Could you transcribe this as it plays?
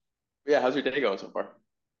Yeah, how's your day going so far?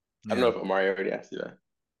 I don't know Yeah. if Omari already asked you that.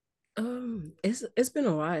 It's been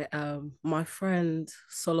alright. My friend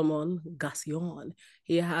Solomon Gassion,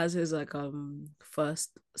 he has his like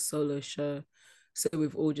first solo show, so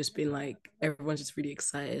we've all just been like everyone's just really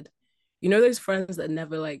excited. You know those friends that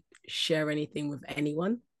never like share anything with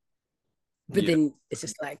anyone, but Yeah. then it's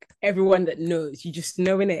just like everyone that knows, you just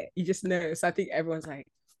know in it, you just know. So I think everyone's like,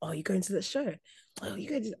 "Oh, you going to the show? Oh, you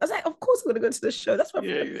going to?" I was like, "Of course I'm gonna go to the show. That's my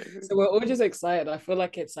Yeah, friend." exactly. So we're all just excited. I feel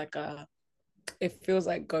like it's like a it feels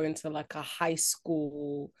like going to like a high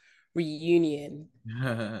school reunion.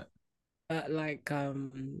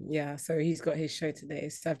 Yeah, so he's got his show today.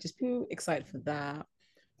 So I've just been excited for that.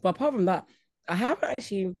 But apart from that, I haven't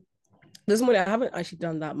actually this morning I haven't actually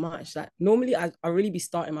done that much. Like normally I really be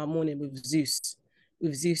starting my morning with Zeus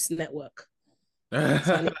Network. So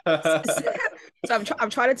I need so I'm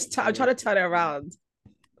trying to turn it around,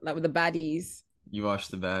 like with the baddies. You watch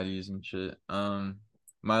the baddies and shit.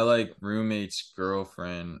 My like roommate's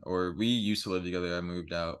girlfriend, or we used to live together. I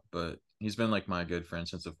moved out, but he's been like my good friend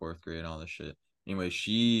since the fourth grade and all this shit. Anyway,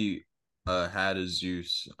 she had a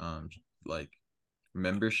Zeus like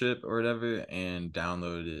membership or whatever and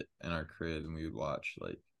downloaded it in our crib, and we would watch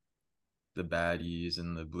like the baddies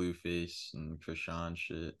and the Blueface and Krishan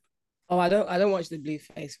shit. Oh, I don't watch the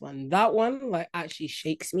Blueface one. That one like actually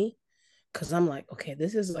shakes me because I'm like, okay,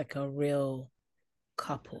 this is like a real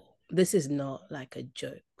couple. This is not like a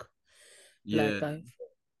joke. Yeah, Like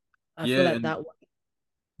I feel yeah, like and that one,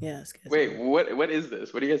 yeah, it scares Wait, me. what is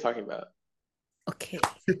this? What are you guys talking about? Okay.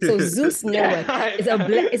 So Zeus Yeah, Network I is a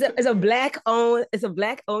black know. is a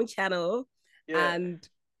black owned channel, Yeah. and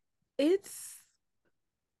it's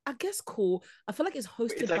I guess cool. I feel like it's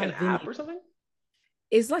Wait, it's hosted like by an app Vinny. or something?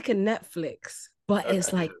 It's like a Netflix, but it's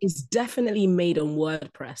Okay. like it's definitely made on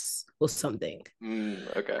WordPress or something.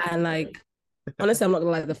 Okay. And like honestly, I'm not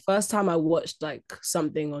gonna lie, the first time I watched like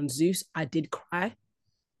something on Zeus, I did cry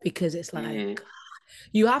because it's like Mm.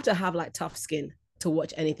 you have to have like tough skin to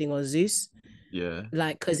watch anything on Zeus. yeah.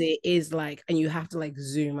 Like, because it is like, and you have to like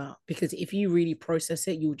zoom out because if you really process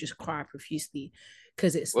it, you'll just cry profusely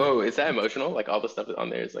because it's like, Whoa, is that emotional? Like all the stuff on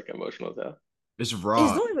there is like emotional though. It's it's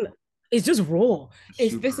raw, not even, it's just raw.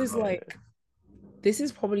 It's, this super is raw. Yeah. like, this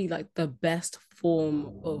is probably like the best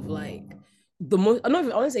form of like, the most, I'm not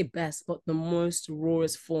even, I want to say best, but the most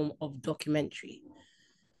rawest form of documentary.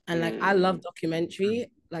 And like I love Mm.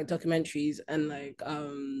 documentaries and like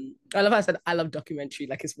I love how I said I love documentary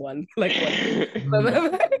like it's one like one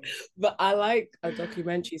thing. But I like a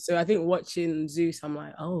documentary. So I think watching Zeus, I'm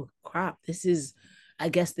like, oh crap, this is I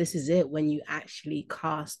guess this is it when you actually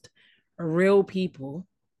cast real people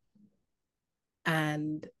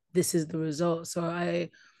and this is the result. So I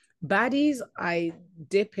baddies, I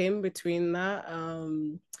dip in between that.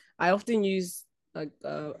 I often use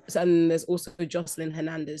and there's also Jocelyn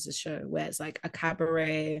Hernandez's show where it's like a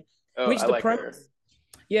cabaret, Oh, which I like her.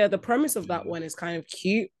 the premise of that Yeah. one is kind of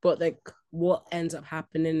cute, but like what ends up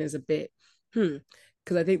happening is a bit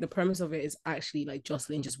because I think the premise of it is actually like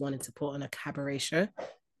Jocelyn just wanted to put on a cabaret show,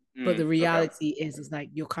 but the Okay. reality is like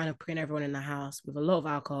you're kind of putting everyone in the house with a lot of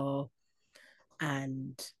alcohol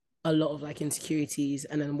and a lot of like insecurities,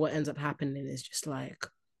 and then what ends up happening is just like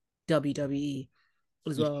WWE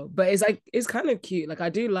as well. But it's like it's kind of cute. Like I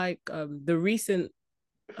do like the recent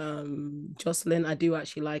Jocelyn, I do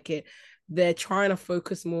actually like it. They're trying to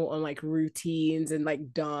focus more on like routines and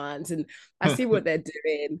like dance, and I see what they're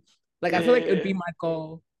doing. Like I feel like it would Yeah. be my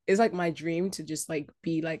goal. It's like my dream to just like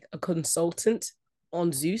be like a consultant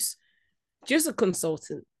on Zeus, just a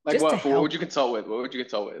consultant, Like just to what? What help. would you consult with? What would you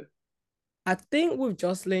consult with? I think with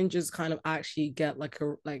Jocelyn, just kind of actually get like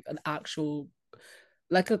an actual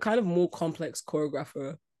like a kind of more complex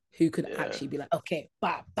choreographer who could Yeah. actually be like, okay,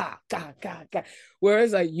 ba ba ga ga ga.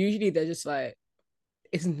 Whereas like usually they're just like,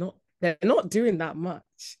 it's not they're not doing that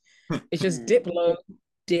much. It's just dip Mm. low,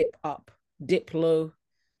 dip up, dip low,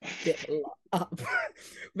 dip up.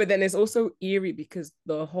 But then it's also eerie because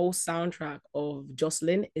the whole soundtrack of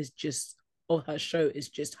Jocelyn is just of her show is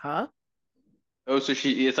just her, Oh, so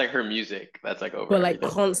it's like her music that's like over but like everything.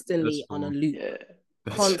 That's constantly on a cool. loop. Yeah.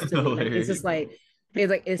 That's Constantly. Like it's hilarious. just like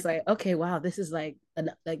it's like okay, wow, this is like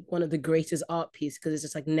one of the greatest art pieces because it's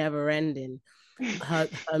just like never ending her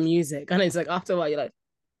music, and it's like after a while you're like,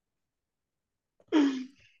 but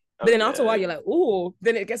I'm then after a while dead. you're like, oh,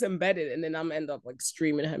 then it gets embedded, and then I'm end up like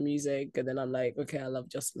streaming her music, and then I'm like, okay, I love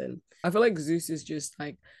Jocelyn. I feel like Zeus is just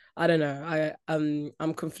like I don't know.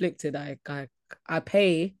 I'm conflicted. I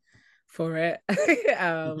pay for it,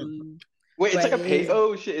 Wait, it's but like it a pay. is.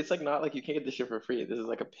 Oh shit! It's like not like you can't get this shit for free. This is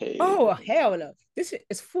like a Oh paid. hell no! This is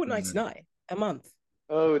it's four ninety Mhm. nine a month.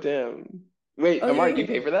 Oh damn. Wait, Oh Amar, do yeah, you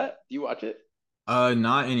pay for that? Do you watch it?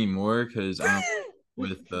 Not anymore because I don't yeah.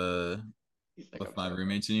 with He's like, with I'm my fine.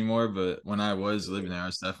 roommates anymore. But when I was living there, I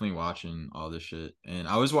was definitely watching all this shit, and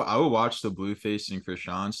I would watch the Blueface and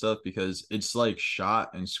Krishan stuff because it's like shot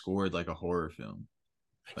and scored like a horror film.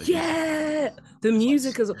 Like Yeah, the it's like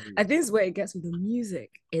music is. scary. I think is where it gets with the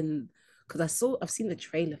music in because I've seen the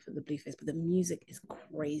trailer for the Blueface, but the music is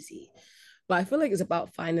crazy. But I feel like it's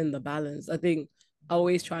about finding the balance. I think I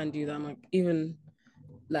always try and do that. I'm like, even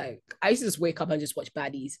like I used to just wake up and just watch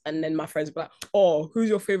baddies, and then my friends be like, "Oh, who's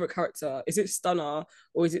your favorite character? Is it Stunner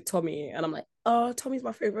or is it Tommy?" And I'm like, "Oh, Tommy's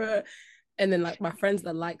my favorite." And then like my friends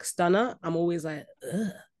that like Stunner, I'm always like,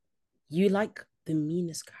 "Ugh, you like the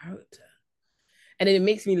meanest character." And then it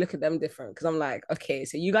makes me look at them different because I'm like, okay,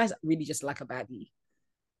 so you guys really just like a baddie.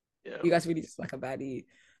 Yeah. You guys really just like a baddie.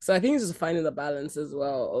 So I think it's just finding the balance as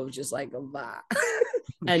well of just like that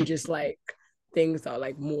and just like things that are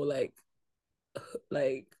like more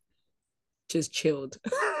like just chilled.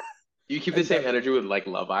 Do you keep the Like same that. energy with like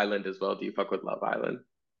Love Island as well? Do you fuck with Love Island?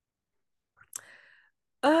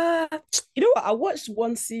 Uh, you know what? I watched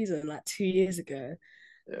one season like 2 years ago,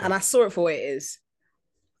 Yeah. and I saw it for what it is.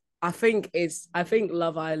 I think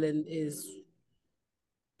Love Island is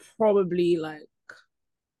probably like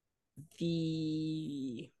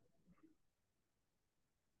the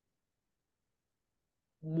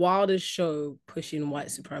wildest show pushing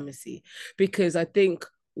white supremacy because I think That's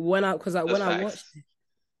when I watched facts. it,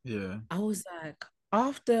 Yeah. I was like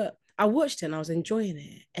after I watched it and I was enjoying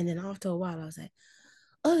it, and then after a while I was like,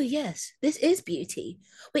 oh yes, this is beauty.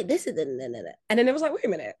 Wait, this is and then it was like, wait a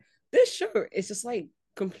minute, this show is just like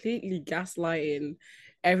completely gaslighting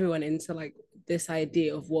everyone into like this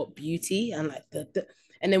idea of what beauty and like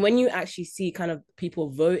and then when you actually see kind of people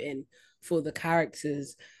voting for the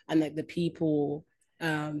characters and like the people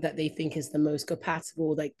that they think is the most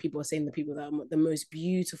compatible, like people are saying the people that are the most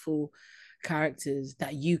beautiful characters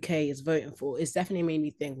that UK is voting for, it's definitely made me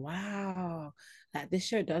think, wow, like this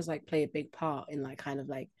show does like play a big part in like kind of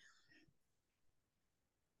like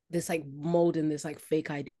this like molding this like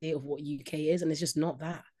fake idea of what UK is, and it's just not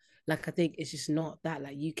that. Like I think it's just not that.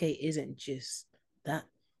 Like UK isn't just that.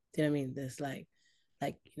 Do you know what I mean? There's like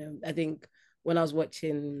you know, I think when I was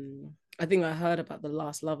watching, I think I heard about the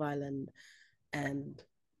last Love Island, and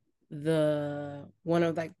the one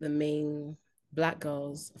of like the main black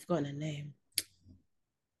girls, I've forgotten her name.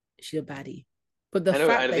 She's a baddie, but the I know.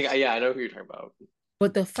 fact I that think. Yeah, I know who you're talking about.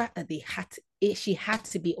 they had to, she had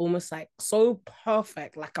to be almost like so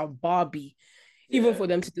perfect, like a Barbie, even Yeah. for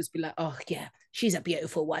them to just be like, oh yeah, she's a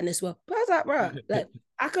beautiful one as well. But I was like, bro, like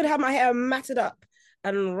I could have my hair matted up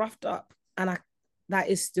and roughed up, and I that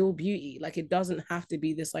is still beauty. Like it doesn't have to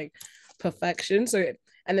be this like perfection.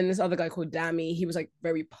 And then this other guy called Dammy, he was like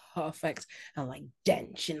very perfect and like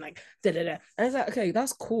dench and like da da da. And it's like, okay,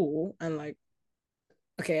 that's cool. And like,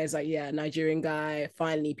 okay, it's like, yeah, Nigerian guy.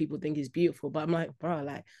 Finally, people think he's beautiful. But I'm like, bro,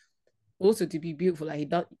 like also to be beautiful, like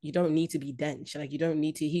you don't need to be dench. Like you don't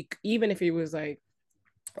need to. He even if he was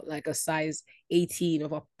like a size 18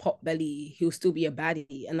 of a pot belly, he'll still be a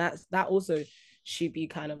baddie. And that also should be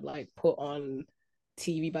kind of like put on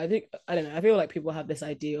TV. But I think I don't know. I feel like people have this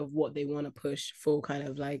idea of what they want to push for kind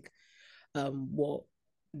of like what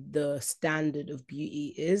the standard of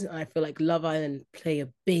beauty is. And I feel like Love Island play a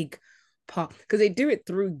big part because they do it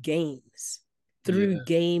through Yeah.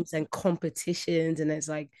 games and competitions, and it's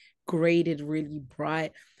like graded really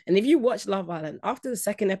bright. And if you watch Love Island, after the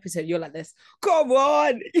second episode, you're like this, come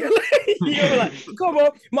on. You're like, come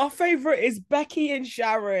on. My favorite is Becky and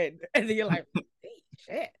Sharon. And then you're like, hey,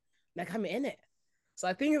 shit. Like I'm in it. So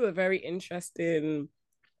I think it's a very interesting.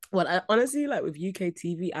 Well, I honestly like with UK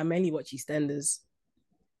TV, I mainly watch EastEnders,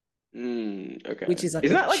 which Okay. is like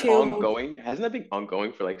Isn't a that like chill. ongoing? Hasn't that been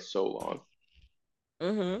ongoing for like so long?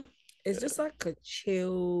 It's Yeah. just like a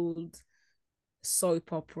chilled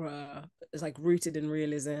soap opera. It's like rooted in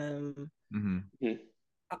realism. Hmm. Mhm.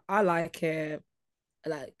 I like it.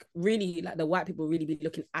 Like really, like the white people really be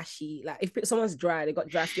looking ashy. Like if someone's dry, they got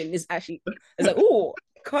dry skin. It's ashy. It's like oh,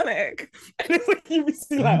 iconic. And it's like you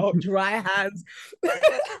see like oh, dry hands.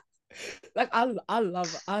 Like I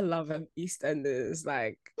love EastEnders.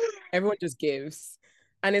 Like everyone just gives,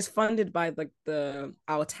 and it's funded by like the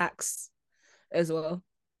our tax as well.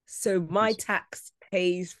 So my tax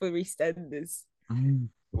pays for EastEnders. So I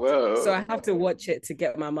Whoa. have to watch it to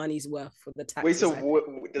get my money's worth for the Wait, so taxes I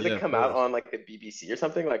pay. does it Yeah, of come out course. on like the BBC or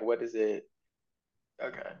something? Like, what is it?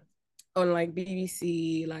 Okay. On like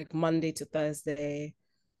BBC, like Monday to Thursday.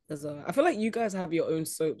 As well. I feel like you guys have your own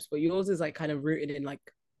soaps, but yours is like kind of rooted in like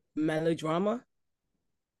melodrama.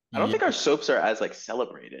 I don't Yeah. think our soaps are as like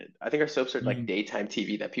celebrated. I think our soaps are like Mm. daytime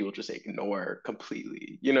TV that people just ignore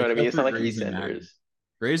completely. You know what I mean? Except It's for not like Grey's Anatomy. EastEnders.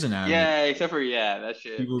 Grey's Anatomy. Yeah, except for yeah, that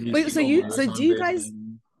shit. People be Wait, so so you so harsh do on you Grey's guys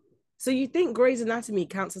Anatomy. so you think Grey's Anatomy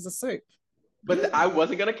counts as a soap? But I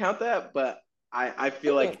wasn't gonna count that, but I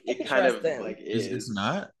feel Hmm, like it kind of interesting. like It's is.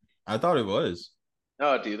 not? I thought it was.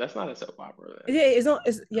 Oh, dude, that's not a soap opera then. Yeah, it's not.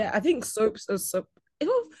 It's yeah. I think soaps are soap. It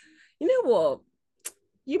will, you know what?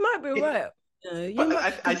 You might be It, right. You but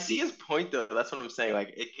might I because see his point though. That's what I'm saying.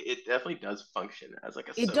 Like it definitely does function as like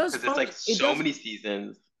a it soap does because it's like function. It so does, many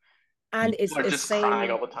seasons. and People are it's just crying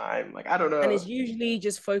same, all the time. Like I don't and know. it's usually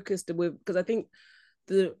just focused with because I think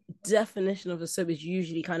the definition of a soap is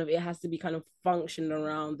usually kind of it has to be kind of functioned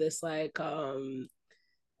around this like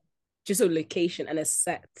just a location and a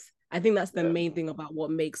set. I think that's the Yeah. main thing about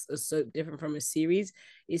what makes a soap different from a series.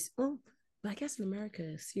 Is well, I guess in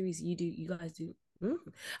America, series you guys do.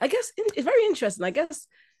 I guess it's very interesting. I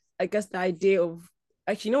guess the idea of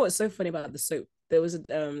actually, you know what's so funny about the soap? There was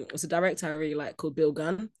a director I really like called Bill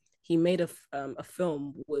Gunn. He made a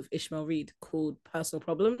film with Ishmael Reed called Personal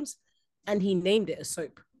Problems, and he named it a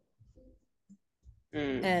soap.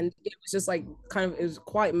 Mm. And it was just like kind of it was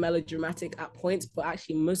quite melodramatic at points, but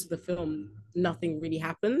actually most of the film nothing really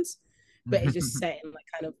happens, but it's just set in like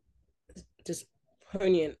kind of just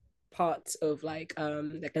poignant parts of like a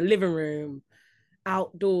living room,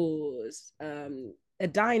 outdoors, a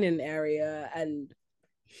dining area, and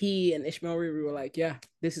he and Ishmael Riri were like, yeah,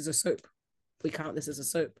 this is a soap. We count this as a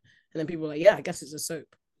soap. And then people were like, yeah, I guess it's a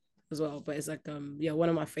soap as well. But it's like yeah, one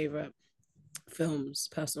of my favorite films,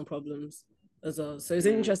 Personal Problems as well. So it's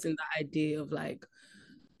Mm. interesting the idea of like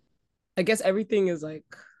I guess everything is like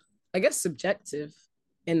I guess subjective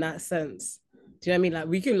in that sense. Do you know what I mean?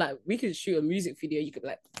 Like we could shoot a music video, you could be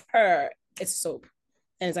like, her, it's soap.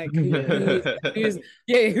 And it's like who's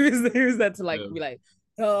yeah, who's that to like Yeah. be like,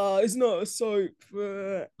 oh, it's not a soap.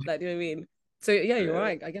 Like, do you know what I mean? So yeah, you're Yeah.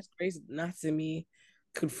 right. I guess Grey's Anatomy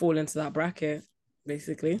could fall into that bracket,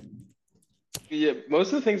 basically. Yeah,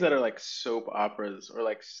 most of the things that are like soap operas or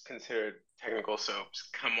like considered technical soaps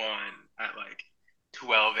come on at like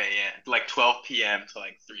 12 a.m., like 12 p.m. to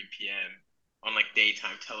like 3 p.m. on like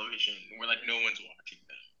daytime television where like no one's watching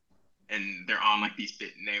them. And they're on like these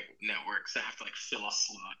big networks that have to like fill a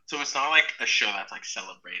slot. So it's not like a show that's like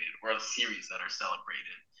celebrated or a series that are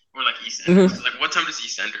celebrated or like EastEnders. Mhm. 'Cause, like what time does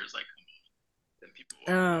EastEnders like come on? Then people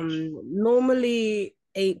watch. Normally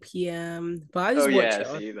 8 p.m., but I Oh just watch yeah, it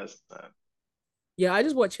on see that's not. yeah, I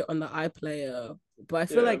just watch it on the iPlayer. But I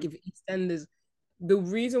feel Yeah. like if EastEnders, the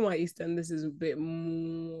reason why EastEnders is a bit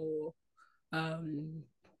more um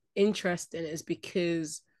interesting is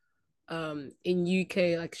because in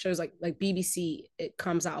UK like shows like BBC it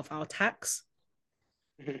comes out of our tax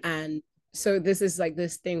and so this is like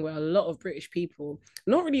this thing where a lot of British people,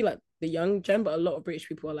 not really like the young gen, but a lot of British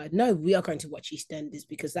people are like, no, we are going to watch EastEnders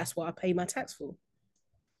because that's what I pay my tax for.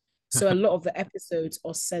 So a lot of the episodes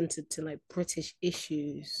are centered to like British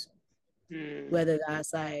issues, Hmm. whether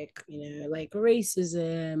that's like, like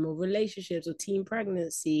racism or relationships or teen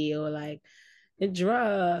pregnancy or like the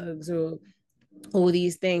drugs or all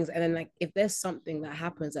these things. And then like if there's something that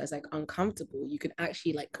happens that's like uncomfortable, you can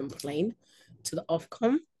actually like complain to the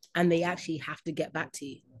Ofcom and they actually have to get back to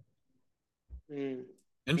you. Hmm. No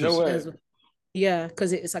Interesting. way. As yeah,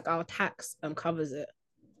 because it's like our tax covers it.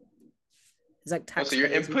 It's like Oh, so your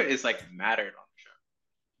taxpayers. input is like mattered on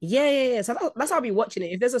Yeah, yeah, yeah. So the that's how I'll be watching it.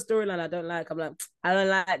 If there's a storyline I don't like, I'm like, I don't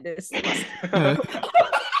like this. show.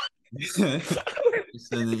 You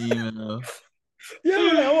send the email. Yeah,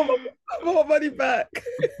 I'm like, I want my money back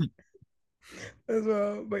as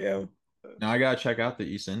well. But yeah, Now I gotta check out the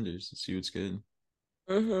EastEnders to see what's good.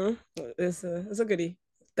 mm-hmm. It's a goodie.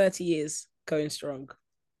 30 years going strong.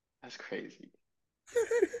 That's crazy.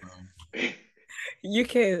 Um,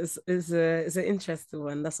 UK is an interesting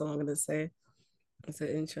one. That's all I'm gonna say. It's an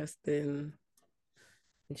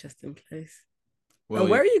interesting place. And well,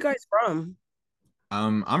 yeah, where are you guys from?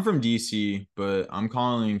 I'm from DC, but I'm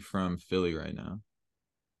calling from Philly right now.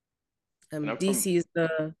 And I'm from DC is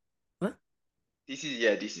the what? DC.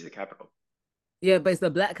 Yeah, DC's the capital. Yeah, but it's the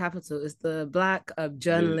black capital. It's the black Yeah,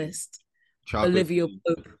 journalist chocolate Olivia city.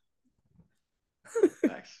 Pope.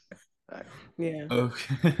 Facts. Facts. Yeah.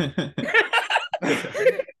 Okay.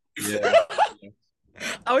 Yeah.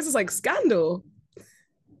 I was just like scandal.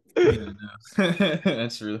 Yeah, no.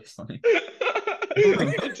 That's really funny.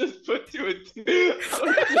 I just put two and two.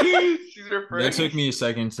 She's That referring took me a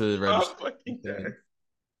second to to register. fucking Okay. dead.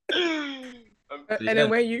 So And yeah, then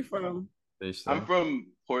where are you from? based I'm there. from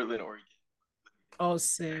Portland, Oregon Oh, right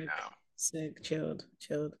sick, now. sick, chilled.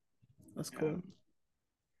 That's Yeah. cool.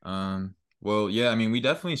 Um, Well, yeah, I mean, we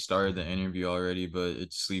definitely started the interview already, but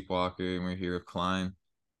it's Sleepwalker, and we're here with Klein.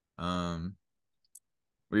 Um,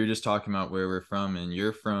 we were just talking about where we're from, and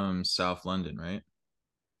you're from South London, right?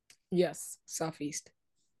 Yes, Southeast.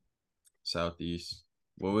 Southeast.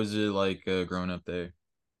 What was it like growing up there?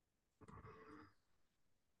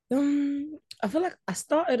 I feel like I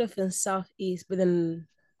started off in Southeast, but then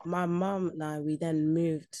my mom and I we then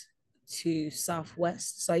moved to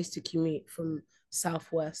Southwest. So I used to commute from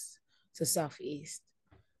Southwest to Southeast,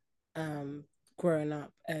 um, growing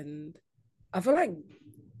up. And I feel like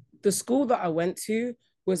the school that I went to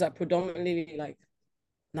was like predominantly like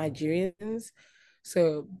Nigerians.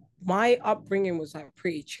 So my upbringing was like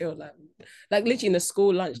pretty chill. Like literally in the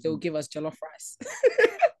school lunch, they'll give us jollof rice.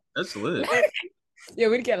 That's lit. Like, yeah,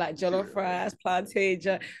 we'd get like jollof rice, plantain,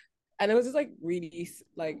 and it was just like really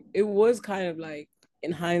like it was kind of like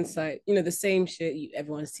in hindsight, the same shit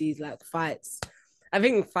everyone sees like fights. I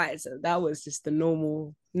think fights that was just the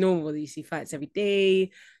normal. You see fights every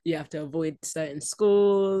day. You have to avoid certain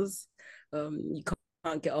schools. You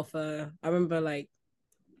can't get off I remember like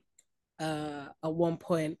at one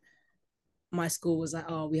point my school was like,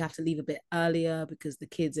 oh, we have to leave a bit earlier because the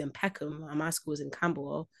kids in Peckham and my school was in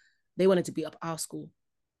Camberwell. They wanted to be up our school.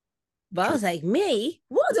 But I True. was like, me?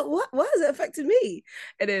 What why has it affected me?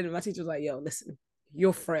 And then my teacher was like, yo, listen,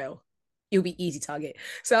 you're frail. You'll be easy target.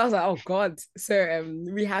 So I was like, oh God. So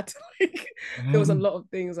we had to like there was a lot of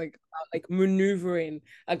things like maneuvering.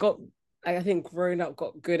 I think growing up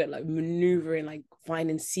got good at like maneuvering, like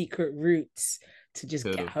finding secret routes to just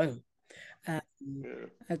get Cool. home. Um, Yeah.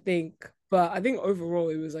 I think overall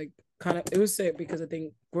it was like it was sick because I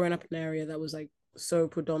think growing up in an area that was like so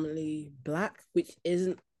predominantly black, which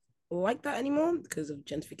isn't like that anymore because of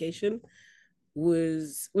gentrification,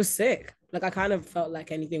 was sick. Like I kind of felt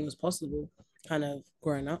like anything was possible, kind of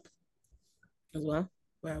growing up as well,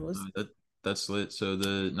 where I was. That's lit. So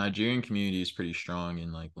the Nigerian community is pretty strong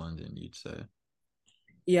in like London, you'd say.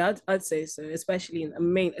 Yeah, I'd say so, especially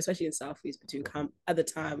in Southeast between at the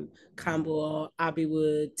time Campbell,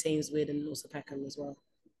 Abbeywood, Thameswood, and also Peckham as well.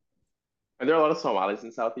 Are there a lot of Somalis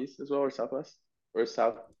in Southeast as well, or Southwest, or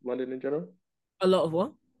South London in general? A lot of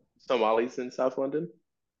what? Somalis in South London?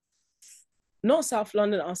 Not South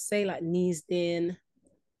London. I'll say like Neasden,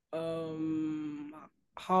 um,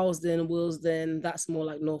 Harlesden, Willesden. That's more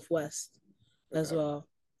like northwest as Okay. well.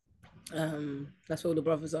 That's where all the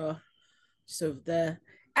brothers are, just over there.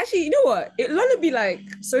 Actually, you know what? London be like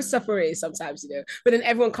so separated sometimes, but then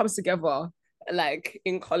everyone comes together like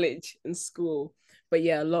in college and school. But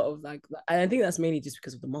yeah, a lot of like, I think that's mainly just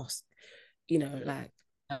because of the mosque, Yeah. like,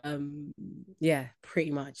 yeah,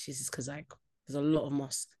 pretty much. It's just because like there's a lot of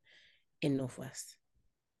mosques in Northwest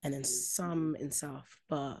and then Mhm. some in South.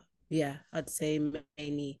 But yeah, I'd say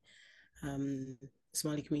mainly um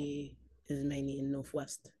Somali community is mainly in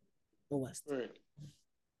Northwest or West. All right.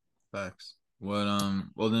 Facts.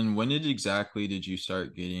 Well then when did you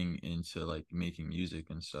start getting into like making music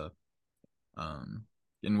and stuff? Um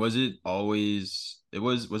and was it always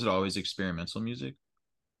experimental music?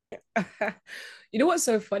 You know what's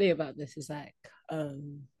so funny about this is like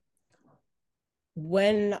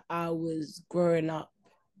when I was growing up,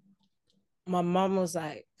 my mom was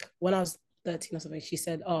like, when I was 13 or something, she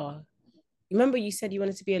said, oh, remember you said you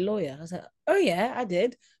wanted to be a lawyer? I was like, oh yeah, I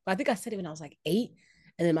did. But I think I said it when I was like 8.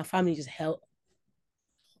 And then my family just held.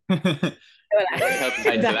 They held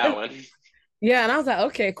tight to that one. Yeah, and I was like,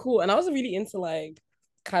 okay, cool. And I was really into like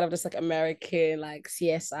kind of just like American, like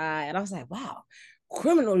CSI. And I was like, wow,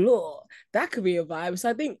 criminal law, that could be a vibe. So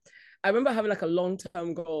I think I remember having like a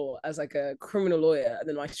long-term goal as like a criminal lawyer. And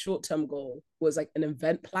then my short-term goal was like an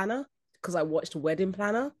event planner because I watched Wedding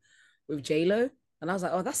Planner with J-Lo. And I was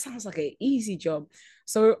like, oh, that sounds like an easy job.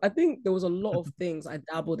 So I think there was a lot of things I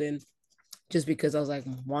dabbled in just because I was like,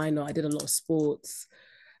 why not? I did a lot of sports.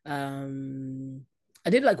 Um, I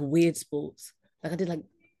did like weird sports. Like I did like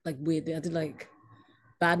weird. I did like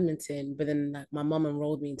badminton, but then like my mom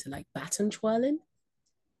enrolled me into like baton twirling.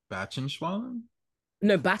 Batchenschwallen?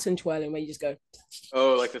 No, baton twirling where you just go.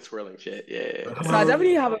 Oh, like the twirling shit. Yeah, yeah, yeah. So I Oh.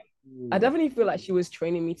 definitely have. I definitely feel like she was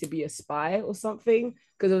training me to be a spy or something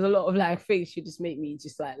because there was a lot of like things she just made me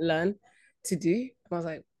just like learn to do. And I was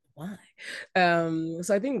like, why?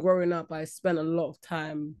 So I think growing up, I spent a lot of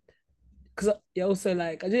time because yeah, also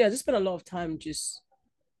like I just spent a lot of time just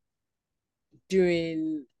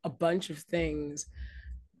doing a bunch of things.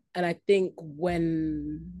 And I think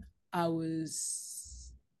when I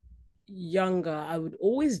was younger, I would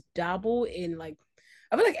always dabble in like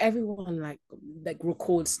I feel like everyone like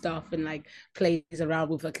records stuff and like plays around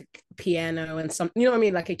with like a piano and some, you know what I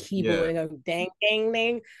mean, like a keyboard Yeah. and go dang dang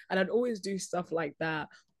dang. And I'd always do stuff like that.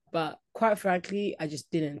 But quite frankly, I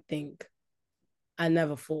just didn't think. I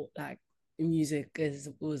never thought like music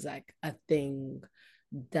was like a thing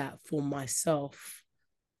that for myself,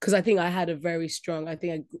 because I think I had a very strong. I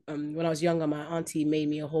think when I was younger, my auntie made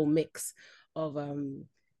me a whole mix of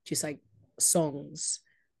just like songs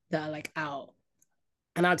that are like out,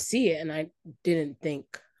 and I'd see it, and I didn't think.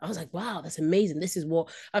 I was like, wow, that's amazing. This is what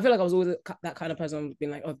I feel like I was always that kind of person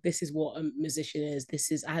being like, oh, this is what a musician is.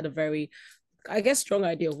 This is, I had a very, I guess, strong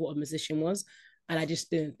idea of what a musician was. And I just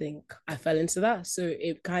didn't think I fell into that. So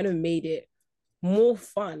it kind of made it more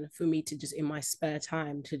fun for me to just in my spare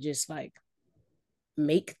time to just like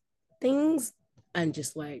make things and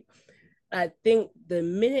just like I think the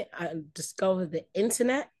minute I discovered the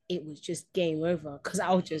internet, it was just game over. Cause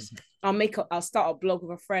I'll start a blog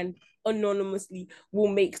with a friend anonymously.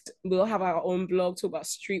 We'll have our own blog, talk about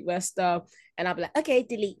streetwear stuff. And I'll be like, okay,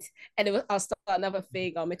 delete. And I'll start another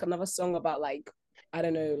thing. I'll make another song about like, I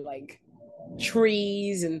don't know, like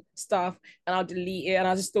trees and stuff. And I'll delete it. And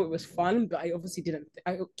I just thought it was fun. But I obviously didn't,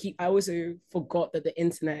 I also forgot that the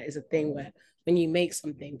internet is a thing where when you make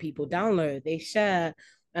something, people download, they share.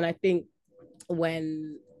 And I think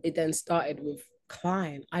when it then started with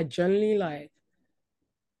Klein, I generally like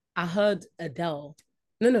I heard Adele.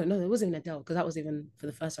 No, it wasn't even Adele because that was even for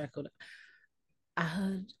the first record. I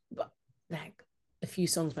heard but like a few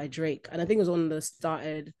songs by Drake, and I think it was on the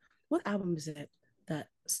started. What album is it that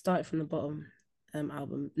started from the bottom?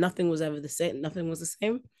 Album. Nothing was ever the same. Nothing was the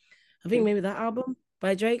same. I think maybe that album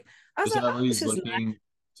by Drake. I was Is like, that oh, where this he's is nice. looking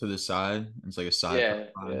to the side? It's like a side Yeah,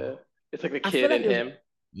 profile. yeah. It's like the I feel kid like in it was him.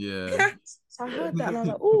 Yeah. so I heard that and I was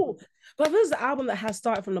like, oh, but it was the album that has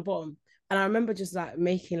started from the bottom. And I remember just like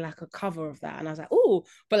making like a cover of that. And I was like, oh,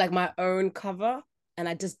 but like my own cover. And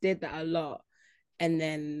I just did that a lot. And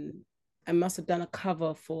then I must have done a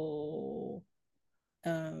cover for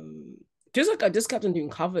um just like I just kept on doing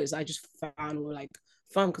covers. I just found were like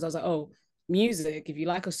fun because I was like, oh, music, if you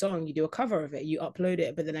like a song, you do a cover of it, you upload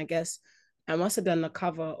it. But then I guess I must have done a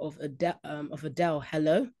cover of Adele,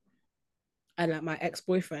 Hello, and like my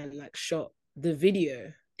ex-boyfriend like shot the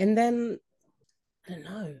video, and then I don't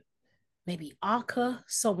know, maybe Arca,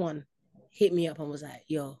 someone hit me up and was like,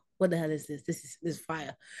 yo, what the hell is this? This is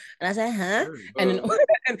fire. And I said, huh? And then Oh,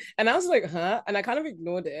 and I was like, huh? And I kind of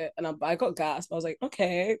ignored it. And I got gasped. I was like,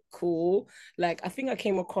 okay, cool. Like I think I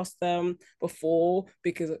came across them before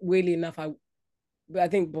because weirdly enough, I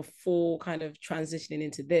think before kind of transitioning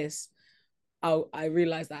into this, I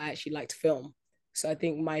realized that I actually liked film. So I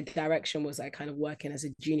think my direction was like kind of working as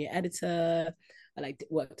a junior editor. I like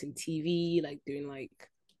worked in TV, like doing like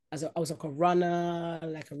I was like a runner,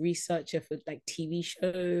 like a researcher for like TV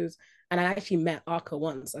shows. And I actually met Arca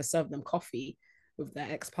once. I served them coffee with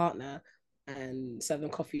their ex-partner and served them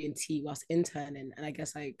coffee and tea whilst interning. And I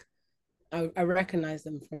guess like I recognized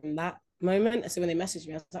them from that moment. So when they messaged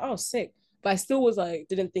me, I was like, oh, sick. But I still was like,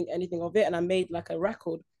 didn't think anything of it. And I made like a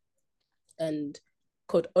record and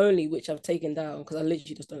called Only, which I've taken down because I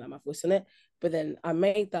literally just don't like my voice in it. But then I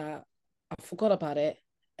made that, I forgot about it.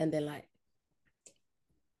 And then like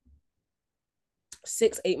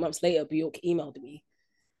 6, 8 months later, Bjork emailed me.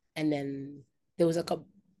 And then there was like a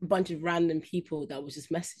bunch of random people that was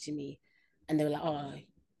just messaging me. And they were like, oh,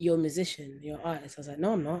 you're a musician, you're an artist. I was like,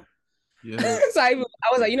 no, I'm not. Yeah. So I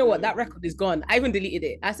was like, you know what, that record is gone. I even deleted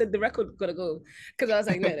it. I said the record gotta go because I was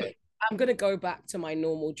like, no, I'm gonna go back to my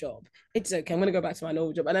normal job. It's okay. I'm gonna go back to my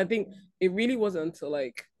normal job. And I think it really wasn't until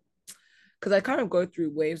like because I kind of go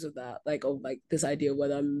through waves of that, like of like this idea of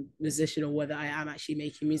whether I'm a musician or whether I am actually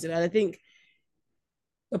making music. And I think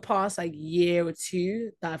the past like year or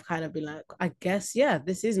two that I've kind of been like, I guess, yeah,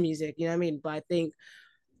 this is music, you know what I mean? But I think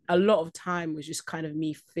a lot of time was just kind of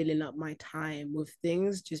me filling up my time with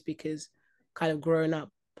things just because kind of growing up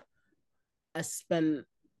I spent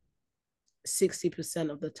 60%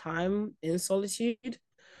 of the time in solitude.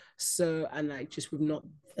 So, and like just with not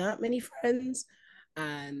that many friends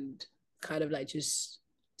and kind of like just,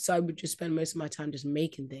 so I would just spend most of my time just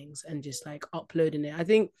making things and just like uploading it. I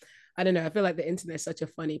think, I don't know, I feel like the internet is such a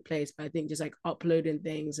funny place, but I think just like uploading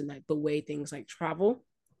things and like the way things like travel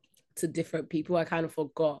to different people, I kind of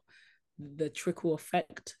forgot the trickle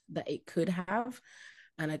effect that it could have.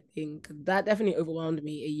 And I think that definitely overwhelmed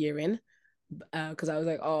me a year in because I was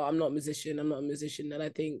like, oh, I'm not a musician. I'm not a musician. And I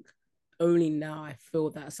think only now I feel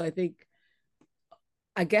that. So I think,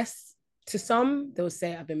 I guess to some, they'll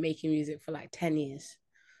say I've been making music for like 10 years.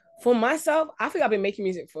 For myself, I think I've been making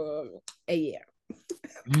music for a year.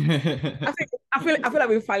 I feel like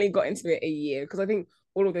we finally got into it a year because I think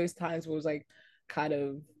all of those times was like kind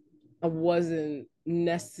of I wasn't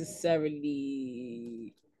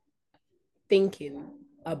necessarily thinking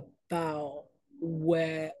about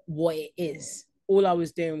what it is. All I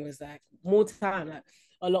was doing was like more time, like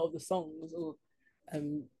a lot of the songs or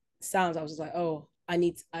um sounds. I was just like, oh,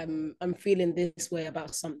 I'm feeling this way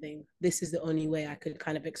about something. This is the only way I could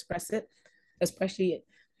kind of express it. Especially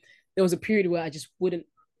there was a period where I just wouldn't.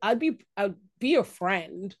 I'd be a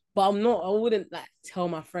friend, but I'm not. I wouldn't like tell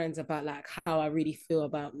my friends about like how I really feel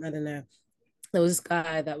about. I don't know. There was this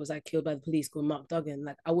guy that was like killed by the police called Mark Duggan.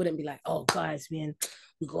 Like I wouldn't be like, oh guys, man,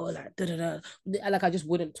 we go like da da da. Like I just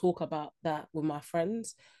wouldn't talk about that with my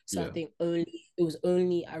friends. So I Yeah. think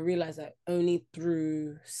only I realized that only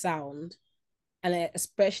through sound, and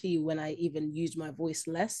especially when I even used my voice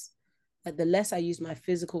less. Like the less I used my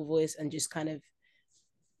physical voice and just kind of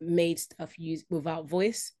made stuff use without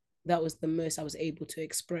voice, that was the most I was able to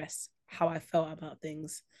express how I felt about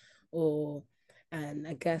things. Or and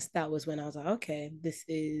I guess that was when I was like, okay,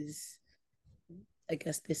 I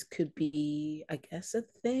guess this could be a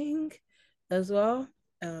thing as well.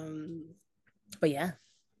 Um but yeah.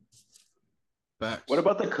 What Facts.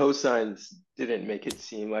 about the cosigns didn't make it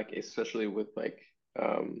seem like, especially with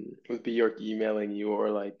Bjork emailing you or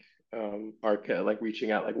like Arca like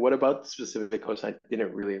reaching out, like what about the specific cosign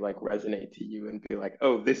didn't really like resonate to you and be like,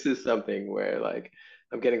 oh, this is something where like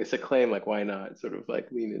I'm getting this acclaim, like why not sort of like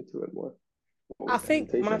lean into it more? What I was the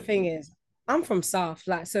think my hesitation? thing is I'm from South.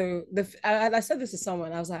 Like so I said this to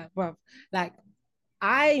someone, I was like, bro, like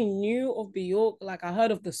I knew of Bjork, like I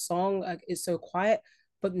heard of the song, like It's So Quiet,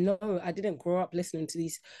 but no, I didn't grow up listening to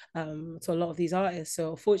these to a lot of these artists.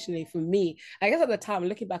 So fortunately for me, I guess at the time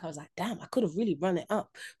looking back, I was like, damn, I could have really run it up.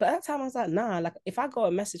 But at that time I was like, nah, like if I got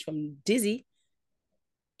a message from Dizzy,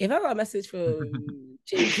 if I got a message from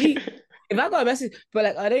Jay-Z, if I got a message, but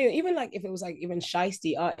like I don't even like if it was like even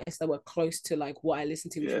shiesty artists that were close to like what I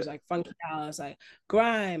listened to, which Yeah. was like funky house, like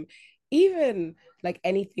grime, even like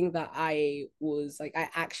anything that I was like I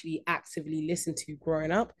actually actively listened to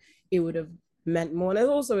growing up, it would have meant more. And there's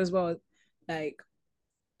also as well, like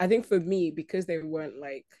I think for me, because they weren't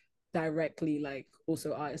like directly like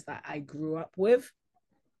also artists that I grew up with,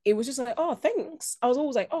 it was just like, oh, thanks. I was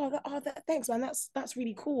always like, thanks, man. That's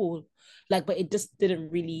really cool. Like, but it just didn't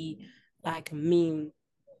really like mean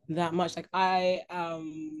that much. Like, I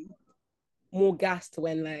more gassed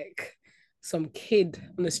when like some kid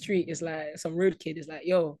on the street is like some rude kid is like,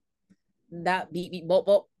 yo, that beat beat bop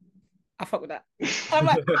bop. I fuck with that. I'm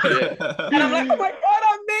like, Yeah. and I'm like, oh my god,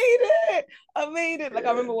 I made it. I made it. Like I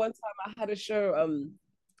Yeah. remember one time I had a show.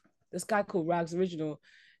 This guy called Rags Original.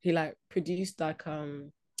 He like produced like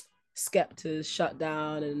Skepta's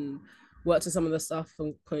Shutdown and worked on some of the stuff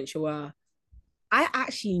from Point Chihuahua. I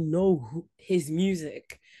actually know his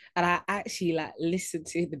music and I actually like listened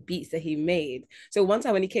to the beats that he made. So one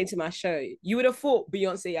time when he came to my show, you would have thought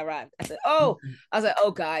Beyonce arrived. I was like,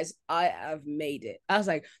 oh guys, I have made it. I was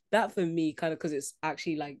like, that for me, kind of because it's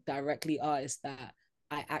actually like directly artists that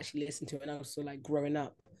I actually listened to and also like growing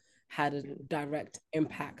up had a direct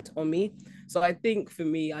impact on me. So I think for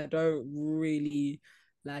me, I don't really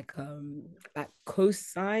like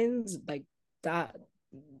cosigns like that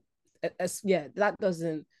yeah, that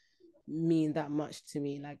doesn't mean that much to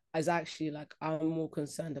me. Like, as actually like I'm more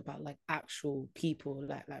concerned about like actual people,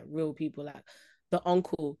 like real people, like the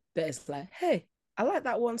uncle that is like, hey, I like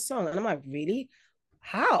that one song, and I'm like, really?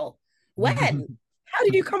 How? When? How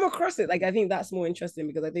did you come across it? Like, I think that's more interesting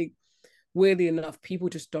because I think weirdly enough, people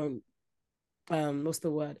just don't what's the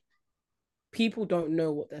word? People don't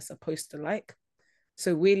know what they're supposed to like.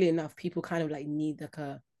 So weirdly enough, people kind of like need like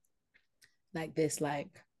a like this like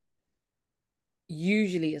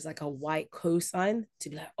usually it's like a white cosign to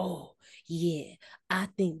be like, oh yeah, I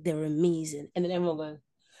think they're amazing, and then everyone goes,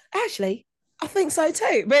 actually, I think so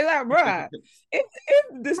too. But like, bruh, if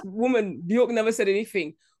this woman Bjork never said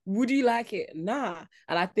anything, would you like it? Nah.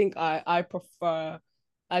 And I think I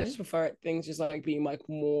just prefer things just like being like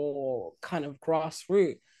more kind of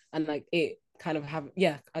grassroots and like it kind of have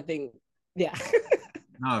I think yeah.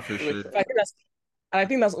 Nah, for It makes sure. sense. I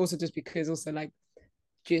think that's also just because also like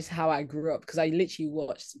just how I grew up because I literally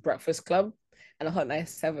watched Breakfast Club and a Hot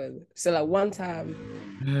 97. So like one time,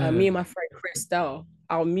 me and my friend Christelle,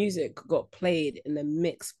 our music got played in the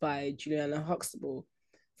mix by Juliana Huxtable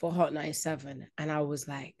for Hot 97, and I was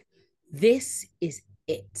like, this is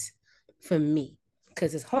it for me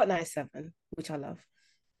because it's Hot 97, which I love,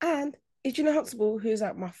 and it's Juliana Huxtable, who's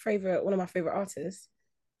like one of my favorite artists.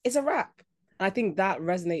 It's a rap. I think that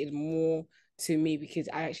resonated more to me because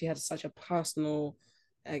I actually had such a personal,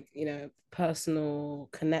 like, personal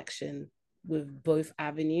connection with both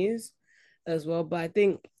avenues as well. But I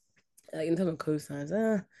think like in terms of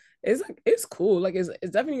cosigns, it's like it's cool. Like it's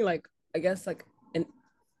definitely like I guess like an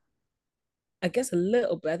I guess a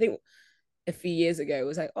little bit. I think a few years ago, it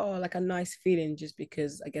was like, oh, like a nice feeling, just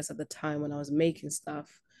because I guess at the time when I was making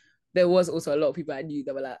stuff, there was also a lot of people I knew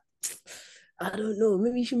that were like, I don't know,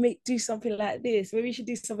 maybe you should do something like this. Maybe you should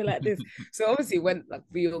do something like this. So obviously when like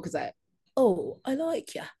real, because like, oh, I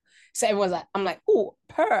like ya. So everyone's like, I'm like, oh,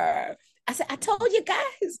 per. I said, I told you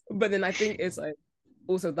guys. But then I think it's like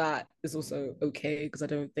also that is also okay, because I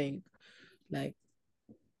don't think like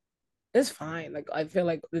it's fine. Like I feel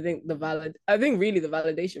like I think really the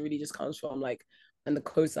validation really just comes from like, and the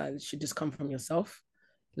cosigns should just come from yourself.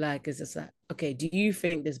 Like it's just like, okay, do you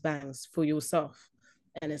think this bangs for yourself?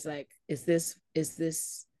 And it's like, is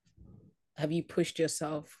this have you pushed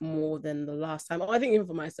yourself more than the last time? Or I think even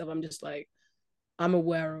for myself, I'm just like, I'm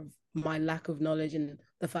aware of my lack of knowledge and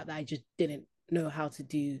the fact that I just didn't know how to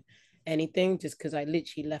do anything, just because I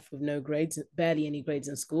literally left with no grades, barely any grades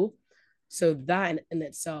in school. So that in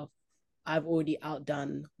itself, I've already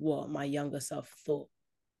outdone what my younger self thought.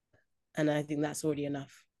 And I think that's already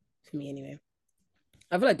enough for me anyway.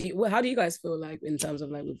 I feel like, how do you guys feel like in terms of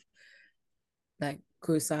like with like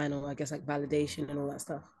cosign, or I guess like validation and all that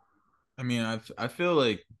stuff? I mean, I feel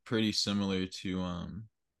like pretty similar to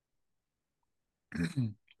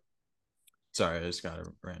sorry, I just got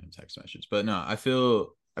a random text message. But no, I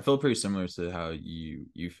feel pretty similar to how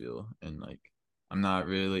you feel. And like I'm not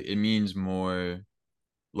really, it means more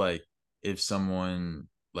like if someone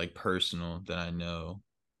like personal that I know,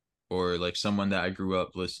 or like someone that I grew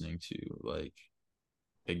up listening to, like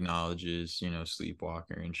acknowledges,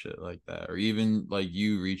 Sleepwalker and shit like that. Or even like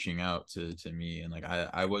you reaching out to me, and like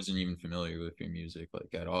I wasn't even familiar with your music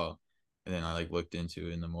like at all. And then I like looked into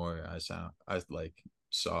it, and the more I like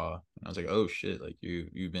saw, and I was like, oh shit, like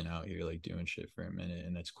you've been out here like doing shit for a minute,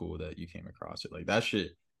 and it's cool that you came across it. Like that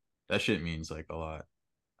shit means like a lot.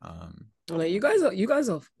 Um Like you guys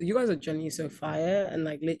are genuinely so fire, and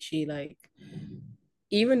like literally like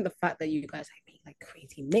even the fact that you guys like make like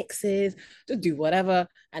crazy mixes, just do whatever,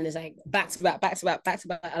 and it's like back to back, back to back, back to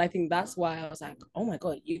back. And I think that's why I was like, oh my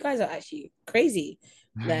god, you guys are actually crazy.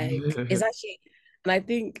 Like it's actually, and I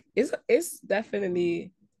think it's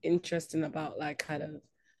definitely interesting about like kind of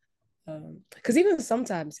because even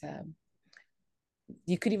sometimes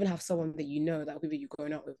you could even have someone that you know that people you're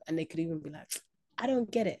growing up with, and they could even be like, I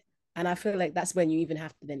don't get it. And I feel like that's when you even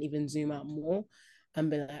have to then even zoom out more and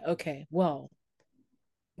be like, okay, well,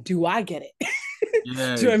 do I get it?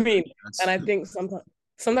 yeah, Do you know what I mean? exactly. And That's I think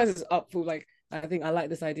sometimes it's up for like, I think I like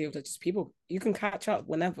this idea of that just people you can catch up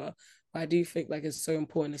whenever. But I do think like it's so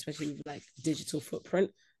important, especially with like digital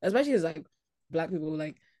footprint, especially as like black people.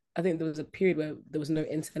 Like I think there was a period where there was no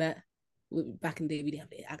internet. Back in the day, we didn't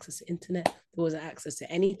have access to internet. There wasn't access to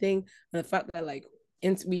anything, and the fact that like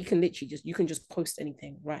we can literally just post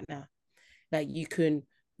anything right now. Like you can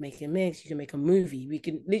make a mix, you can make a movie. We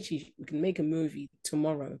can make a movie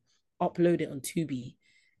tomorrow, upload it on Tubi,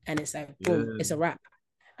 and it's like boom, yeah. it's a wrap.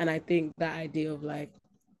 And I think that idea of like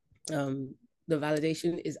the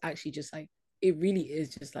validation is actually just like it really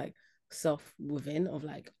is just like self within of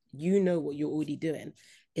like what you're already doing.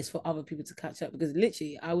 It's for other people to catch up, because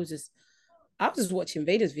literally I was just watching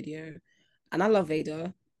Vader's video, and I love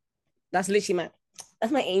Vader. That's literally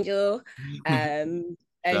my angel, and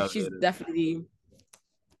Stop she's it. definitely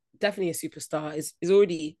a superstar. Is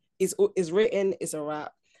already is written. It's a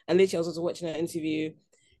rap. And literally, I was also watching an interview,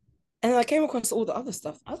 and I came across all the other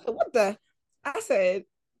stuff. I was like, "What the?" I said,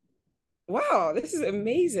 "Wow, this is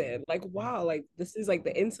amazing! Like, wow, like this is like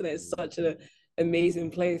the internet is such an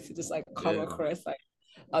amazing place to just like come Yeah. across like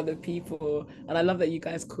other people." And I love that you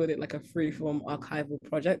guys called it like a free form archival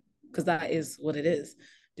project, because that is what it is.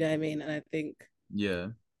 Do you know what I mean? And I think, Yeah.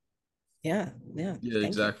 yeah, yeah. Yeah, Thank you.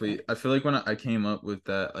 exactly. I feel like when I came up with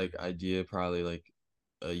that like idea probably like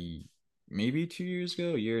maybe 2 years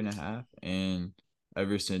ago, a year and a half, and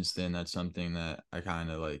ever since then that's something that I kind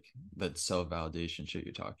of like, that self-validation shit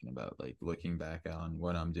you're talking about, like looking back on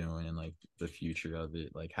what I'm doing and like the future of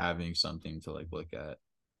it, like having something to like look at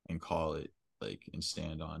and call it like and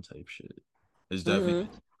stand on type shit is definitely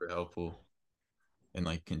Mm-hmm. super helpful in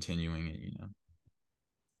like continuing it.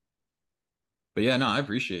 But yeah, no, I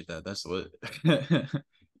appreciate that. That's lit.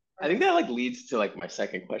 I think that like leads to like my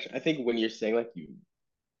second question. I think when you're saying like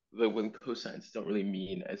when cosigns don't really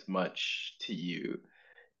mean as much to you,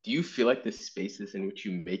 do you feel like the spaces in which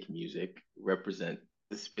you make music represent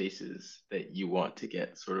the spaces that you want to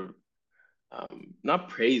get sort of not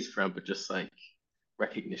praise from, but just like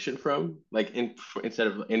recognition from? Like instead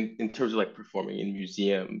of in terms of like performing in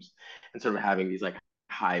museums and sort of having these like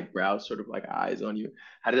highbrow sort of like eyes on you,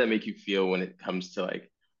 how does that make you feel when it comes to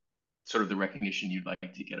like sort of the recognition you'd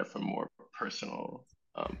like to get from more personal?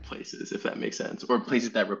 places, if that makes sense, or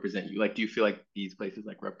places that represent you. Like, do you feel like these places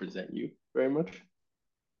like represent you very much?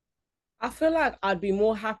 I feel like I'd be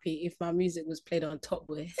more happy if my music was played on Top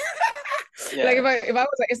Boy. Like Yeah. if I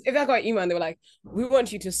was like if I got an email and they were like, we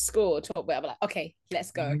want you to score Top Boy, I'd be like, okay,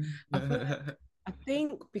 let's go. I feel like I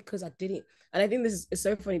think because I didn't, and I think this is it's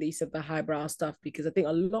so funny that you said the highbrow stuff because I think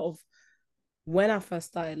a lot of when I first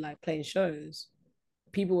started like playing shows,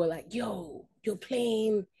 people were like, yo, you're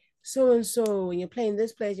playing so and so, and you're playing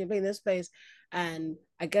this place, you're playing this place. And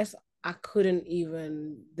I guess I couldn't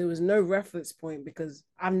even, there was no reference point because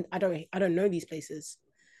I don't know these places.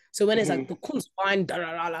 So when it's like Mhm. the Kunstwein, da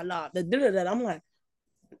da da da da, da, I'm like,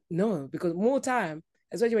 no, because more time,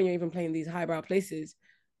 especially when you're even playing these highbrow places,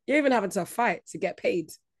 you're even having to fight to get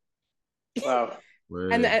paid. Wow.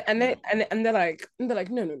 And Word. and they and they're like no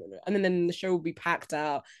no no no, and then the show will be packed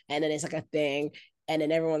out, and then it's like a thing, and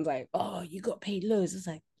then everyone's like, oh, you got paid loads. It's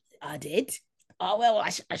like I did. Oh well,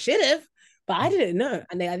 I should have, but I didn't know.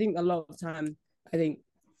 And then I think a lot of time, I think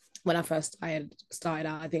when I first started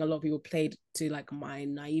out, I think a lot of people played to like my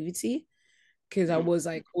naivety because I Mhm. was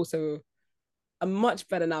like also I'm much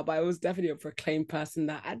better now, but I was definitely a proclaimed person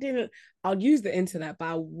that I didn't. I'll use the internet, but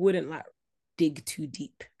I wouldn't like dig too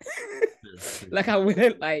deep. True. Like I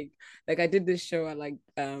wouldn't like I did this show at like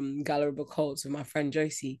Gallery Book Holds with my friend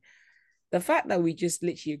Josie. The fact that we just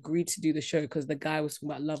literally agreed to do the show because the guy was talking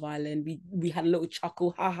about Love Island, we had a little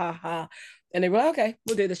chuckle, ha ha ha, and they were like, okay,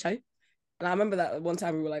 we'll do the show. And I remember that one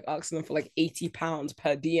time we were like asking them for like £80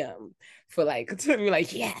 per DM for like to be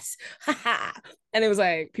like, yes, haha. And it was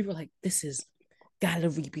like people were like, this is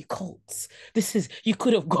gallery be cults. This is you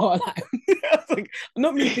could have got like I was like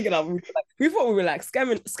not me thinking of we thought we were like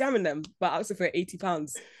scamming them, but asking for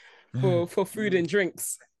 £80 for food and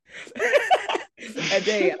drinks a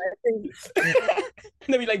day. And I think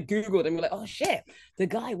and then we like Googled and we're like, oh shit, the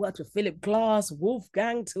guy worked with Philip Glass,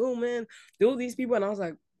 Wolfgang Tillman, all these people. And I was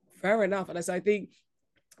like, fair enough. And so I think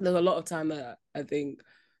there's a lot of time that I think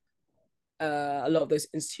a lot of those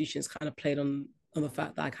institutions kind of played on the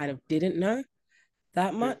fact that I kind of didn't know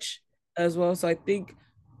that Mhm. much as well. So I think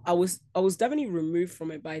I was definitely removed from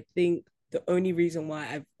it, but I think the only reason why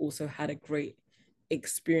I've also had a great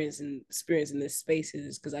experience in this space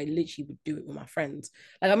is because I literally would do it with my friends.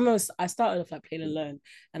 Like I started off like playing alone,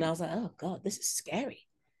 and I was like, oh god, this is scary.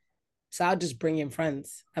 So I'll just bring in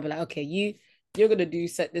friends. I'll be like, okay, you're gonna do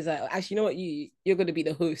set this out. Actually, you know what? You're gonna be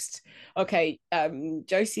the host. Okay,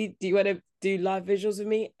 Josie, do you want to do live visuals with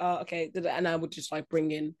me? Okay, and I would just like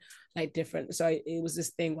bring in like different. So it was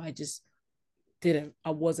this thing where I just didn't.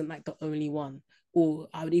 I wasn't like the only one, or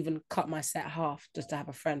I would even cut my set half just to have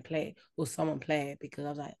a friend play it or someone play it because I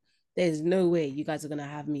was like, there's no way you guys are gonna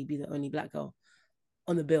have me be the only black girl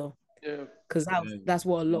on the bill Yeah. because Yeah. that's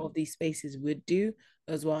what a lot of these spaces would do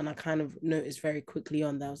as well. And I kind of noticed very quickly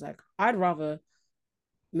on that I was like, I'd rather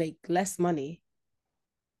make less money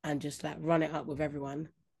and just like run it up with everyone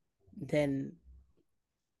than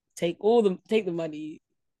take the money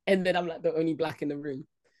and then I'm like the only black in the room.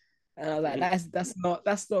 And I was like, Mhm.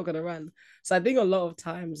 that's not gonna run. So I think a lot of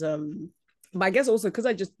times, but I guess also because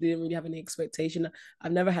I just didn't really have any expectation.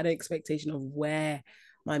 I've never had an expectation of where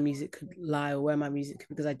my music could lie or where my music could,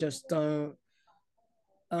 because I just don't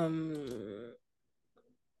um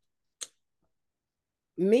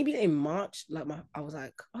maybe in March, like I was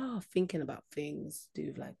like, oh, thinking about things,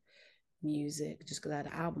 do like music, just because I had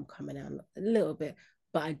an album coming out a little bit,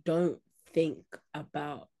 but I don't think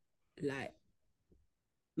about like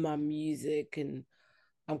my music, and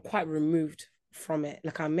I'm quite removed from it.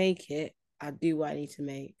 Like I make it, I do what I need to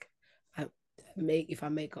make. I make if I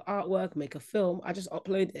make an artwork, make a film, I just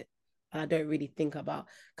upload it, and I don't really think about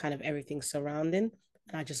kind of everything surrounding,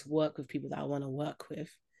 and I just work with people that I want to work with,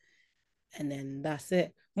 and then that's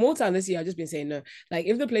it. More time this year, I've just been saying no. Like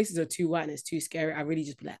if the places are too white and it's too scary, I really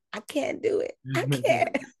just be like, I can't do it. I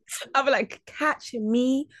can't. I'll be like, catch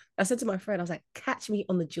me. I said to my friend, I was like, catch me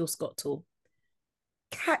on the Jill Scott tour.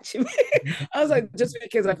 Catch me. I was like, just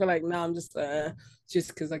because I feel like now I'm just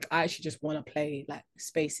because like I actually just want to play like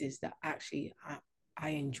spaces that actually I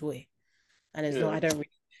enjoy. And it's not, Yeah. I don't really,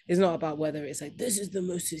 it's not about whether it's like this is the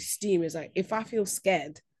most esteemed. It's like if I feel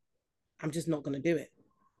scared, I'm just not gonna do it.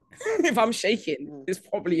 If I'm shaking, Mhm. it's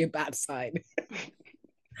probably a bad sign.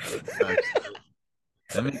 Facts.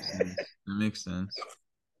 That makes sense. That makes sense.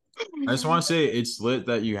 I just want to say it's lit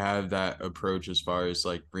that you have that approach as far as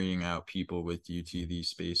like bringing out people with you to these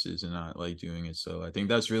spaces and not like doing it. So I think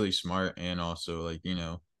that's really smart and also like,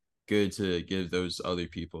 good to give those other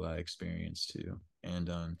people that experience too. And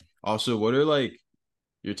also what are like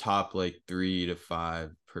your top like 3 to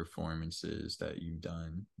 5 performances that you've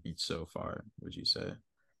done each so far, would you say?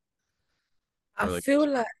 I or like feel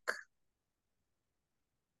like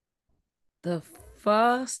the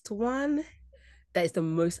first one that is the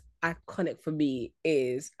most iconic for me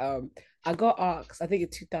is I got asked, I think in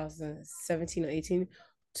 2017 or 18,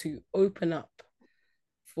 to open up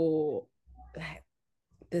for like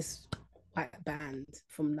this white band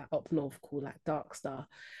from like up north called like Dark Star.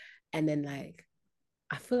 And then like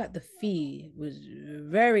I feel like the fee was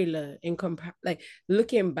very low in like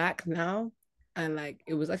looking back now, and like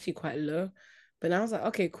it was actually quite low. But I was like,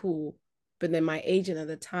 okay, cool. But then my agent at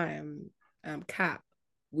the time, Cap,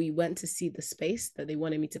 we went to see the space that they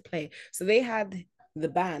wanted me to play. So they had the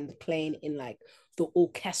band playing in like the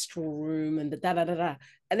orchestral room and the da da da da.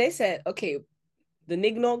 And they said, okay, the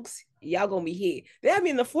Nignogs, y'all gonna be here. They had me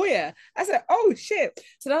in the foyer. I said, oh shit.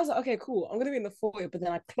 So then I was like, okay, cool. I'm gonna be in the foyer. But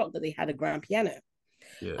then I clocked that they had a grand piano.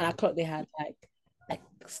 yeah. And I thought they had like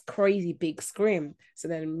crazy big scream. So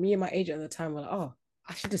then me and my agent at the time were like, oh,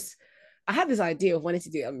 I should just I had this idea of wanting to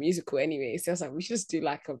do a musical anyway. So I was like, we should just do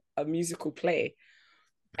like a musical play.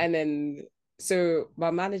 And then so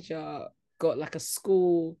my manager got like a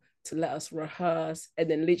school to let us rehearse. And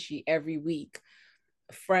then literally every week,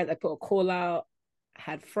 a friend, I put a call out,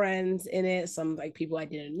 had friends in it, some like people I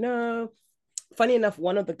didn't know. Funny enough,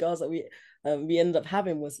 one of the girls that we ended up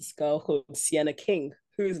having was this girl called Sienna King,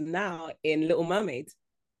 who's now in Little Mermaid.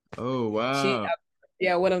 Oh She, wow.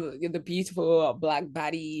 yeah, one of the beautiful black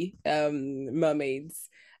baddie mermaids,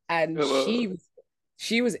 and Hello.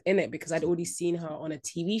 she was in it because I'd already seen her on a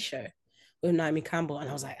TV show with Naomi Campbell, and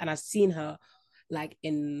I was like, and I've seen her like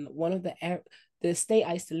in one of the estate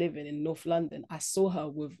I used to live in North London. I saw her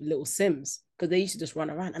with Little Sims because they used to just run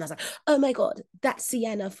around, and I was like, oh my god, that's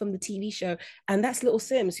Sienna from the TV show, and that's Little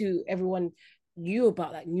Sims, who everyone knew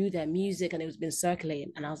about, like knew their music, and it was been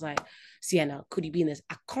circulating. And I was like, Sienna, could you be in this?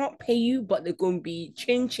 I can't pay you, but they're going to be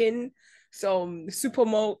chin chin, some super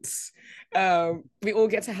malts. We all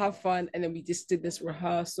get to have fun, and then we just did this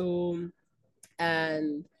rehearsal.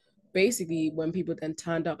 And basically, when people then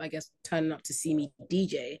turned up, I guess turning up to see me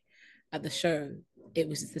DJ at the show, it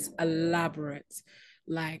was this elaborate,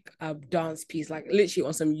 like a dance piece, like literally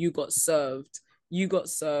on some you got served, Yeah, but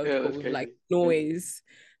that's with like crazy.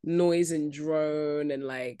 noise and drone, and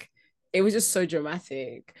like it was just so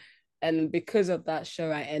dramatic. And because of that show,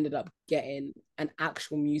 I ended up getting an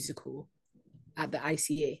actual musical at the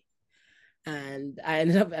ICA, and I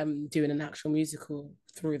ended up doing an actual musical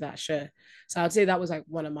through that show. So I'd say that was like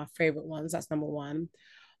one of my favorite ones. That's number one.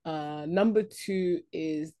 Number two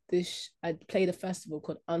is this. I played a festival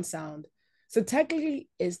called Unsound. So technically,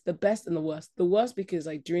 it's the best and the worst. The worst because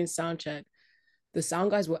like during sound check, the sound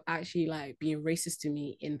guys were actually like being racist to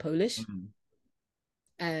me in Polish, Mhm.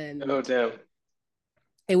 Oh and damn.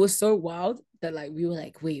 it was so wild that like we were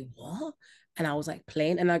like, wait, what? And I was like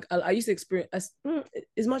playing, and like I used to experience.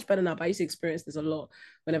 It's much better now, but I used to experience this a lot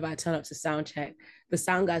whenever I turn up to sound check. The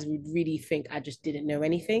sound guys would really think I just didn't know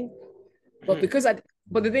anything, but Hmm. because I,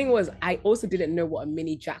 but the thing was, I also didn't know what a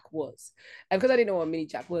mini jack was, and because I didn't know what a mini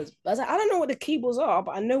jack was, I was like, I don't know what the cables are,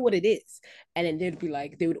 but I know what it is. And then they'd be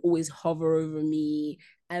like, they would always hover over me,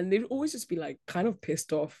 and they'd always just be like, kind of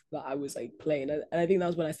pissed off that I was like playing. And I think that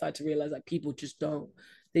was when I started to realize that people just don't,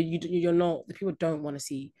 that you're not, the people don't want to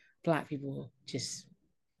see black people just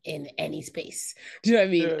in any space. Do you know what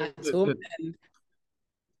I mean? Yeah. At home. And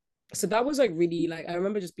so that was like really like I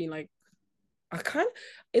remember just being like I kind of,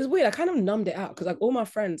 it's weird. I kind of numbed it out because like all my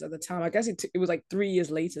friends at the time, I guess it was like 3 years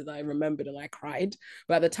later that I remembered and I cried.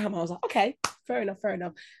 But at the time, I was like, okay, fair enough, fair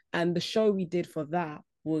enough. And the show we did for that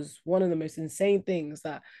was one of the most insane things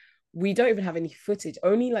that we don't even have any footage.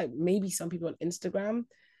 Only like maybe some people on Instagram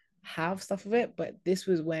have stuff of it. But this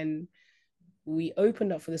was when we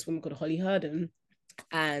opened up for this woman called Holly Herden.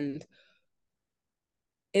 And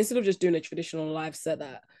instead of just doing a traditional live set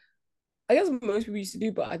that I guess most people used to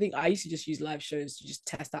do, but I think I used to just use live shows to just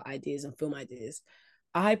test out ideas and film ideas.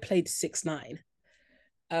 I played 6ix9ine.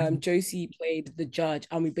 Josie played the judge,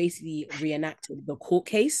 and we basically reenacted the court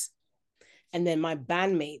case. And then my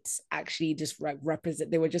bandmates actually just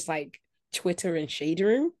represent. They were just like Twitter and Shade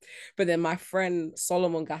Room. But then my friend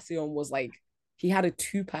Solomon Gassion was like, he had a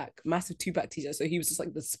Tupac, massive Tupac t-shirt, so he was just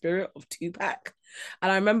like the spirit of Tupac. And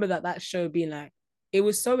I remember that show being like, it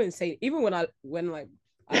was so insane. Even when like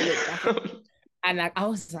I look back at, and like I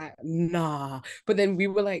was like, nah. But then we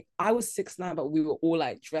were like, I was 6ix9ine, but we were all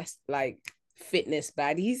like dressed like fitness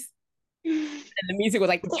baddies. And the music was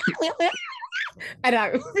like, and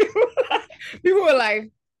I, people were like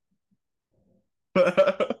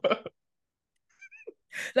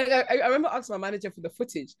I remember asking my manager for the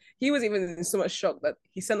footage. He was even in so much shock that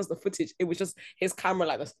he sent us the footage. It was just his camera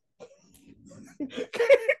like this.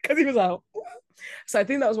 Because he was like, So I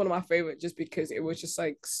think that was one of my favorite, just because it was just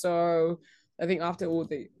like so. I think after all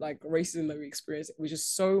the like racism that we experienced, it was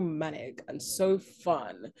just so manic and so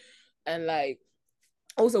fun, and like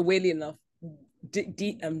also weirdly enough,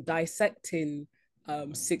 dissecting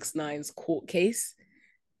 6ix9ine's court case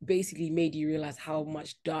basically made you realize how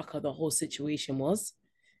much darker the whole situation was,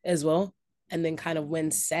 as well. And then kind of when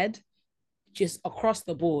said, just across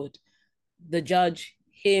the board, the judge,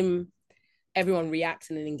 him, everyone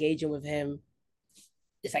reacting and engaging with him,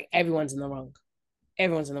 it's like everyone's in the wrong.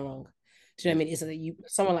 Everyone's in the wrong. Do you know what I mean? It's like you,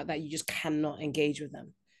 someone like that, you just cannot engage with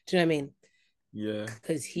them. Do you know what I mean? Yeah.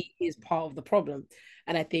 Because he is part of the problem.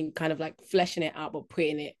 And I think kind of like fleshing it out, but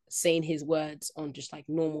putting it, saying his words on just like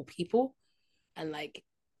normal people. And like,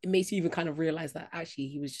 it makes you even kind of realize that actually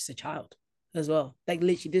he was just a child as well. Like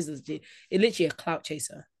literally, this is it literally a clout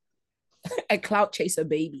chaser, a clout chaser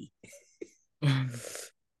baby.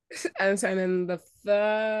 And so then the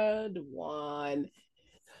third one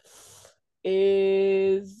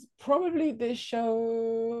is probably this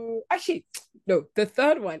show. Actually, no, the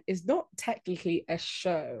third one is not technically a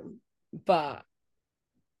show, but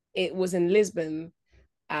it was in Lisbon,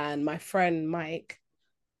 and my friend Mike,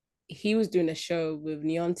 he was doing a show with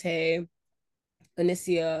Neonte,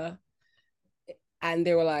 Onicia, and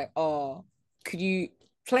they were like, "Oh, could you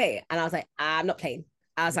play?" And I was like, "I'm not playing."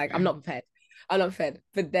 I was like, "I'm not prepared. I'm not prepared."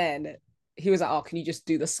 But then he was like, "Oh, can you just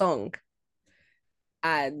do the song?"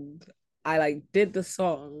 And I like did the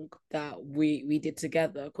song that we did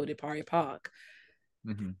together called Ipari Park,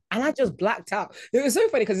 Mm-hmm. and I just blacked out. It was so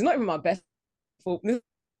funny because it's not even my best for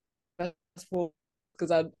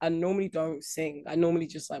because I normally don't sing. I normally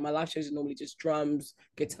just like my live shows are normally just drums,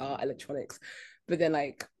 guitar, electronics. But then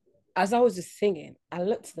like as I was just singing, I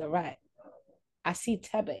looked to the right, I see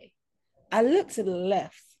Tebe. I looked to the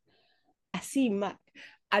left, I see Mac.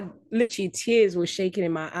 I literally tears were shaking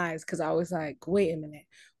in my eyes because I was like, wait a minute.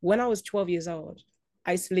 When I was 12 years old,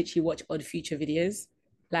 I used to literally watch Odd Future videos.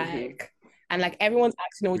 Mm-hmm. Like, and like everyone's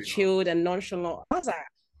acting all chilled and nonchalant. I was like,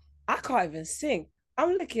 I can't even sing.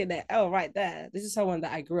 I'm looking at L right there. This is someone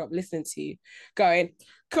that I grew up listening to, going,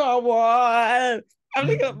 come on. I'm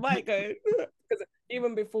looking at Mike going, because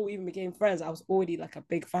even before we even became friends, I was already like a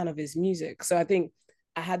big fan of his music. So I think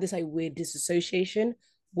I had this like weird disassociation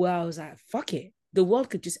where I was like, fuck it. The world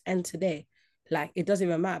could just end today. Like, it doesn't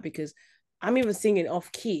even matter because I'm even singing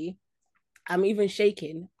off key. I'm even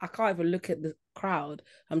shaking. I can't even look at the crowd.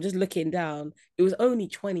 I'm just looking down. It was only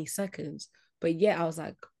 20 seconds. But yeah, I was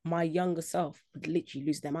like, my younger self would literally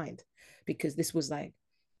lose their mind because this was like,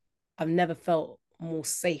 I've never felt more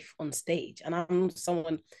safe on stage. And I'm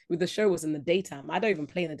someone with the show was in the daytime. I don't even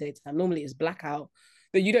play in the daytime. Normally it's blackout,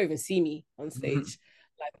 but you don't even see me on stage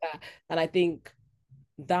like that. And I think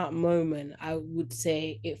that moment, I would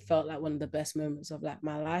say it felt like one of the best moments of like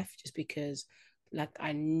my life, just because like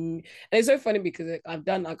I knew, and it's so funny because like, I've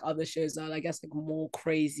done like other shows that are, I guess like more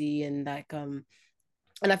crazy and like and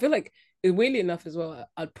I feel like weirdly enough as well,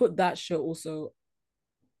 I'd put that show also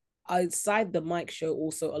outside the mic show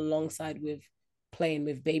also alongside with playing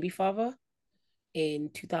with Baby Father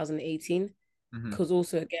in 2018, Mm-hmm. because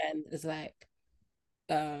also again it's like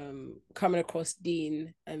coming across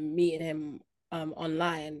Dean and meeting him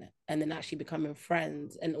online and then actually becoming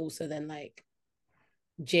friends, and also then like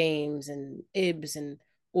James and Ibs and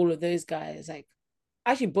all of those guys, like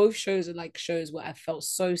actually both shows are like shows where I felt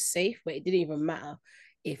so safe where it didn't even matter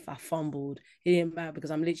if I fumbled. It didn't matter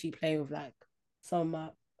because I'm literally playing with like some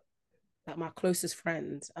of my closest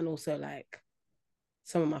friends and also like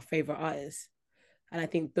some of my favorite artists. And I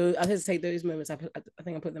think those, I have to say those moments, I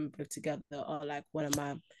think I put them both together, are like one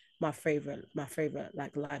of my favorite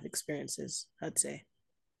like live experiences, I'd say.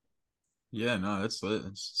 Yeah, no, that's lit.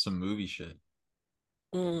 It's some movie shit.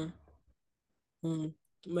 Mm, mm,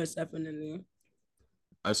 most definitely.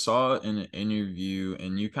 I saw in an interview,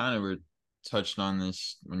 and you kind of were touched on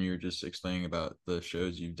this when you were just explaining about the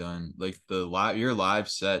shows you've done. Like your live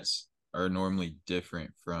sets are normally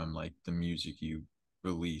different from like the music you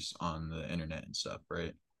release on the internet and stuff,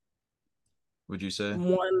 right? Would you say?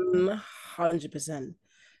 100%.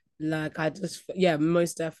 Like I just, yeah,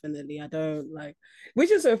 most definitely. I don't like,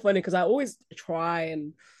 which is so funny because I always try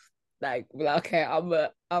and like, okay, I'm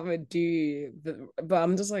a dude, but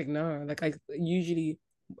I'm just like, no, like I usually,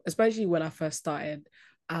 especially when I first started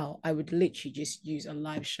out, I would literally just use a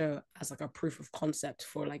live show as like a proof of concept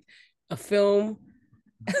for like a film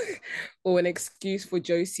or an excuse for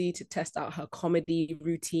Josie to test out her comedy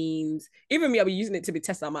routines. Even me, I'll be using it to be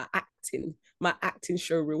testing out my acting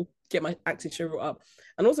show reel, get my acting show reel up.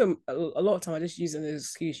 And also a lot of time I just use it as an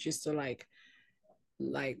excuse just to like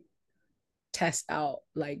test out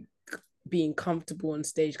like being comfortable on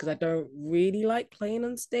stage because I don't really like playing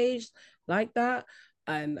on stage like that.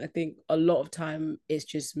 And I think a lot of time it's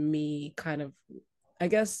just me kind of, I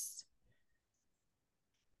guess,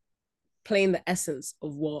 playing the essence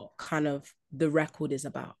of what kind of the record is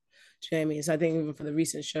about. Do you know what I mean? So I think even for the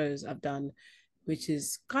recent shows I've done, which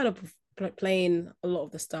is kind of playing a lot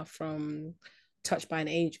of the stuff from Touched by an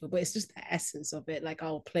Angel, but it's just the essence of it. Like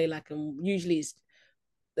I'll play like usually it's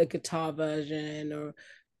the guitar version or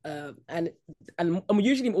and I'm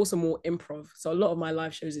usually also more improv. So a lot of my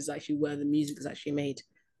live shows is actually where the music is actually made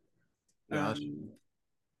Gotcha.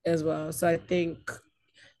 as well. So I think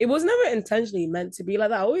it was never intentionally meant to be like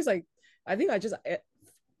that. I always like I think I just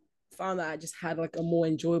found that I just had like a more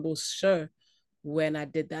enjoyable show when I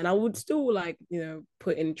did that. And I would still like,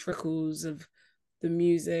 put in trickles of the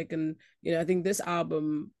music. And, I think this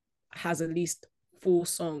album has at least 4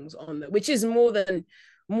 songs on it, which is more than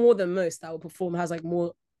most that will perform, has like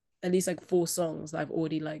more, at least like 4 songs that I've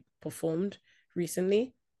already like performed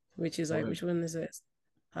recently, which is like, What? which one is it?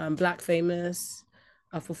 Black Famous.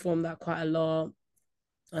 I've performed that quite a lot.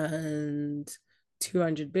 And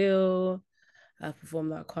 200 Bill. I've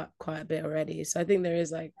performed that quite a bit already. So I think there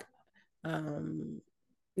is like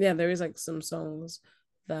there is like some songs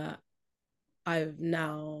that I've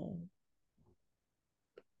now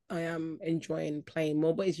I am enjoying playing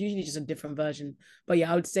more, but it's usually just a different version. But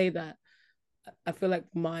yeah, I would say that I feel like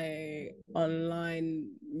my online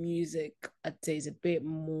music, I'd say, is a bit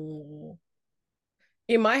more,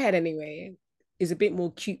 in my head anyway, is a bit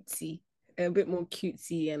more cutesy,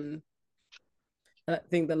 and I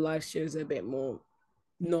think the live shows are a bit more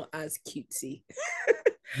not as cutesy,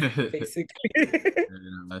 basically.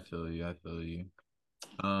 I feel you. I feel you.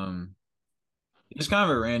 Um, it's kind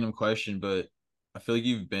of a random question, but I feel like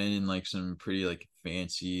you've been in like some pretty like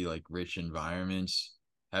fancy, like rich environments.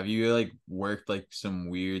 Have you like worked like some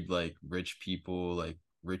weird like rich people like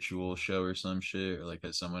ritual show or some shit? Or like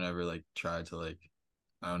has someone ever like tried to like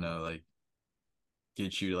I don't know, like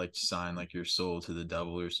get you to like sign like your soul to the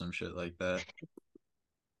devil or some shit like that?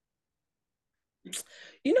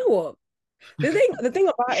 You know what? The thing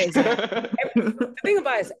about it is, yeah, the thing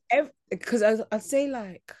about it is, because I'd say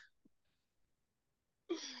like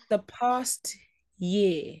the past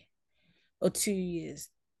year or 2 years,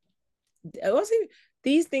 I was saying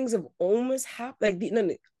these things have almost happened. Like, no,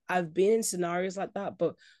 I've been in scenarios like that,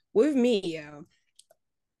 but with me, yeah,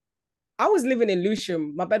 I was living in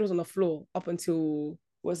Lucian. My bed was on the floor up until,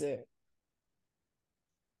 was it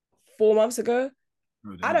 4 months ago?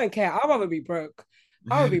 Oh I damn. don't care. I'd rather be broke.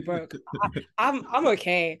 I would be broke. I'm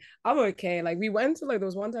okay. I'm okay. Like we went to like there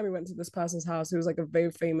was one time we went to this person's house who was like a very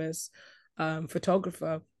famous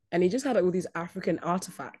photographer, and he just had like all these African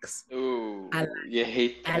artifacts. And Ooh, you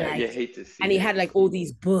hate and that. like You hate to see and he had it. like all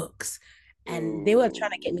these books, and they were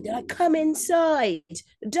trying to get me. They're like, come inside,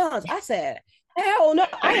 dance. I said, hell no,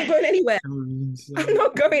 I ain't going anywhere. I'm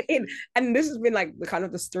not going in. And this has been like the kind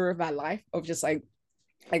of the story of my life of just like,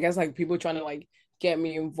 I guess like people trying to like get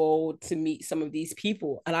me involved to meet some of these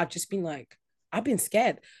people. And I've just been like, I've been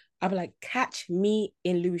scared. I've been like, catch me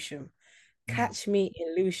in Lucian. Catch me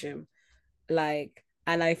in Lucian. Like,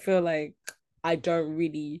 and I feel like I don't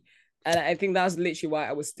really, and I think that's literally why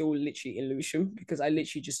I was still literally in Lucian, because I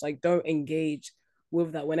literally just like don't engage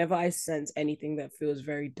with that whenever I sense anything that feels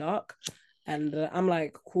very dark. And I'm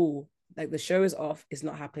like, cool, like the show is off, it's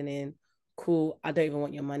not happening. Cool, I don't even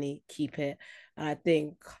want your money, keep it. And I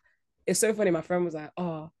think it's so funny. My friend was like,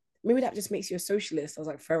 oh, maybe that just makes you a socialist. I was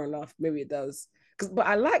like, fair enough, maybe it does. But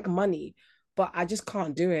I like money, but I just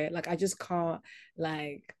can't do it. Like I just can't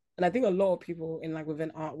like, and I think a lot of people in like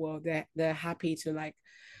within art world, they're happy to like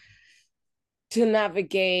to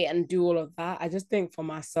navigate and do all of that. I just think for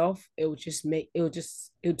myself, it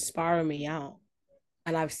would spiral me out.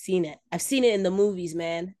 And I've seen it. I've seen it in the movies,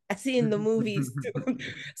 man. I've seen it in the movies too.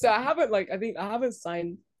 So I haven't like I think I haven't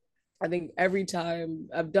signed. I think every time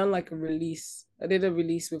I've done like a release, I did a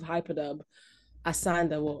release with Hyperdub. I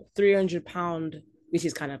signed a what £300, which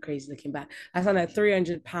is kind of crazy looking back. I signed a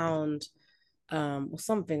 £300 or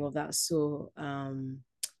something of that sort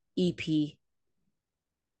EP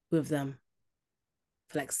with them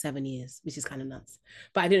for like 7 years, which is kind of nuts.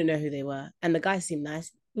 But I didn't know who they were, and the guys seemed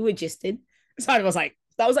nice. We were gisted, so I was like,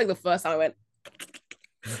 that was like the first time I went.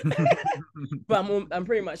 But I'm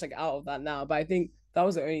pretty much like out of that now. But I think that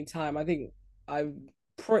was the only time. I think I'm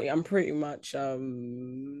pretty much I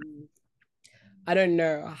don't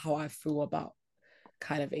know how I feel about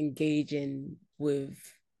kind of engaging with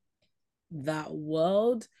that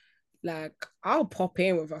world. Like I'll pop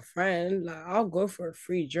in with a friend, like I'll go for a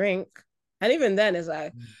free drink. And even then it's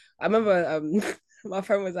like I remember my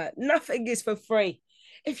friend was like, nothing is for free.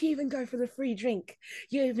 if you even go for the free drink,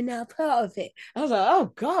 you're even now part of it. I was like,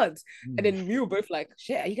 oh God. And then we were both like,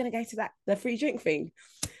 shit, are you gonna go to the free drink thing?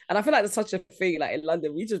 And I feel like there's such a thing, like in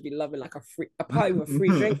London, we just be loving like a party with a free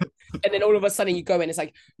drink. And then all of a sudden you go in, it's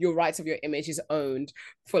like your rights of your image is owned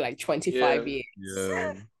for like 25 years.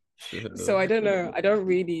 Yeah. So I don't know. I don't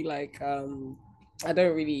really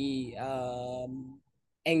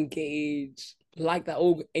engage like that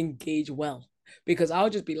or engage well because I'll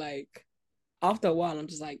just be like after a while I'm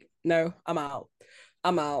just like no, I'm out.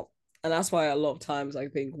 I'm out. And that's why a lot of times I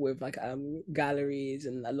think with like galleries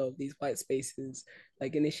and a lot of these white spaces,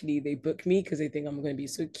 like initially they book me because they think I'm going to be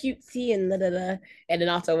so cutesy and da da da, and then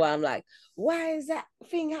after a while I'm like, why is that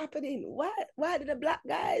thing happening? Why did the black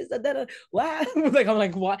guys da da da? Why? I'm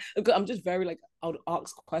like why? I'm just very like I would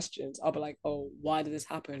ask questions. I'll be like, oh, why did this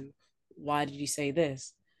happen? Why did you say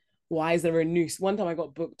this? Why is there a noose? One time I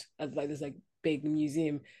got booked at like this like big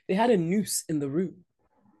museum. They had a noose in the room.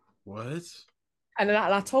 What? And then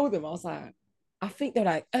I told them, I was like, I think they're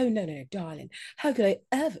like, oh no, no, darling, how could I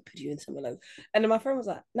ever put you in something like that? And then my friend was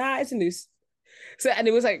like, nah, it's a noose. So and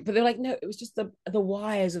it was like, but they're like, no, it was just the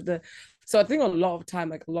wires of the. So I think a lot of time,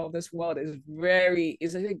 like a lot of this world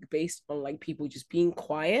is I think based on like people just being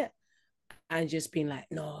quiet and just being like,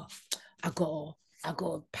 no, I got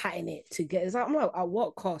pattern it to get. It's like, I'm like, at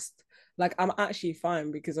what cost? Like I'm actually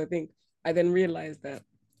fine because I think I then realized that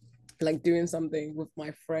like doing something with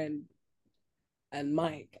my friend and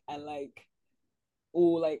Mike and like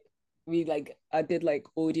all like we like I did like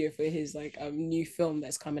audio for his like new film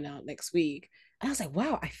that's coming out next week. And I was like,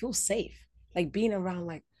 wow, I feel safe. Like being around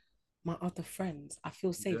like my other friends, I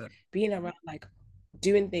feel safe. Yeah. Being around like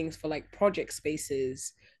doing things for like project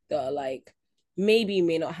spaces that are like maybe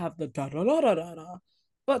may not have the da da da da da da.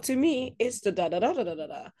 But to me, it's the da da da da da da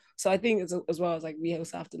da. So I think as well as like we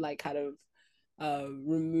also have to like kind of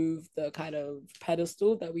remove the kind of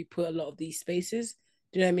pedestal that we put a lot of these spaces.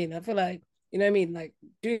 Do you know what I mean? I feel like, you know what I mean? Like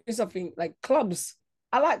doing something like clubs.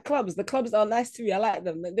 I like clubs. The clubs are nice to me. I like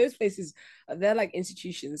them. Like, those places, they're like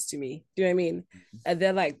institutions to me. Do you know what I mean? And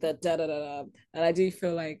they're like the da da da da. And I do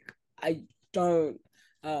feel like I don't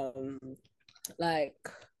like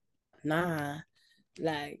nah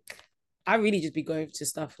like I really just be going to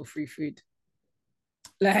stuff for free food.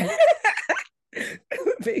 Like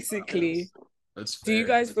basically. That's Do you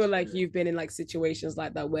fair. guys feel like you've been in like situations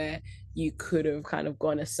like that where you could have kind of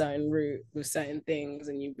gone a certain route with certain things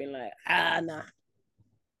and you've been like, nah.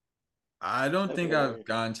 I don't think Definitely. I've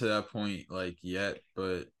gotten to that point like yet,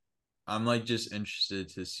 but I'm like just interested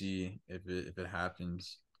to see if it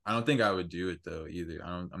happens. I don't think I would do it though either.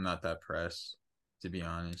 I'm not that pressed to be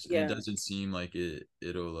honest. And it Yeah. doesn't seem like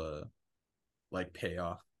it'll like pay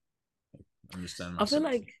off. I'm just telling I feel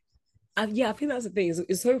myself. like yeah, I think that's the thing.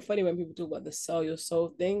 It's so funny when people talk about the sell your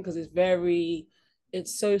soul thing because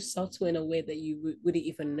it's so subtle in a way that you wouldn't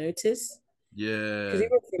even notice. Because Yeah,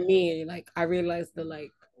 even for me, like I realized that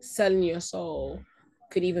like selling your soul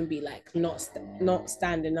could even be like not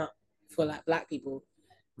standing up for like black people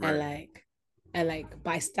and right. like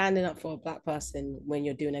by standing up for a black person when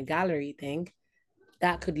you're doing a gallery thing,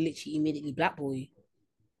 that could literally immediately blackball you.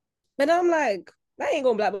 But I'm like, that ain't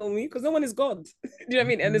gonna blackball me because no one is God. Do you know what I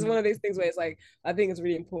mean? And it's one of those things where it's like, I think it's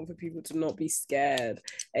really important for people to not be scared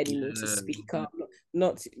anymore to Yeah, speak up,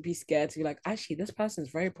 not to be scared to be like, actually, this person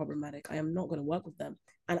is very problematic. I am not gonna work with them,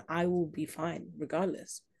 and I will be fine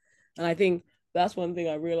regardless. And I think that's one thing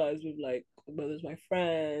I realized with like whether it's my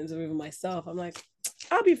friends or even myself. I'm like,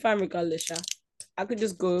 I'll be fine regardless. Yeah. I could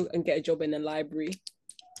just go and get a job in a library,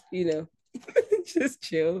 you know, just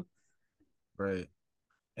chill. right.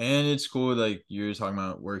 And it's cool like you were talking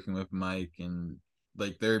about working with Mike and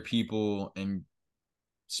like there are people and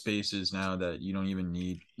spaces now that you don't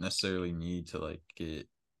even necessarily need to like get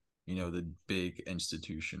the big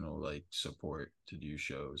institutional like support to do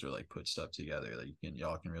shows or like put stuff together like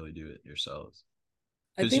y'all can really do it yourselves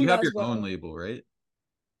I because you think have that's your what own label, right?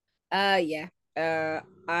 yeah.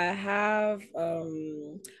 I have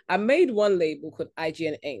I made one label called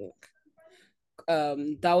IGN Inc.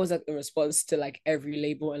 That was like in response to like every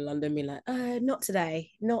label in London being like, not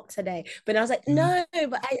today, not today. But I was like, no,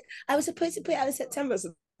 but I was supposed to put it out in September.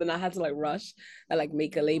 So then I had to like rush and like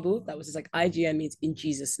make a label that was just like IGN means in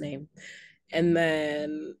Jesus' name. And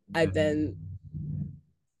then I then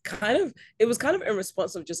kind of it was kind of in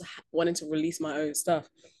response of just wanting to release my own stuff.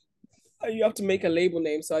 You have to make a label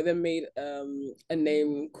name. So I then made a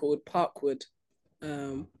name called Parkwood,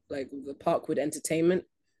 like the Parkwood Entertainment,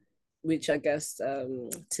 which I guess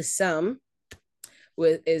to some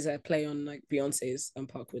with is a play on like Beyonce's and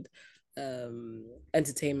Parkwood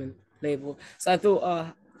entertainment label. So I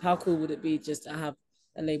thought, how cool would it be just to have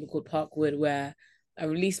a label called Parkwood where I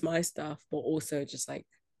release my stuff, but also just like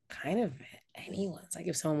kind of anyone's. Like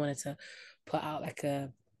if someone wanted to put out like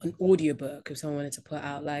an audiobook, if someone wanted to put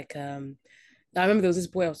out like I remember there was this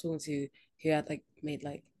boy I was talking to who had like made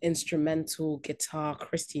like instrumental guitar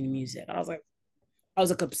Christian music. I was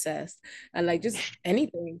like obsessed and like just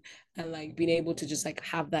anything and like being able to just like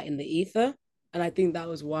have that in the ether. And I think that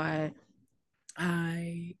was why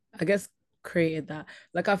I guess created that.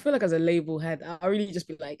 Like I feel like as a label head, I really just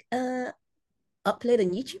be like, upload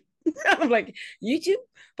on YouTube. I'm like YouTube.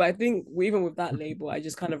 But I think even with that label, I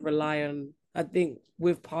just kind of rely on I think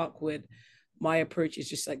with Parkwood, my approach is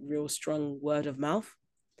just like real strong word of mouth.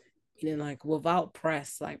 Meaning like without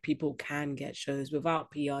press, like people can get shows. Without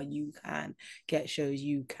PR, you can get shows.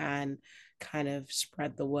 You can kind of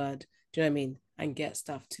spread the word. Do you know what I mean? And get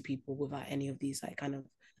stuff to people without any of these like kind of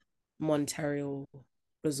monetary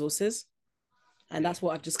resources. And Yeah. that's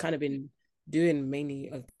what I've just kind of been doing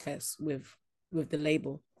mainly, I guess, with the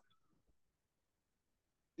label.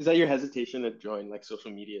 Is that your hesitation to join like social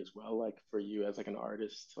media as well? Like for you as like an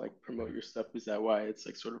artist to like promote your stuff, is that why it's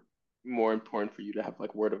like sort of more important for you to have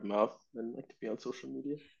like word of mouth than like to be on social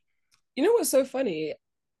media? You know what's so funny?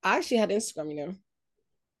 I actually had Instagram, you know.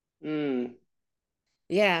 Mm.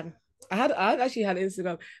 Yeah. I actually had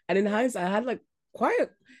Instagram. And in hindsight, I had like quite a,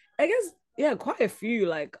 I guess, yeah, quite a few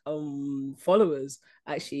like followers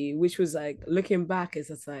actually, which was like looking back, it's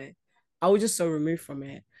just like I was just so removed from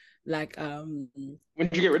it. Like When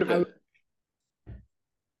did you get rid of I it?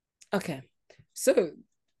 okay. So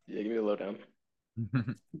Yeah, give me the lowdown.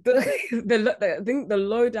 I think the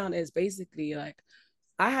lowdown is basically like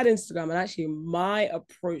I had Instagram and actually my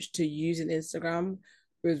approach to using Instagram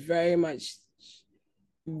was very much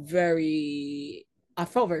very I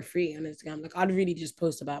felt very free on Instagram. Like I'd really just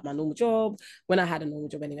post about my normal job when I had a normal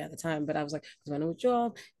job anyway at the time. But I was like, it's my normal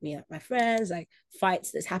job, me and my friends, like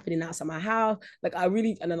fights that's happening outside my house. Like I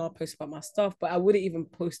really and then I'll post about my stuff, but I wouldn't even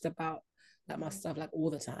post about like my stuff like all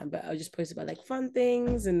the time. But I would just post about like fun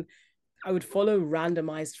things and I would follow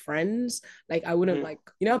randomized friends. Like I wouldn't Hmm. like,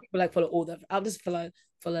 you know, people like follow all the. I'll just follow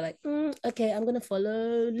like, okay, I'm gonna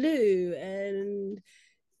follow Lou and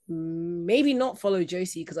maybe not follow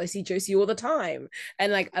Josie because I see Josie all the time.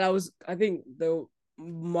 And like, and I think the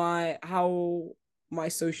my how my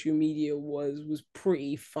social media was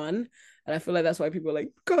pretty fun, and I feel like that's why people are like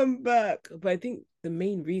come back. But I think the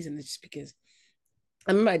main reason is just because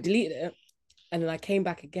I remember I deleted it and then I came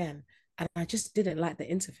back again, and I just didn't like the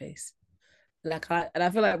interface. I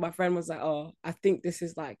feel like my friend was like, "Oh, I think this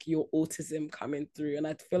is like your autism coming through," and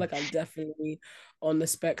I feel like I'm definitely on the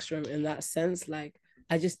spectrum in that sense. Like,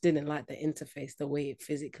 I just didn't like the interface, the way it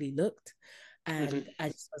physically looked, and Hmm. I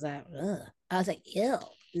just was like, ugh. I was like, "Ew,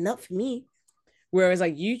 not for me." Whereas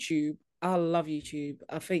like YouTube, I love YouTube.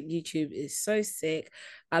 I think YouTube is so sick.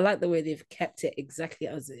 I like the way they've kept it exactly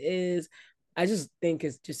as it is. I just think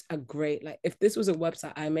it's just a great like. If this was a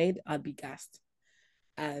website I made, I'd be gassed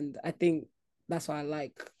and I think that's why I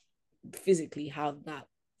like physically how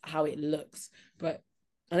it looks. But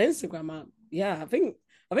on Instagram, yeah, I think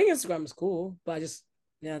Instagram is cool, but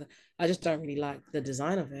yeah, I just don't really like the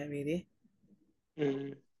design of it really.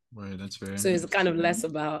 Hmm. Right, that's fair. So it's kind of less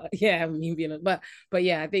about yeah me being but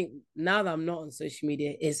yeah I think now that I'm not on social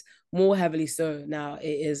media is more heavily so now it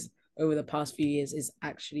is over the past few years is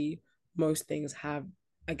actually most things have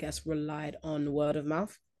I guess relied on word of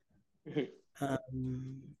mouth. Hmm.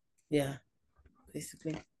 Um, yeah,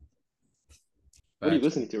 basically. What are you Facts.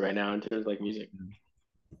 listening to right now in terms of like music?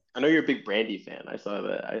 I know you're a big Brandy fan. I saw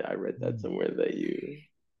that. I read that somewhere that you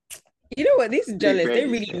You know what? These big journalists, they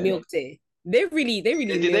Brandy really fan. milked it. They really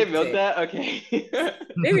Did they milked milk it. that? Okay.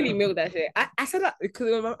 They really milked that shit. I said that because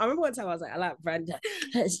I remember one time I was like, I like Brandy.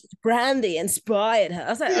 Brandy inspired her. I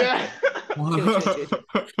was like, Yeah. okay, chill, chill, chill,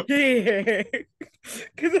 chill. Yeah.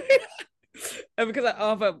 Because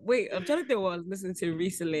but wait, I'm trying to think what I was listening to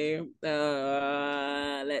recently.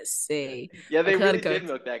 Let's see. Yeah, I they gotta really go. did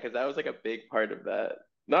milk that because that was like a big part of that.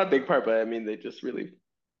 Not a big part, but I mean, they just really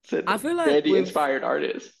said I that feel like Brandy with inspired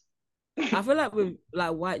artists. I feel like with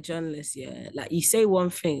like white journalists, yeah, like you say one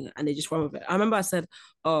thing and they just run with it. I remember I said,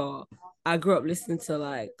 "Oh, I grew up listening to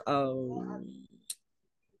like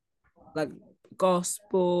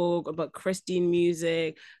gospel, but Christian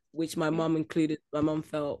music, which my mom included. My mom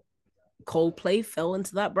felt Coldplay fell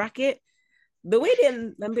into that bracket. The way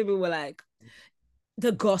then people were like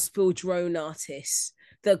the gospel drone artists,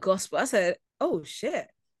 the gospel. I said, oh shit.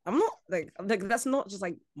 I'm not like that's not just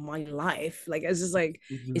like my life. Like it's just like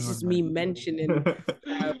it's just me mentioning.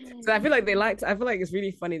 So I feel like I feel like it's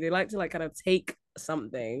really funny. They like to like kind of take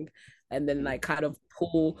something and then like kind of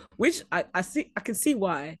pull, which I see I can see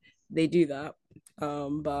why they do that.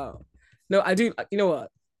 But No, I do. You know what?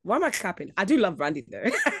 Why am I capping? I do love Brandy though.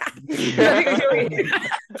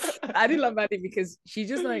 I do love Brandy because she's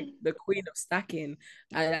just like the queen of stacking.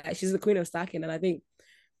 And she's the queen of stacking. And I think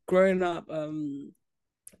growing up,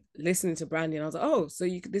 listening to Brandy, and I was like, oh, so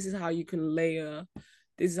this is how you can layer.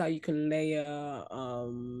 This is how you can layer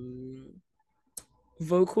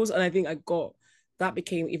vocals. And I think that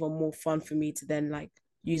became even more fun for me to then like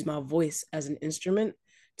use my voice as an instrument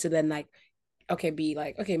to then like be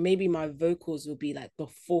like, okay, maybe my vocals will be like the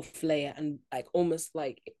fourth layer and like almost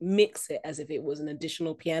like mix it as if it was an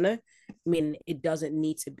additional piano. I mean, it doesn't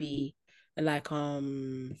need to be like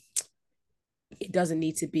it doesn't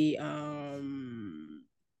need to be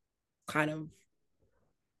kind of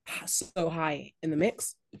so high in the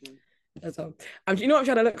mix. So you know what I'm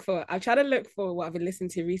trying to look for? I'm trying to look for what I've been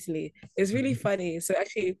listening to recently. It's really funny. So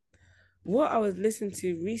actually what I was listening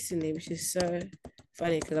to recently, which is so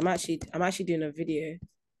funny because I'm actually doing a video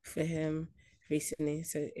for him recently,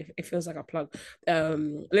 so it feels like a plug.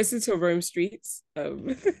 Listen to Rome Streets. Yeah,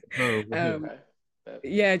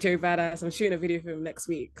 Joe Badass. I'm shooting a video for him next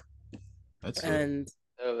week. That's and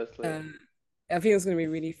that's lit. I think it's gonna be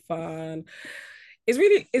really fun. It's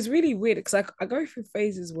really weird because I go through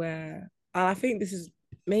phases where I think this is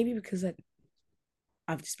maybe because like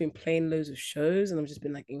I've just been playing loads of shows and I've just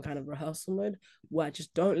been like in kind of rehearsal mode where I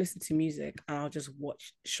just don't listen to music and I'll just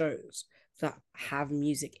watch shows that have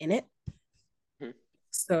music in it. Mm-hmm.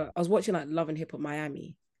 So I was watching like Love and Hip Hop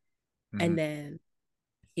Miami, and then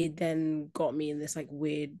it then got me in this like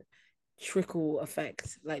weird trickle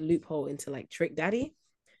effect, like loophole into like Trick Daddy.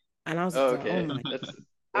 And I was like, oh my,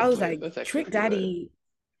 I was like, Trick Daddy.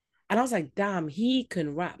 And I was like, damn, he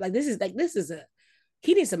can rap. Like,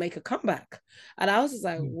 he needs to make a comeback. And I was just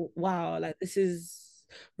like, wow, like this is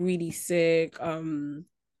really sick. I was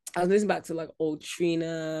listening back to like old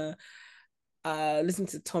Trina, listen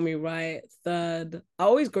to Tommy Wright, Third. I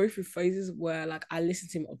always go through phases where like I listen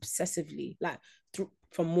to him obsessively, like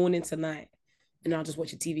from morning to night. And I'll just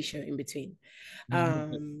watch a TV show in between.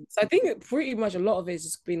 So I think pretty much a lot of it's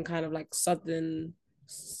just been kind of like southern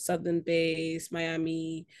based,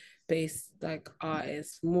 Miami based like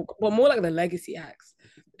artists, more like the legacy acts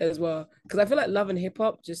as well. Because I feel like Love and Hip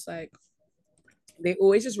Hop just like they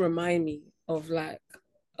always just remind me of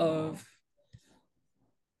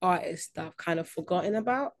artists that I've kind of forgotten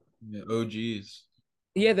about. Yeah, OGs.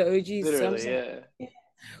 Yeah, the OGs. Literally, so yeah.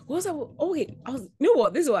 What was that? Oh wait, you know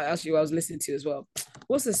what? This is what I was listening to as well.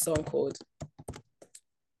 What's this song called?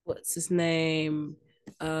 What's his name?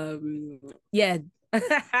 Yeah.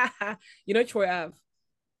 You know Troy Ave?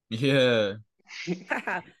 Yeah.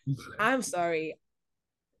 I'm sorry.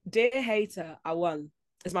 Dear Hater, I won.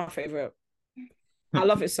 It's my favorite. I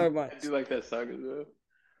love it so much. I do like that song as well.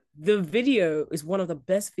 The video is one of the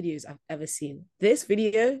best videos I've ever seen. This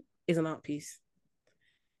video is an art piece.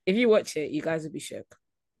 If you watch it, you guys will be shook.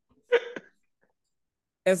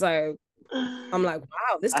 It's like, I'm like,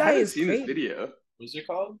 wow, this guy is seen crazy. This video. What's it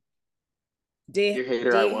called? Dear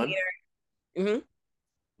Hater, I won. Mm-hmm.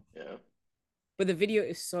 Yeah. But the video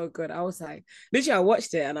is so good. I was like, literally, I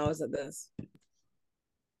watched it and I was like this.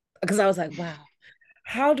 Because I was like, wow,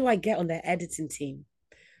 how do I get on their editing team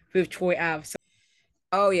with Troy Ave? So,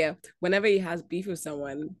 oh yeah, whenever he has beef with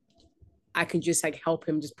someone, I can just like help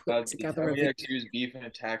him just put together a video. He was beefing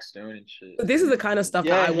Attack Stone and shit. But this is the kind of stuff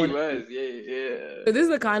that I want. Yeah. So this is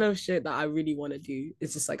the kind of shit that I really want to do.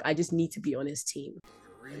 It's just like I just need to be on his team.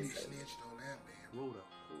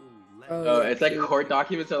 Oh, it's like court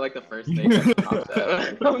documents are like the first thing that pops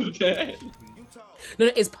up. I'm dead. No,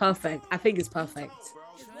 it's perfect. I think it's perfect.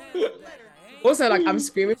 Also, like I'm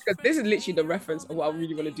screaming because this is literally the reference of what I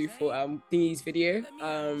really want to do for Thingy's video.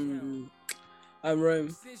 Rome. I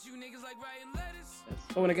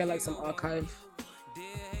want to get like some archive.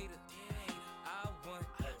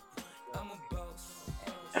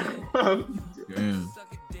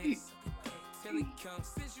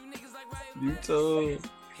 You told.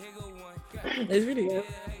 It's really good.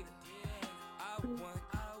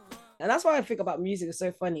 And that's why I think about music is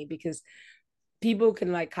so funny because people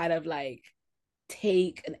can like kind of like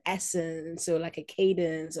take an essence or like a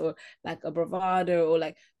cadence or like a bravado or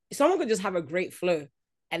like someone could just have a great flow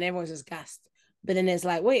and everyone's just gassed. But then it's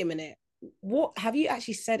like, wait a minute, what have you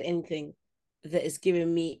actually said anything that is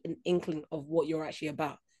giving me an inkling of what you're actually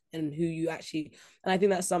about and who you actually, and I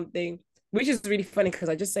think that's something which is really funny because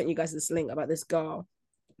I just sent you guys this link about this girl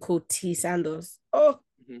called T Sandals.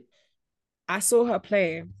 I saw her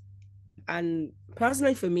play, and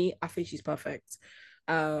personally for me, I think she's perfect.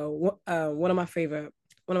 One of my favorite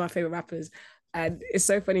rappers, and it's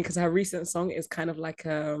so funny because her recent song is kind of like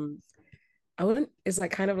it's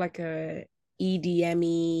like kind of like a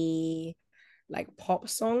EDM-y, like pop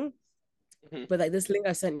song. Mhm. But like this link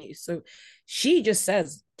I sent you, so she just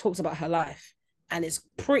talks about her life, and it's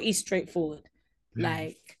pretty straightforward.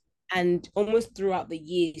 Like, and almost throughout the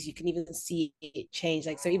years, you can even see it change.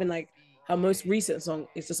 Like, so even like her most recent song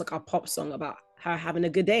is just like a pop song about her having a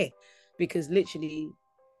good day, because literally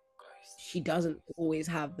she doesn't always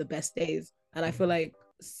have the best days. And I feel like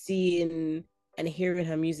seeing and hearing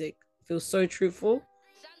her music feels so truthful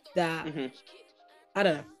that Mhm. I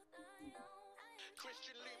don't know.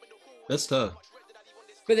 That's tough.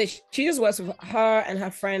 But then she just works with her and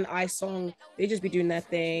her friend I Song. They just be doing their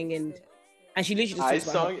thing, and she literally just I talks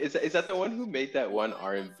about her. song is that the one who made that one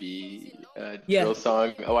R&B Yeah. drill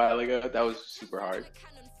song a while ago? That was super hard.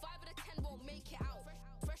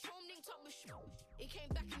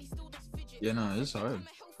 Yeah, no, it's hard.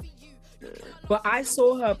 But I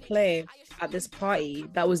saw her play at this party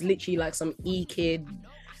that was literally like some E-Kid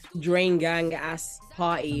Drain Gang ass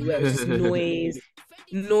party where it was just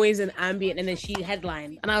noise and ambient, and then she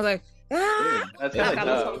headlined, and I was like, ah, That's Yeah. like kind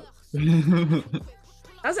I of love. dope.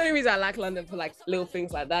 That's the only reason I like London, for like little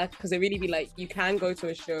things like that, because it really be like you can go to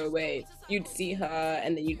a show where you'd see her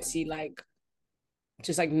and then you'd see like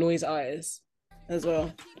just like noise artists as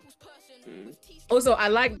well. Mm. Also, I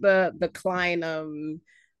like the Klein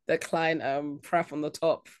pref on the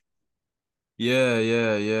top. Yeah.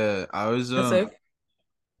 That's so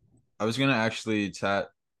I was gonna actually tat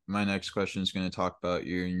my next question is gonna talk about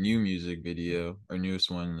your new music video or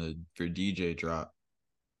newest one for DJ drop.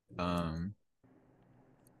 Um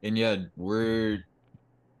and yeah, we're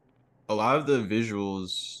a lot of the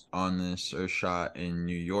visuals on this are shot in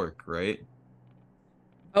New York, right?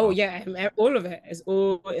 Oh Oh, yeah, all of it is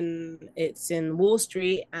all in. It's in Wall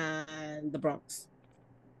Street and the Bronx.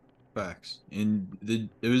 facts. And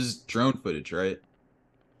it was drone footage, right?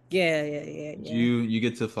 Did Yeah. you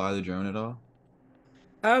get to fly the drone at all?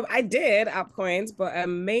 I did at points, but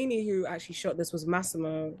mainly who actually shot this was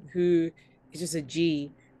Massimo, who is just a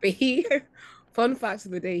G. But he, fun fact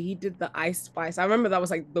of the day, he did the Ice Spice. I remember that was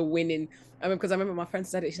like the winning. I mean, because I remember my friend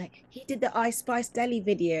said it. She's like, he did the Ice Spice Deli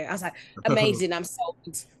video. I was like, amazing, I'm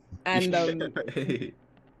sold. And Right.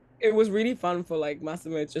 it was really fun for like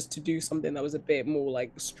Massimo just to do something that was a bit more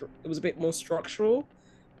like it was a bit more structural,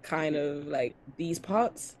 kind Mhm. of like these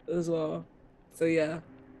parts as well. So yeah,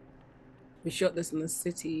 we shot this in the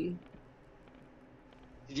city.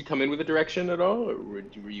 Did you come in with a direction at all, or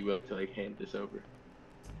were you willing to like hand this over?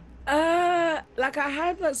 Like I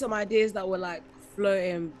had like some ideas that were like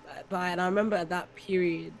floating by, and I remember at that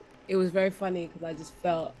period it was very funny because I just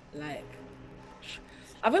felt like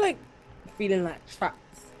I feel like feeling like trapped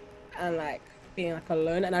and like feeling like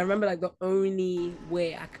alone. And I remember like the only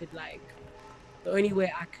way I could like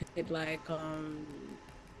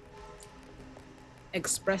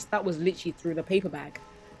express that was literally through the paper bag.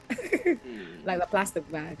 Mm. Like the plastic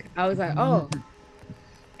bag. I was like, oh.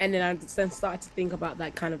 And then I then started to think about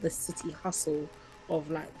like kind of the city hustle of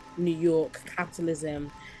like New York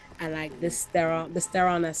capitalism and like Mhm. the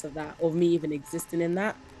sterileness of that, of me even existing in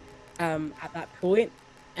that at that point.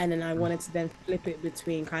 And then I wanted to then flip it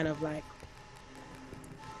between kind of like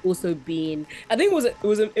also being, I think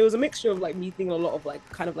it was a mixture of like me thinking a lot of like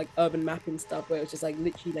kind of like urban mapping stuff where it was just like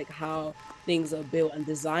literally like how things are built and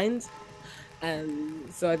designed.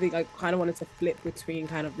 And so I think I kind of wanted to flip between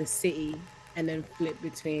kind of the city and then flip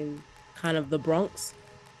between kind of the Bronx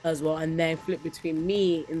as well, and then flip between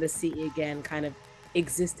me in the city again, kind of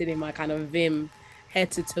existed in my kind of Vim, head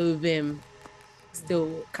to toe Vim,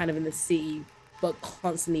 still kind of in the city, but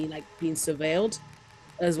constantly like being surveilled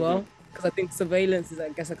as Mhm. well. Because I think surveillance is, I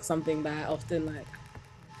guess, like something that I often like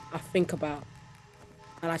I think about,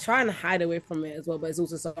 and I try and hide away from it as well. But it's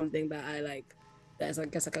also something that I like. That's, I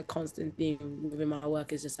guess, like a constant theme within my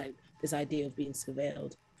work is just like this idea of being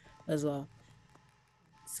surveilled as well.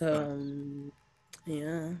 So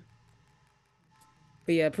yeah,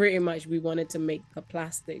 but yeah, pretty much we wanted to make the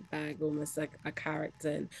plastic bag almost like a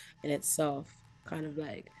character in itself, kind of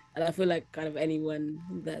like. And I feel like kind of anyone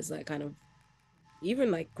that's like kind of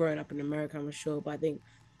even like growing up in America, I'm sure, but I think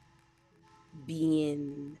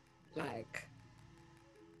being like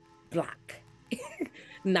black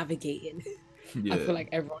navigating. I Yeah. feel like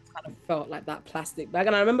everyone's kind of felt like that plastic bag.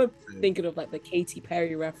 And I remember thinking of like the Katy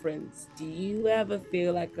Perry reference. Do you ever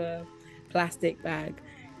feel like a plastic bag?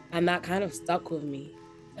 And that kind of stuck with me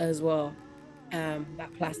as well.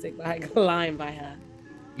 That plastic bag line by her.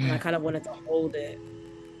 And I kind of wanted to hold it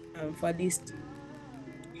for at least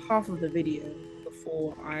half of the video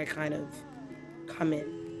before I kind of come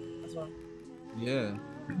in as well. Yeah.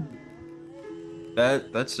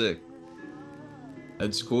 That's sick.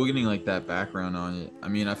 it's cool getting like that background on it. I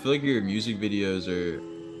mean, I feel like your music videos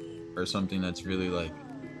are something that's really like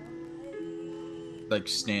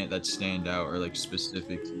stand out or like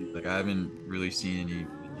specific to you. Like I haven't really seen any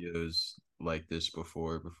videos like this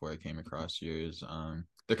before I came across yours.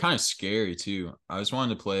 They're kind of scary too. I just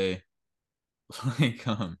wanted to play like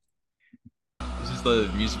this is the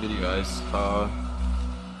music video I saw,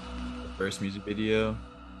 the first music video,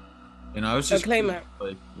 and I was So just claim curious, it.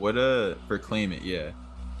 like what for Claim It, yeah.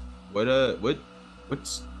 What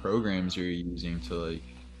programs are you using to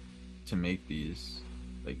to make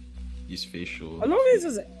like these facial? A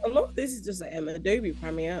lot of this is just like Adobe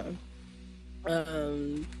Premiere.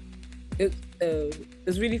 Um, it,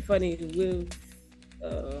 it's really funny with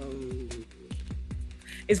um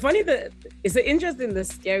it's funny that it's an interesting the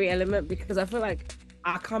scary element because I feel like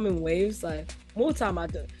I come in waves. Like more time I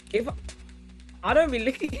do if I don't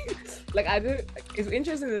really like I do it's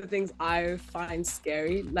interesting the things I find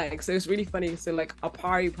scary. Like so it's really funny. So like a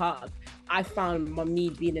party park, I found me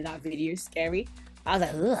being in that video scary. I was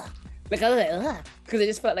like, ugh. Like I was like, ugh. Because it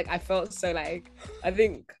just felt like I felt so like I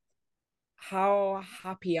think how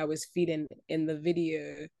happy I was feeling in the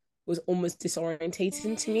video was almost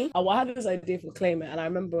disorientating to me. I had this idea for Claim It, and I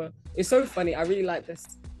remember it's so funny. I really like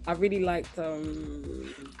this. I really liked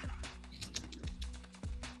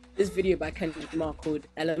this video by Kendrick Lamar called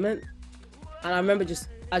Element, and I remember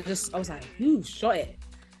I was like, who shot it?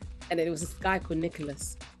 And then it was this guy called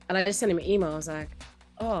Nicholas, and I just sent him an email. I was like,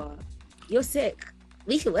 oh, you're sick.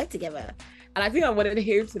 We should work together. And I think I wanted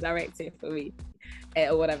him to direct it for me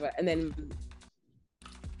or whatever. And then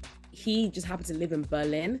he just happened to live in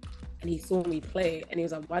Berlin and he saw me play and he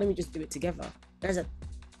was like, why don't we just do it together? And I was like,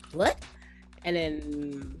 what? And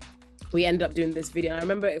then we ended up doing this video. And I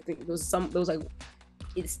remember there was like,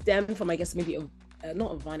 it stemmed from, I guess, maybe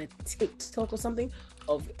not a Vine, a TikTok or something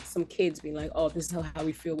of some kids being like, oh, this is how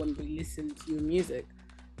we feel when we listen to your music.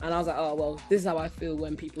 And I was like, oh, well, this is how I feel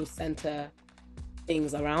when people center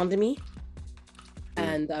things around me.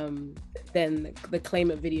 And then the Claim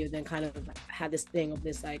It video then kind of like had this thing of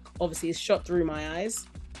this, like, obviously it's shot through my eyes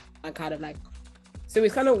and kind of like, so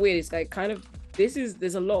it's kind of weird. It's like kind of,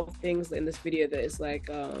 there's a lot of things in this video that is like,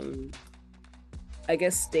 I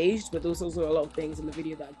guess staged, but there's also a lot of things in the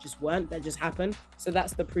video that just weren't, that just happened. So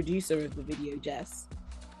that's the producer of the video, Jess,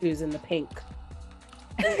 who's in the pink.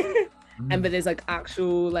 And but there's like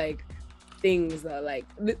actual like things that like,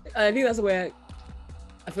 I think that's where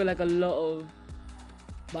I feel like a lot of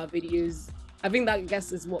my videos, I think that I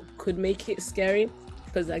guess is what could make it scary,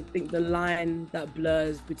 because I think the line that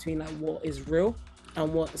blurs between like what is real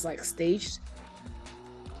and what is like staged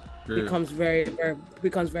becomes very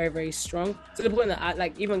very strong, to the point that I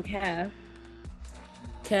like even Care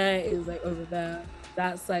is like over there.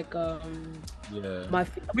 That's like Yeah,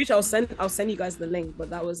 which I'll send you guys the link, but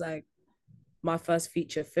that was like my first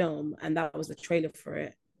feature film and that was the trailer for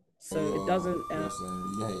it, so it doesn't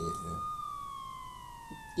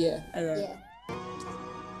yeah.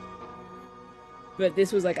 But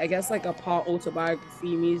this was like, I guess, like a part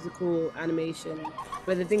autobiography, musical, animation.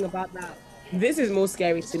 But the thing about that, this is more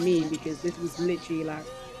scary to me because this was literally like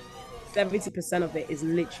 70% of it is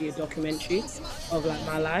literally a documentary of like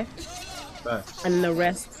my life. right. And the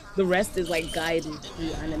rest is like guided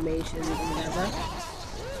through animations and whatever.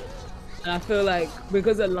 And I feel like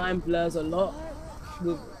because the line blurs a lot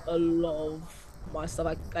with a lot of my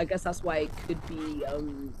stuff, I guess that's why it could be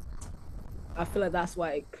I feel like that's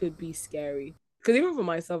why it could be scary. Because even for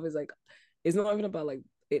myself, it's like, it's not even about like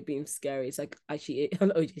it being scary. It's like actually,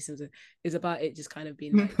 OJ Simpson, it's about it just kind of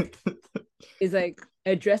being like, it's like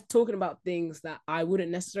talking about things that I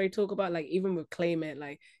wouldn't necessarily talk about. Like even with Claim It,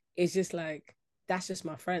 like it's just like, that's just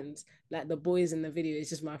my friends. Like the boys in the video, it's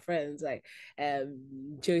just my friends. Like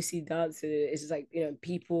Josie dancing, it's just like, you know,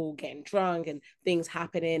 people getting drunk and things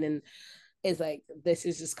happening. And it's like, this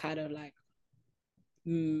is just kind of like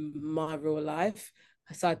my real life.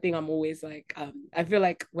 So I think I'm always like, I feel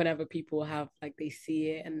like whenever people have like, they see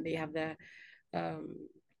it and they have their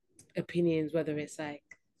opinions, whether it's like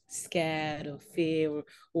scared or fear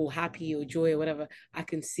or happy or joy or whatever, I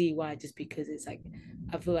can see why, just because it's like,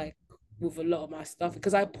 I feel like with a lot of my stuff,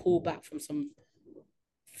 because I pull back from some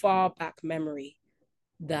far back memory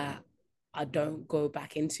that I don't go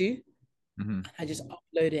back into. Mm-hmm. I just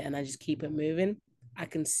upload it and I just keep it moving. I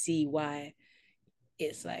can see why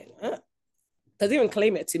it's like, because even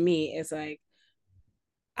Claim It to me, it's like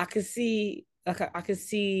I could see, like I could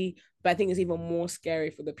see, but I think it's even more scary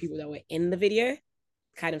for the people that were in the video,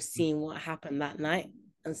 kind of seeing what happened that night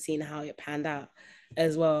and seeing how it panned out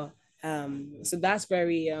as well. So that's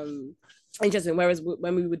very interesting. Whereas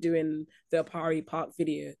when we were doing the Apari Park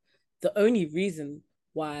video, the only reason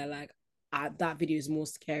why like that video is more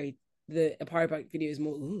scary. The Apari Park video is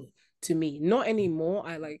more to me. Not anymore.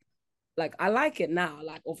 I like it now.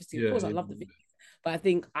 Like obviously, of Yeah, course, I love the video, but I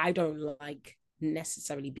think I don't like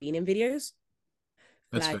necessarily being in videos.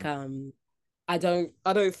 that's fair. Like I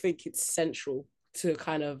don't think it's central to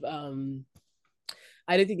kind of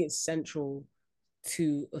I don't think it's central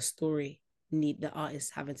to a story need the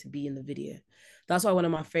artist having to be in the video. That's why one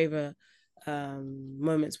of my favorite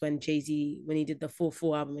moments when Jay-Z when he did the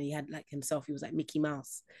 4-4 album and he had like himself, he was like Mickey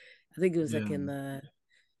Mouse. I think it was like Yeah. in the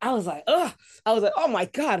I was like, oh my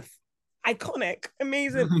god, iconic,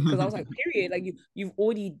 amazing. Because I was like, period. Like you've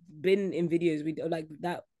already been in videos. We like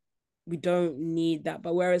that. We don't need that.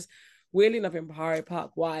 But whereas weirdly enough in Bahari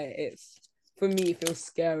Park, why it's for me it feels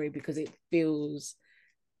scary because it feels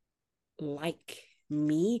like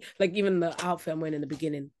me. Like even the outfit I'm wearing in the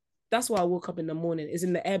beginning. That's why I woke up in the morning. It's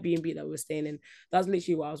in the Airbnb that we were staying in. That's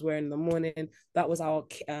literally what I was wearing in the morning. That was our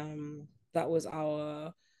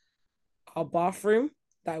bathroom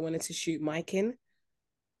that I wanted to shoot Mike in.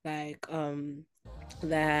 Like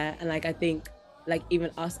there and like I think like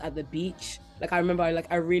even us at the beach. Like I remember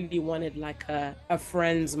I really wanted like a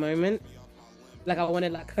friends moment. Like I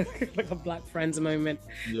wanted like like a black friends moment.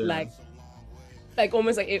 Yeah. Like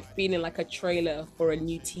almost like it feeling like a trailer for a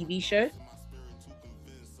new TV show.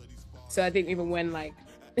 So I think even when like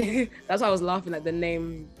that's why I was laughing at the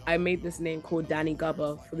name. I made this name called Danny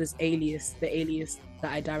Gubber for this alias, the alias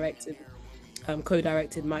that I directed,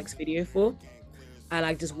 co-directed Mike's video for. And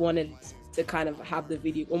I just wanted to kind of have the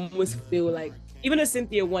video almost feel like even though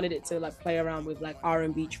Cynthia wanted it to like play around with like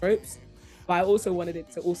R&B tropes, but I also wanted it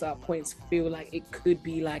to also at points feel like it could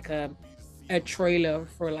be like a trailer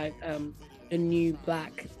for like a new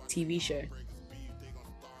black TV show.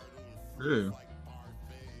 True.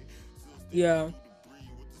 Yeah.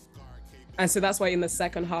 And so that's why in the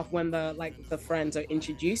second half, when the friends are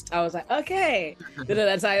introduced, I was like, okay.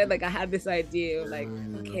 That's why like I had this idea of like,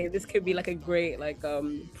 okay, this could be like a great like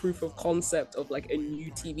proof of concept of like a new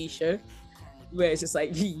TV show where it's just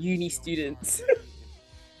like uni students.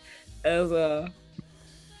 As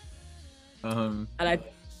Um. and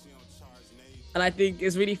I think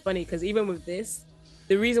it's really funny because even with this,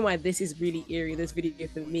 the reason why this is really eerie, this video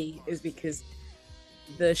for me, is because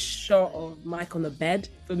the shot of Mike on the bed,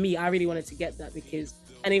 for me, I really wanted to get that because,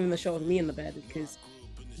 and even the shot of me in the bed, because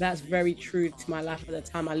that's very true to my life at the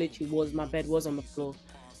time. My bed was on the floor.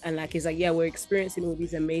 And like, it's like, yeah, we're experiencing all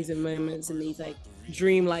these amazing moments and these like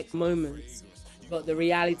dream-like moments. But the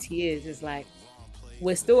reality is like,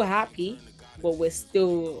 we're still happy, but we're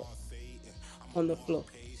still on the floor.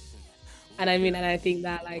 And I mean, and I think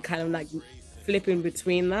that like kind of like flipping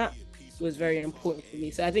between that was very important for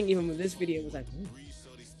me. So I think even with this video, it was like,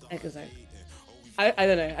 because I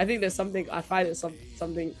don't know. I think there's something I find it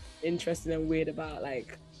something interesting and weird about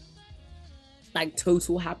like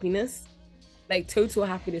total happiness. Like total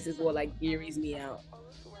happiness is what like eerie's me out,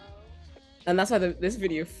 and that's why this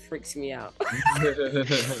video freaks me out.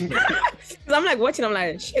 Because I'm like watching, I'm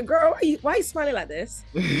like, shit, girl, why are you smiling like this?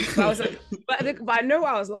 But I was like, but I know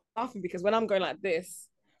I was laughing because when I'm going like this,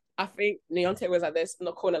 I think Neonte was like this in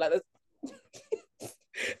the corner like this.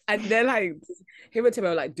 And then like him and Tim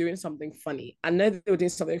were like doing something funny. I know they were doing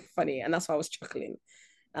something funny, and that's why I was chuckling.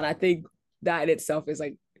 And I think that in itself is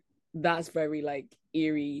like that's very like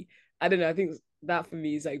eerie. I don't know. I think that for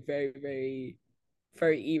me is like very, very,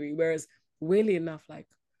 very eerie. Whereas weirdly enough, like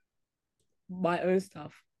my own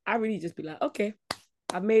stuff, I really just be like, okay,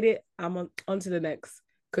 I've made it. I'm on to the next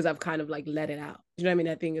because I've kind of like let it out. You know what I mean?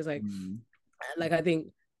 I think it's like I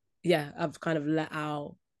think, yeah, I've kind of let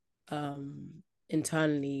out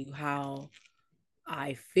internally how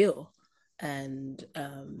I feel. And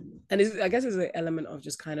I guess it's an element of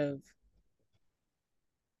just kind of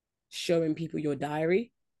showing people your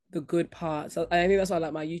diary, the good parts. So I think that's why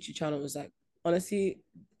like my YouTube channel was like honestly,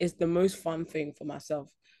 it's the most fun thing for myself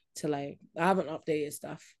to like I haven't updated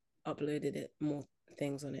stuff, uploaded it more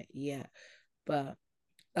things on it yet. But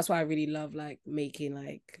that's why I really love like making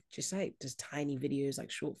like just tiny videos, like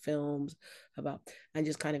short films about and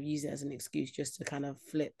just kind of using it as an excuse just to kind of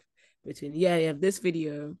flip between yeah, this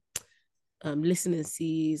video Listen and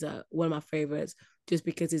Sees one of my favorites just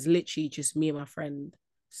because it's literally just me and my friend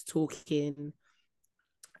talking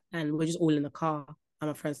and we're just all in the car and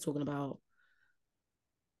my friend's talking about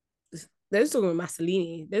they're just talking about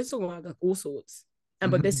Massolini, they're just talking about like all sorts. And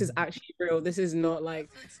but this is actually real. This is not like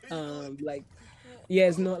yeah,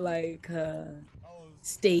 it's not like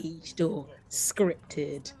staged or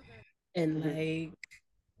scripted and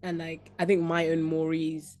like I think My Own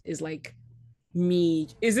Maurice is like me.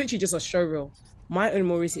 It's literally just a show reel. My Own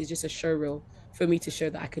Maurice is just a show reel for me to show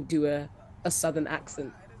that I could do a southern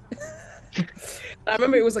accent. I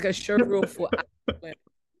remember it was like a show reel for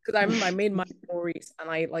because I remember I made my stories and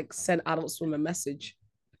I like sent Adult Swim a message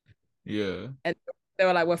Yeah. and they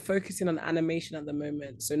were like, "We're focusing on animation at the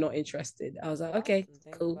moment, so not interested." I was like, "Okay,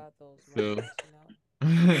 cool." Phil.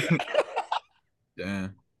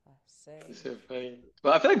 Damn. It's so funny.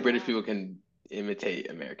 Well, I feel like British people can imitate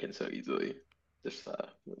Americans so easily. Just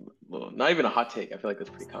well, not even a hot take. I feel like that's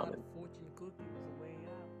pretty common.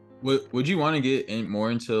 Would you want to get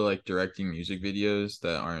more into like directing music videos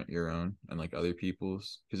that aren't your own and like other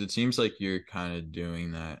people's? Because it seems like you're kind of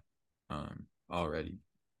doing that already.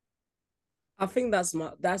 I think that's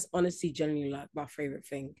honestly generally like my favorite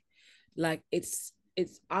thing. Like it's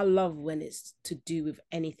I love when it's to do with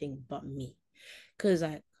anything but me. Cause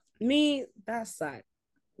like me, that's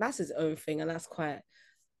his own thing and that's quite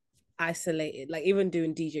isolated. Like even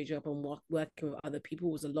doing DJ job and working with other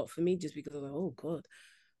people was a lot for me just because I was like, oh God,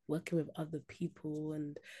 working with other people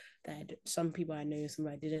and that some people I know, some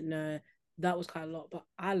I didn't know. That was quite a lot, but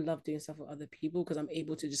I love doing stuff with other people because I'm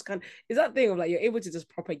able to just kind of it's that thing of like you're able to just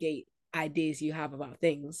propagate ideas you have about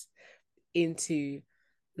things into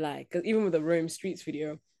like because even with the Rome Streets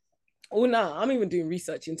video, oh no, I'm even doing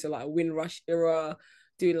research into like Windrush era,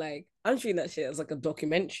 doing like I'm treating that shit as like a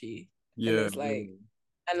documentary, and Yeah. it's like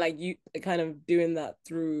and like you kind of doing that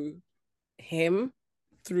through him,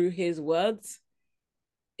 through his words,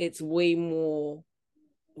 it's way more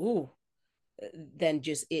ooh than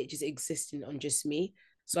just it just existing on just me.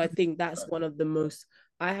 So I think that's one of the most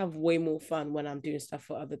I have way more fun when I'm doing stuff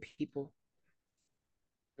for other people,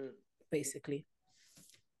 Hmm. basically.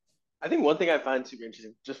 I think one thing I find super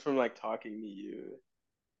interesting, just from like talking to you,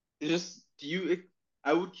 is just do you?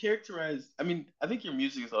 I would characterize. I mean, I think your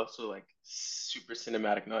music is also like super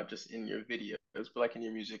cinematic, not just in your videos, but like in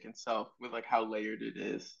your music itself, with like how layered it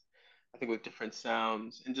is. I think with different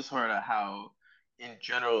sounds and just sort of how, in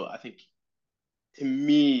general, I think to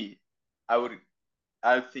me, I would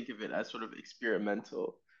I think of it as sort of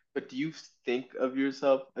experimental. But do you think of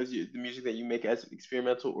yourself as the music that you make as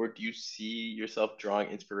experimental, or do you see yourself drawing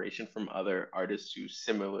inspiration from other artists who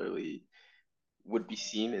similarly would be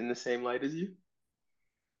seen in the same light as you?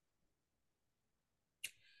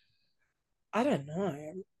 I don't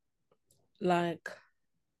know. Like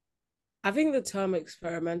I think the term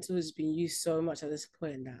experimental has been used so much at this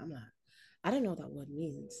point that I'm like, I don't know what that word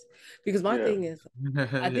means. Because my Yeah. thing is,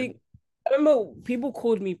 I Yeah. think, I remember people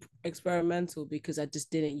called me experimental because I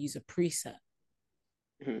just didn't use a preset.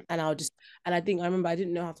 Mhm. And and I think I remember I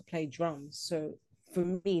didn't know how to play drums. So for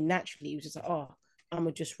me, naturally, it was just like, oh, I'm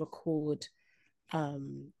gonna just record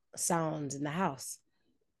sounds in the house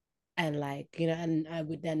and like and I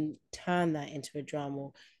would then turn that into a drum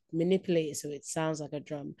or manipulate it so it sounds like a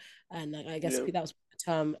drum and like, I guess Yeah. that was the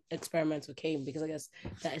term experimental came because I guess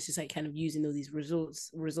that is just like kind of using all these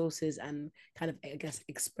resources and kind of I guess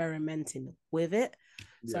experimenting with it.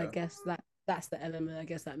 So I Yeah. guess that's the element I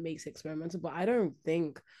guess that makes it experimental, but I don't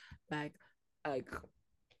think like like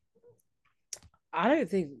I don't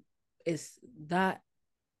think it's that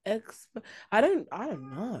I don't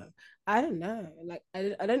know. I don't know. Like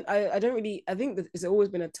I don't really I think that it's always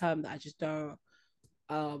been a term that I just don't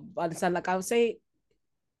understand. Like I would say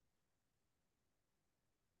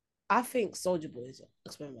I think Soldier Boy is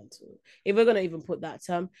experimental. If we're gonna even put that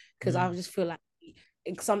term, because I Mhm. just feel like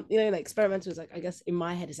some like experimental is like I guess in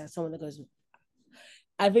my head it's like someone that goes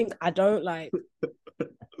I think I don't like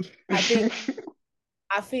I think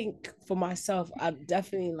I think for myself, I'm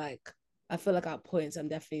definitely like I feel like at points I'm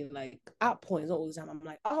definitely like at points, not all the time, I'm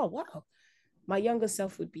like, oh wow, my younger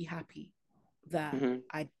self would be happy that Mhm.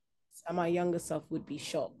 I and my younger self would be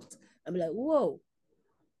shocked and be like, whoa.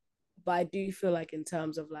 But I do feel like in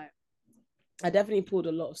terms of like I definitely pulled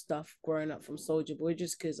a lot of stuff growing up from Soldier Boy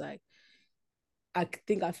just because like I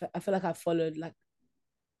think I feel like I followed like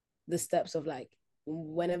the steps of like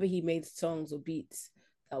whenever he made songs or beats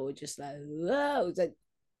that were just like whoa, it's like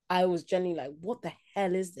I was generally like, what the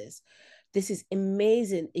hell is this? This is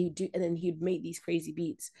amazing. He'd do, and then he'd make these crazy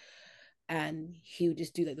beats, and he would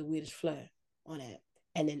just do like the weirdest flow on it,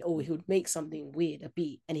 and then he would make something weird, a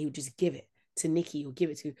beat, and he would just give it to Nikki or give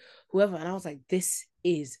it to whoever, and I was like, this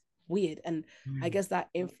is weird, and I guess that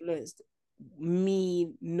influenced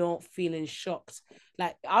me not feeling shocked.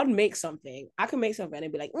 Like I'd make something, I can make something and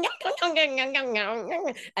it'd be like, and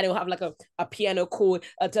it'll have like a piano chord,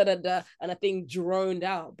 a da da da, and a thing droned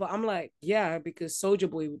out. But I'm like, yeah, because Soldier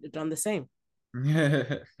Boy would have done the same.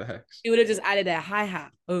 Facts. He would have just added a hi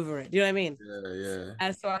hat over it. Do you know what I mean? Yeah, yeah.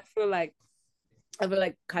 And so I feel like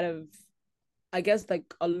kind of, I guess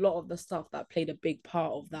like a lot of the stuff that played a big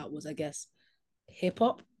part of that was, I guess, hip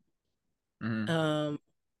hop. Mhm. Um,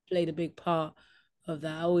 played a big part of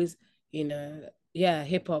that. I always, yeah,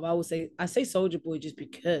 hip hop. I say Soldier Boy just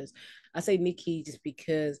because. I say Nicki just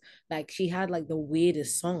because like she had like the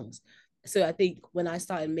weirdest songs. So I think when I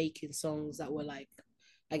started making songs that were like,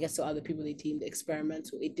 I guess to other people they deemed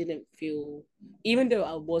experimental, it didn't feel, even though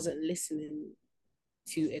I wasn't listening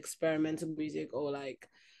to experimental music or like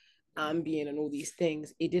ambient and all these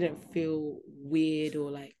things, it didn't feel weird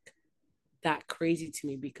or like that crazy to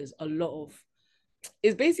me because a lot of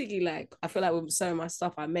it's basically like I feel like with some of my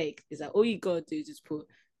stuff I make is like all you gotta do is just put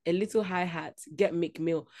a little hi hat, get Mick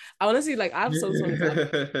Mill. I honestly like I have some songs like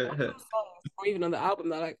or even on the album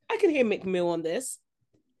that like I can hear Mick Mill on this.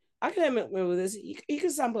 I can hear Mick Mill with this. You can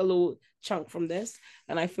sample a little chunk from this,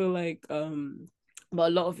 and I feel like but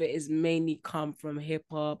a lot of it is mainly come from hip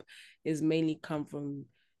hop, is mainly come from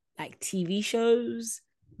like TV shows,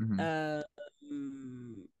 Mhm.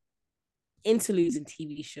 interludes in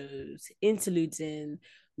TV shows, interludes in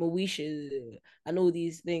Moesha, and all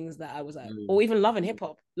these things that I was like, or even Love and Hip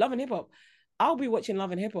Hop. Love and Hip Hop. I'll be watching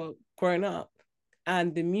Love and Hip Hop growing up,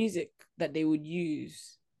 and the music that they would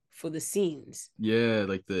use for the scenes Yeah,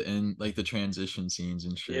 like the transition scenes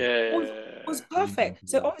and shit. was Yeah. was perfect.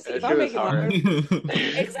 So obviously, That if shit I was make it my own,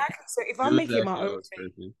 hard. exactly. So if I It was make it my actually own always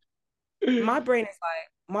thing, perfect. my brain is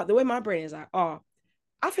like the way my brain is like, oh,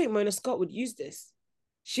 I think Mona Scott would use this.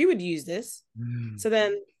 She would use this. So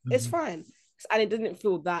then it's fine. And it didn't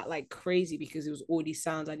feel that like crazy because it was all these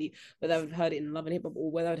sounds I knew, whether I've heard it in Love and Hip Hop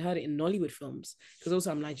or whether I'd heard it in Nollywood films. Because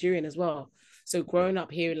also I'm Nigerian as well. So growing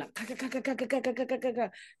up hearing like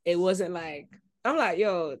it wasn't like I'm like,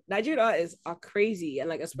 yo, Nigerian artists are crazy. And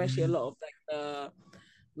like especially a lot of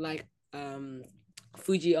like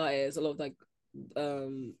Fuji artists, a lot of like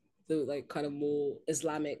the like kind of more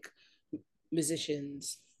Islamic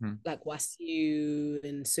musicians Hmm. like Wasiu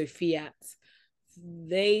and Sophia,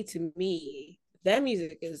 they to me, their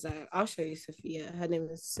music is like I'll show you Sophia. Her name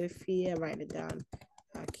is Sophia. Write it down.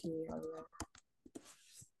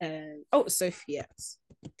 And Sophia.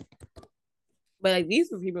 But like these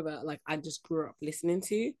were people that like I just grew up listening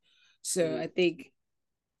to. So I think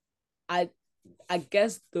I I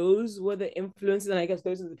guess those were the influences, and I guess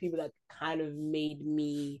those are the people that kind of made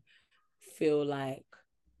me feel like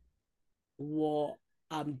what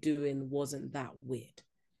I'm doing wasn't that weird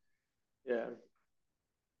Yeah,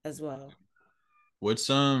 as well. What's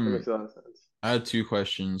that makes a lot of sense. I had two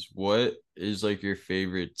questions. What is like your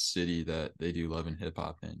favorite city that they do Love and Hip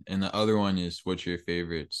Hop in? And the other one is what's your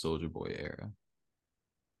favorite Soldier Boy era?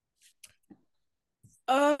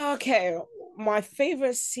 Okay, my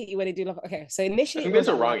favorite city where they do love. Okay, so I initially think it there's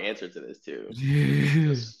was a Atlanta. wrong answer to this too. Yeah.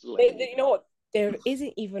 Just letting you You know know. what? There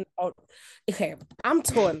isn't even. Okay, I'm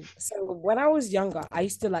torn. So when I was younger, I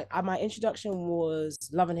used to like. My introduction was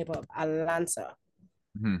Love and Hip Hop Atlanta,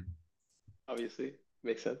 Mhm. Obviously,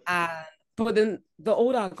 makes sense. and but then the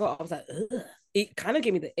older I got, I was like, ugh. It kind of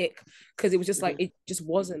gave me the ick because it was just like Mhm.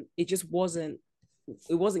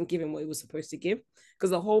 it wasn't giving what it was supposed to give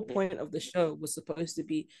because the whole Mhm. point of the show was supposed to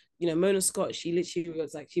be, Mona Scott, she literally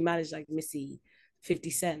was like, she managed like Missy, 50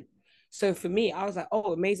 Cent. So for me, I was like,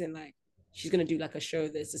 oh, amazing. Like she's going to do like a show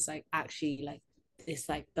that's just like actually like, it's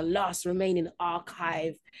like the last remaining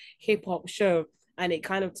archive hip hop show. And it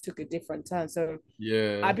kind of took a different turn. So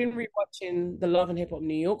Yeah, I've been rewatching the Love and Hip Hop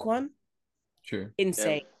New York one. sure. Yeah,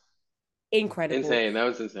 Insane, incredible, insane. That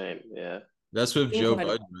was insane. Yeah. That's with Joe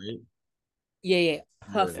incredible. Budden, right? Yeah, yeah, Yeah.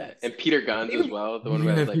 Yeah. perfect. And Peter Guns as Even well, the one who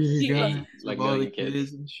Yeah, has like Peter yeah, Guns with like all the million kids.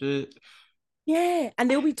 kids and shit. yeah, and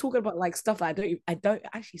they'll be talking about like stuff that I don't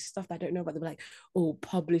actually stuff that I don't know about. They'll be like, oh,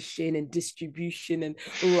 publishing and distribution and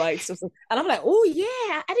rights stuff, and I'm like, oh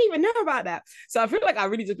yeah, I didn't even know about that. So I feel like I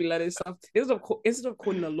really just be learning stuff. Instead of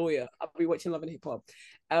calling a lawyer, I'll be watching Love and Hip Hop.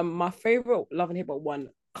 My favorite Love and Hip Hop one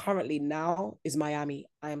currently now is Miami.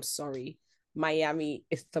 I am sorry, Miami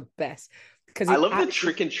is the best because I it love the actually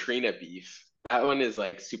Trick and Trina beef. That one is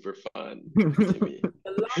like super fun to me.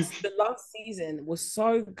 the last season was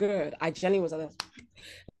so good. I genuinely was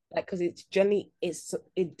like because it's generally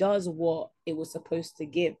it does what it was supposed to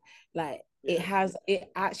give. Like Yeah.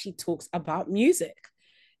 it actually talks about music.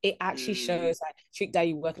 It actually Mm, shows like Trick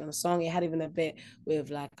Daddy working on a song. It had even a bit with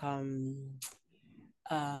like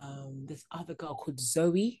this other girl called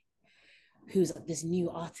Zoe, who's like this new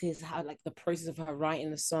artist, how like the process of her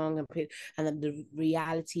writing the song and then the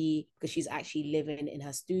reality because she's actually living in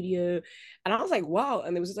her studio. And I was like, wow.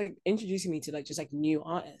 And it was just like introducing me to like just like new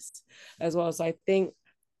artists as well. So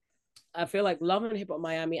I feel like Love and Hip Hop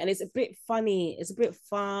Miami, and it's a bit funny, it's a bit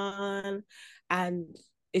fun, and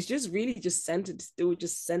it's just really just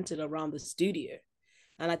centered around the studio.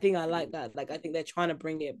 And I think I like mhm. that. Like I think they're trying to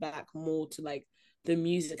bring it back more to like the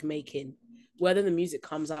music making whether the music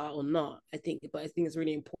comes out or not. I think it's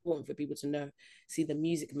really important for people to know, see the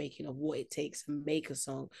music making of what it takes to make a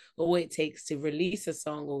song, or what it takes to release a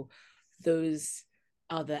song, or those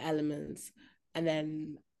other elements. And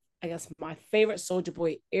then I guess my favorite Soldier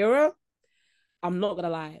Boy era, I'm not gonna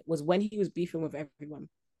lie, was when he was beefing with everyone.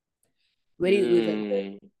 When he with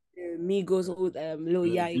Mm, Migos, with Lil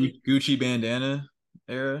The Yachty, Gucci bandana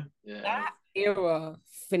era. yeah. that era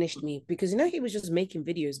finished me, because he was just making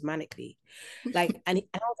videos manically, like, and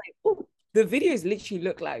I was like, oh, the videos literally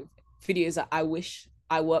look like videos that I wish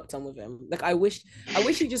I worked on with him. Like, I wish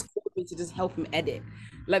he just called me to just help him edit.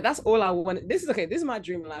 Like, that's all I want. This is okay. This is my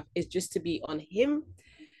dream life, is just to be on him,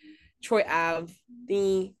 Troy Ave,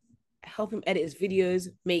 the help him edit his videos,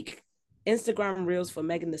 make Instagram reels for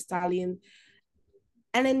Megan Thee Stallion,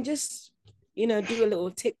 and then just do a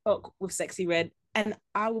little TikTok with Sexy Red, and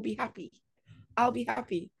I will be happy. I'll be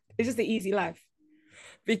happy. It's just the easy life.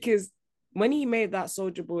 Because when he made that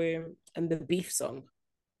Soldier Boy and the Beef song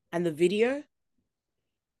and the video,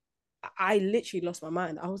 I literally lost my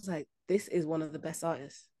mind. I was like, this is one of the best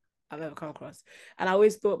artists I've ever come across. And I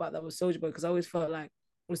always thought about that with Soldier Boy, because I always felt like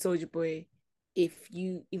with Soldier Boy, if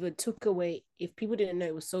you even took away, if people didn't know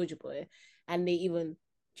it was Soldier Boy, and they even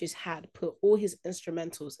just had put all his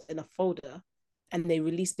instrumentals in a folder and they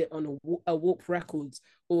released it on a Warp Records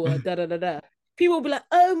or da da da da, people will be like,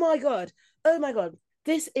 oh my God,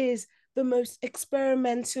 this is the most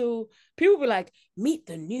experimental. People will be like, meet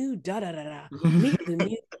the new da da da da, meet the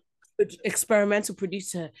new experimental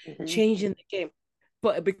producer Mhm. changing the game.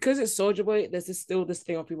 But because it's Soldier Boy, there's still this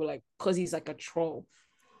thing of people like, because he's like a troll.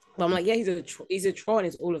 But I'm like, yeah, he's a troll and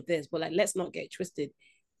it's all of this. But like, let's not get twisted.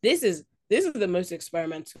 This is the most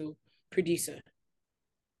experimental producer.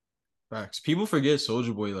 Facts. People forget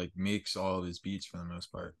Soldier Boy like makes all of his beats for the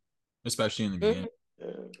most part, especially in the beginning. Yeah.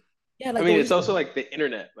 Yeah, I like mean, there it's was also like the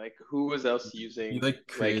internet. Like, who was else He using like like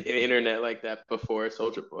creates an internet like that before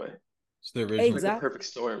Soldier Boy? the original. Like the exactly. perfect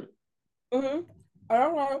storm. Mm-hmm. I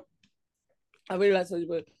don't know. I really like Soldier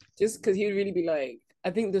Boy just because he'd really be like. I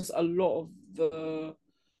think there's a lot of the.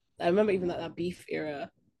 I remember even that beef era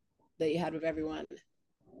that he had with everyone.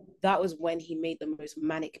 That was when he made the most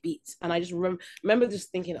manic beats, and I just remember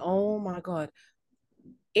just thinking, oh my God,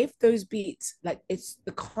 if those beats, like, it's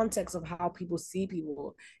the context of how people see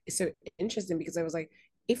people is so interesting, because I was like,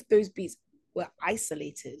 if those beats were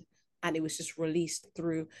isolated and it was just released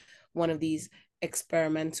through one of these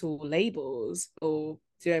experimental labels, or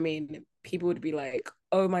do you know what I mean, people would be like,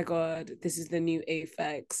 oh my God, this is the new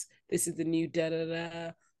Aphex, this is the new da da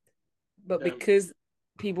da. But Yeah. because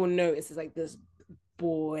people know it's like this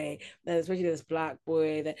boy, then especially this black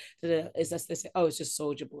boy, that it's just this, oh, it's just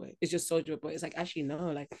Soldier Boy. It's just Soldier Boy. It's like, actually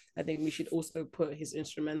no, like, I think we should also put his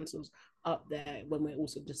instrumentals up there when we're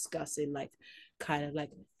also discussing like kind of like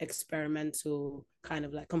experimental kind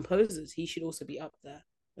of like composers. He should also be up there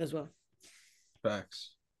as well.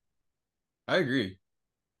 Facts. I agree.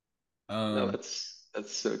 No, Um, that's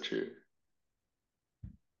so true.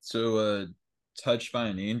 so Touched by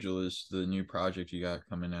an Angel is the new project you got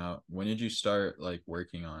coming out. When did you start like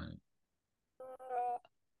working on it?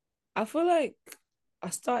 I feel like I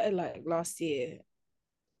started like last year,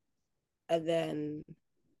 and then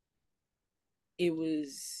it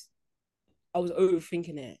was I was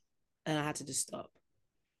overthinking it, and I had to just stop.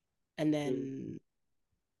 And Mm. then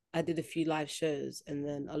I did a few live shows, and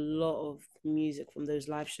then a lot of music from those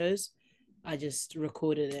live shows, I just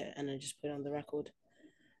recorded it and I just put it on the record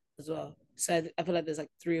as well. So I feel like there's like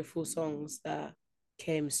 3 or 4 songs that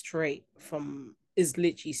came straight from, is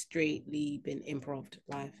literally straightly been improv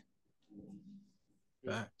live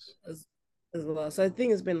Facts. as, as well. So I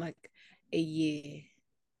think it's been like a year,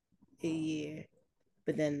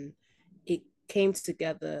 but then it came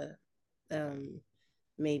together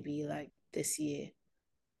maybe like this year.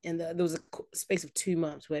 And there was a space of 2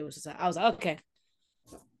 months where it was just like, I was like, okay,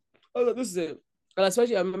 oh look, this is it. And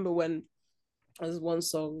especially I remember when there's one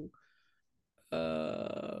song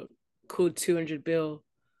uh called 200 Bill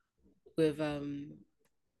with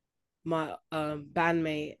my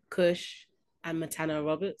bandmate Kush and Matana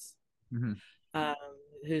Roberts, Mm-hmm. um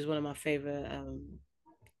who's one of my favorite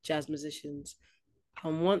jazz musicians.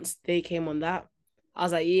 And once they came on that, I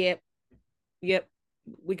was like, yep,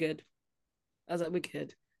 we good. I was like, we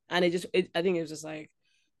good. And I think it was just like,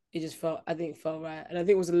 it just felt, I think it felt right. And I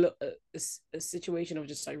think it was a situation of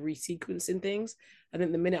just like resequencing things. I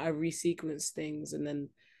think the minute I resequenced things, and then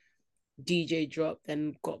DJ dropped,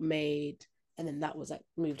 then got made, and then that was like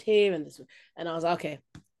moved here and this, and I was like, okay,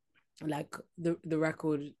 like the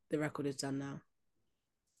record is done now.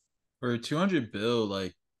 For 200 bill,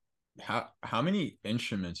 like how many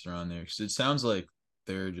instruments are on there? Because it sounds like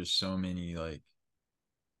there are just so many like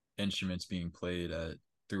instruments being played at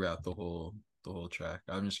throughout the whole track.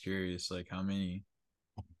 I'm just curious, like how many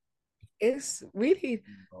It's really,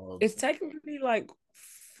 involved. it's technically like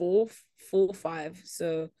four, four, five.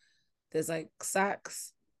 So there's like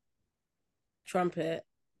sax, trumpet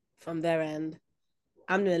from their end.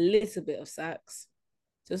 I'm doing a little bit of sax,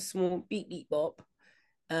 just small beat beat bop.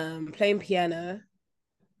 Playing piano,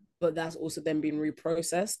 but that's also then been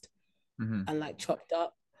reprocessed Mm-hmm. and like chopped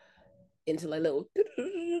up into like little.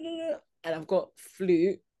 And I've got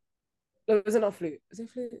flute. No, is it not flute? Is it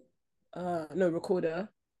flute? No, recorder.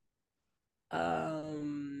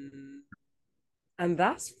 Um, and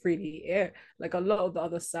that's really it. Like a lot of the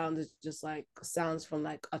other sounds is just like sounds from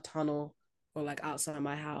like a tunnel or like outside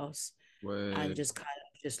my house, and What? just kind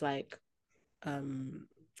of just like um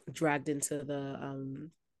dragged into the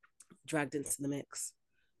dragged into the mix.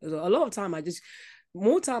 A lot of time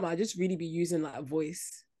more time I just really be using like a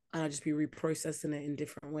voice, and I just be reprocessing it in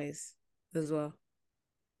different ways as well.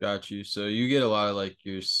 Got you. So you get a lot of like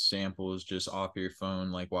your samples just off your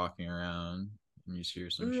phone, like walking around, and you just hear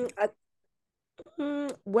some Mm, shit. I,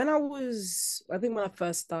 when I think when I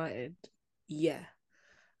first started, yeah.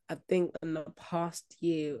 I think in the past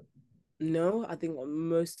year, no, I think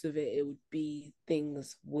most of it would be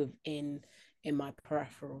things within in my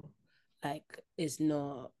peripheral. Like it's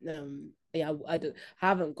not yeah, I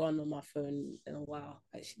haven't gone on my phone in a while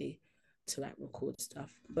actually to like record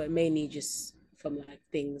stuff, but mainly just from like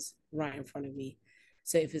things right in front of me.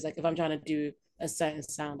 So if it's like if I'm trying to do a certain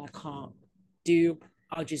sound I can't do,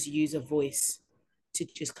 I'll just use a voice to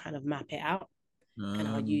just kind of map it out, and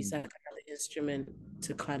I'll use Um, like another instrument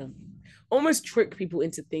to kind of almost trick people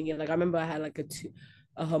into thinking. Like I remember I had like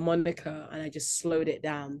a harmonica, and I just slowed it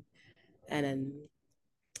down and then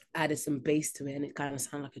added some bass to it, and it kind of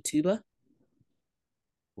sounded like a tuba.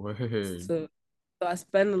 word. So I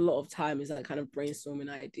spend a lot of time is like kind of brainstorming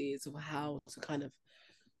ideas of how to kind of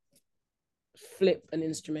flip an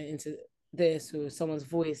instrument into this, or someone's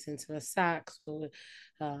voice into a sax, or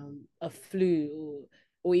a flute,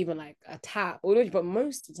 or even like a tap. But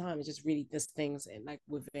most of the time, it's just really just things in, like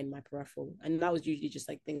within my peripheral, and that was usually just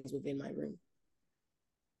like things within my room.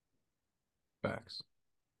 Facts.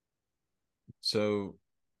 So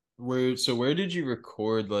where did you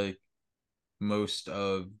record like most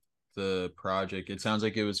of the project? It sounds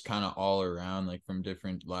like it was kind of all around, like from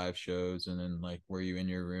different live shows, and then like were you in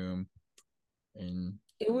your room and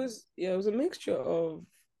It was, yeah, it was a mixture of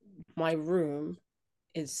my room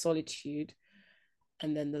in solitude,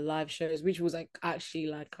 and then the live shows, which was like actually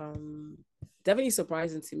like definitely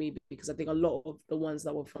surprising to me, because I think a lot of the ones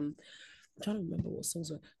that were from, I'm trying to remember what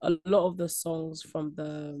songs were, a lot of the songs from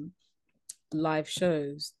the live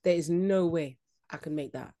shows, there is no way I could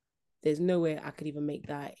make that. There's no way I could even make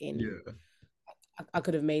that in. yeah. I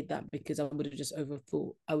could have made that because I would have just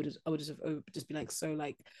overthought. I would just have just been like so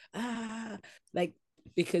like ah like,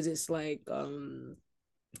 because it's like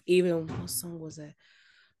even what song was it?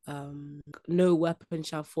 No weapon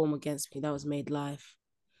shall form against me. That was made live.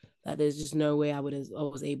 That there's just no way I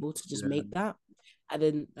was able to just Yeah. make that. I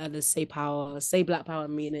didn't say power, say black power,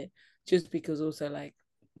 mean it. Just because also like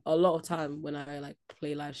a lot of time when I like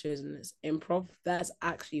play live shows and it's improv, that's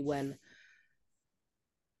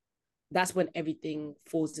when everything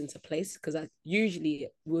falls into place. Because I usually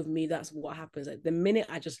with me, that's what happens. Like the minute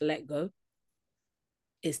I just let go,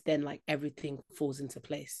 it's then like everything falls into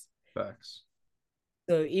place. Facts.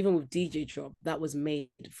 So even with DJ drop, that was made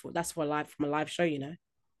for that's for live from a live show, you know.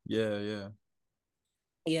 Yeah, yeah.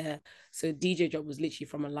 Yeah. So DJ drop was literally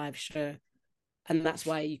from a live show, and that's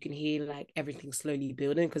why you can hear like everything slowly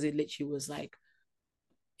building, because it literally was like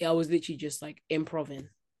I was literally just like improving.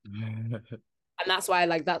 And that's why I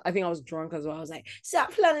like that. I think I was drunk as well. I was like,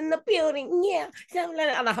 stop planning the building. Yeah. Stop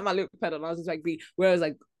planning. And I had my little pedal. And I was just like, whereas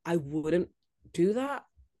like, I wouldn't do that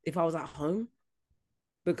if I was at home,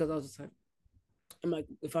 because I was just like, I'm like,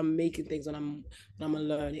 if I'm making things when I'm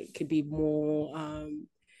alone, it could be more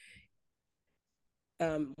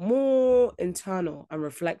internal and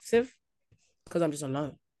reflective because I'm just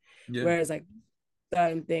alone. Yeah. Whereas like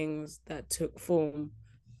certain things that took form,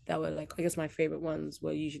 that were like, I guess my favorite ones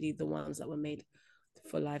were usually the ones that were made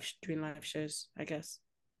for live during live shows, I guess.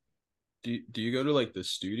 Do you go to like the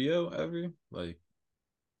studio ever? Like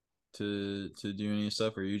to do any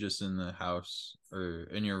stuff, or are you just in the house or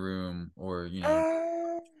in your room or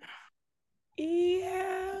Uh,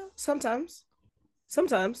 yeah, sometimes,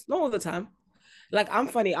 not all the time. Like I'm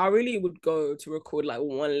funny. I really would go to record like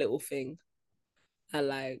one little thing, and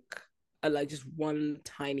like just one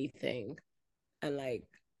tiny thing, and like,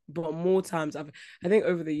 but more times I think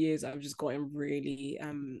over the years I've just gotten really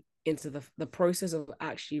into the process of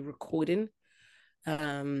actually recording.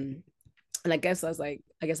 And I guess like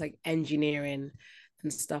engineering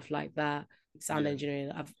and stuff like that, sound Yeah.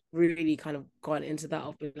 engineering. I've really kind of gone into that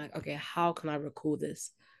of being like, okay, how can I record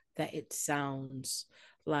this that it sounds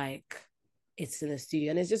like it's in a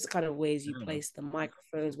studio? And it's just kind of ways you Yeah. place the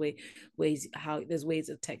microphones, ways how there's ways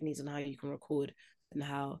of techniques on how you can record and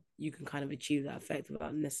how you can kind of achieve that effect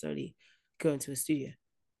without necessarily going to a studio.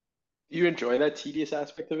 You enjoy that tedious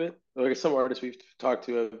aspect of it? Like some artists we've talked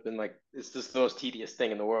to have been like, it's just the most tedious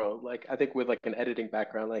thing in the world. Like I think with like an editing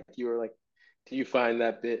background, like you were like, do you find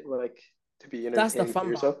that bit like to be That's the entertaining for fun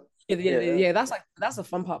part. yourself? Yeah. Yeah. That's the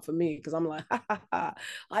fun part for me because I'm like,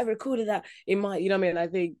 I recorded that in my, you know what I mean? I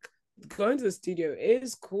think going to the studio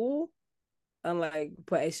is cool, and like,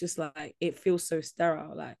 but it's just like it feels so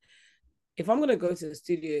sterile. Like if I'm gonna go to the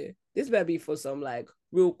studio, this better be for some like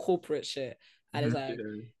real corporate shit. And it's like, Yeah.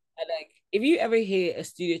 and like if you ever hear a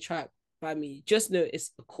studio track by me, just know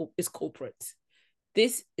it's corporate.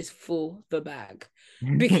 This is full the bag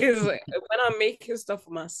because like, when I'm making stuff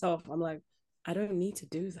for myself, I'm like, I don't need to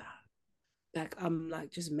do that. Like I'm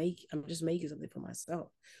just making something for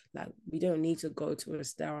myself. Like we don't need to go to a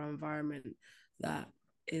sterile environment that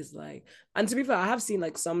is like. And to be fair, I have seen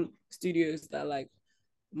like some studios that like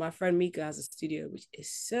my friend Mika has a studio which is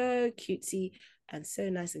so cutesy and so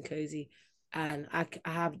nice and cozy, and I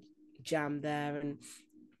have jam there, and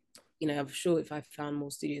I'm sure if I found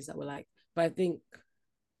more studios that were like, but I think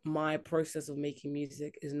my process of making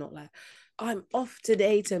music is not like I'm off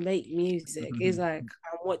today to make music. It's like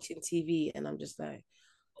I'm watching TV and I'm just like,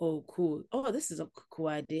 oh, cool. Oh, this is a cool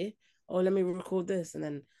idea. Oh, let me record this. And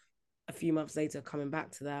then a few months later, coming back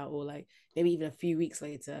to that, or like maybe even a few weeks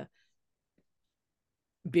later,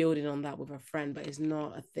 building on that with a friend. But it's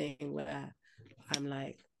not a thing where I'm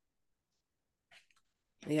like,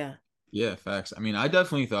 yeah. Yeah, facts. I mean, I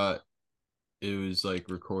definitely thought it was like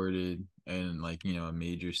recorded in like, a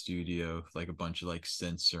major studio with like a bunch of like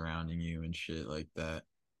synths surrounding you and shit like that.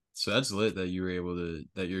 So that's lit that you were able to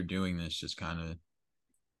that you're doing this just kind of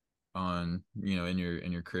on, in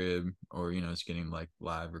your crib, or it's getting like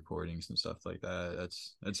live recordings and stuff like that.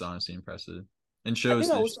 That's honestly impressive and I shows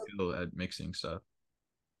think I their also skill at mixing stuff.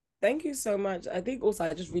 thank you so much. I think also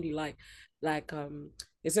I just really like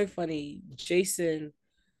it's so funny. Jason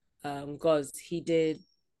Goz,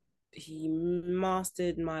 he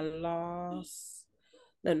mastered my last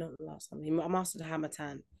no not the last time. He mastered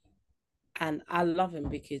Hamatan. And I love him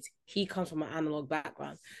because he comes from an analog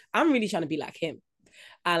background. I'm really trying to be like him.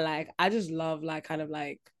 And like I just love like kind of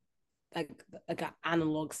like like an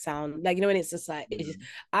analog sound. Like when it's just like it's just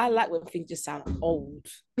I like when things just sound old.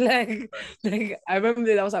 Like I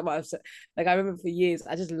remember that was like like I remember for years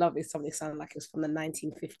I just love it something sounded like it was from the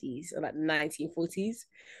 1950s or like 1940s.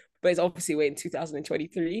 But it's obviously we're in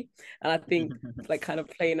 2023. And I think like kind of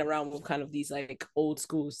playing around with kind of these like old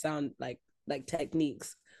school sound like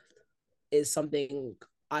techniques is something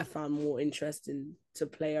I found more interesting to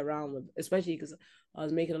play around with, especially because I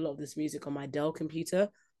was making a lot of this music on my Dell computer.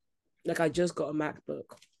 Like I just got a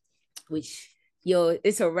MacBook, which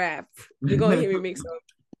it's a wrap. You're gonna hear me make some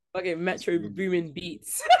fucking Metro booming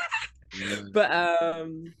beats. Yeah. But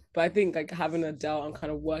I think like having a Dell and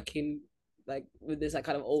kind of working like with this like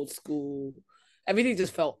kind of old school, everything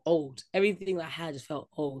just felt old. Everything I had just felt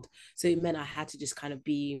old. So it meant I had to just kind of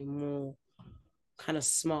be more kind of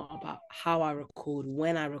smart about how I record,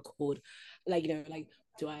 when I record. Like, like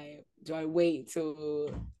do I wait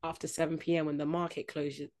till after 7 p.m. when the market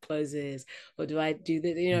closes? Or do I do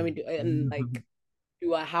this? You know what I mean? And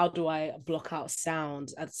like how do I block out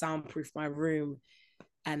sound and soundproof my room,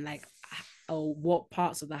 and like or what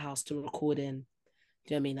parts of the house to record in?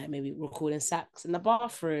 Do you know what I mean? Like maybe recording sax in the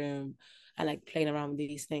bathroom and like playing around with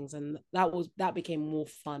these things. And that became more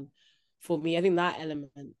fun for me. I think that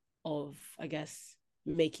element of, I guess,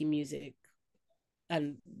 making music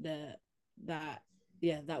and that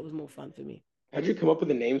that was more fun for me. How'd you come up with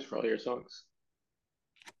the names for all your songs?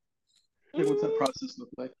 Like, what's that Mm, process look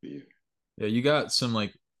like for you? Yeah, you got some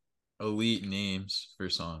like elite names for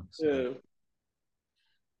songs. Like,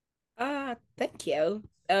 Yeah. thank you.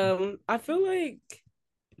 I feel like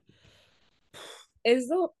it's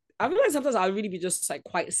not I feel like sometimes I'll really be just like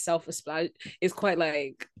quite selfish. It's quite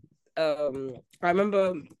like I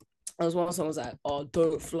remember there was one song was like, oh,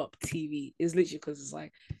 don't flop TV. It's literally because it's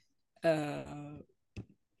like uh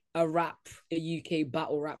a rap, a UK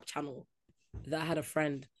battle rap channel that I had a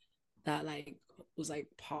friend that like was like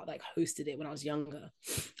like hosted it when I was younger,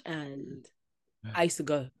 and I used to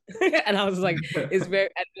go, and I was like, it's very,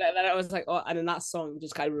 and I was like, oh, and then that song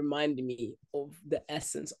just kind of reminded me of the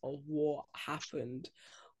essence of what happened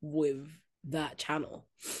with that channel,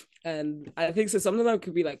 And I think so sometimes I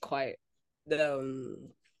could be like quite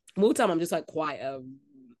more time I'm just like quite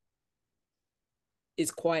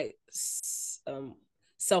is quite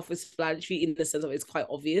self-explanatory in the sense of it's quite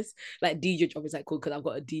obvious. Like DJ drop is like cool because I've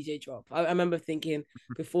got a DJ drop. I remember thinking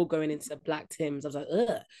before going into Black Tim's, I was like,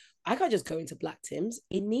 ugh, I can't just go into Black Tim's.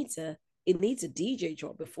 It needs a DJ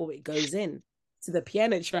drop before it goes in to the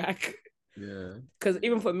piano track. Yeah. Because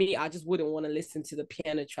even for me, I just wouldn't want to listen to the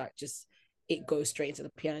piano track. Just it goes straight into the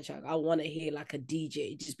piano track. I want to hear like a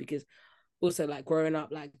DJ just because also like growing up,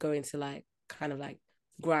 like going to like kind of like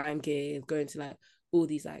grime gigs, going to like all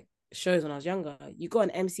these like shows when I was younger. You got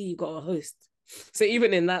an MC, you got a host. So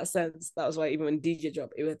even in that sense, that was why even when DJ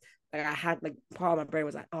dropped, it was like I had like part of my brain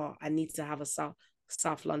was like, oh, I need to have a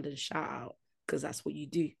South London shout out because that's what you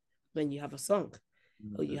do when you have a song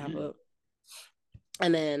or you have a.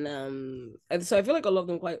 And then and so I feel like a lot of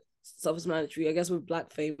them quite self-explanatory. I guess with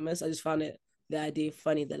Black Famous, I just found it the idea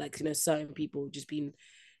funny that like certain people just being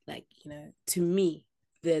like to me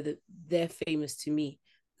they're famous to me,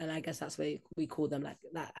 and I guess that's why we call them like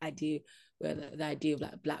that idea where the idea of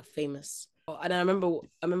like Black famous. And I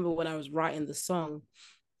remember when I was writing the song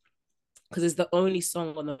because it's the only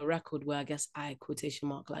song on the record where I guess I quotation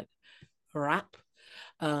mark like rap,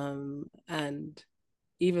 and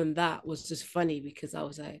even that was just funny because I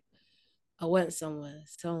was like I went somewhere,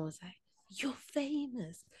 someone was like, "You're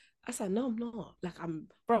famous." I said, "No, I'm not. Like,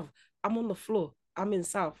 bro, I'm on the floor. I'm in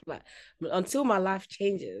South. Like, until my life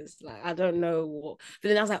changes, like, I don't know what." But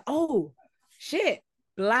then I was like, "Oh, shit,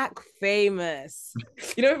 Black famous."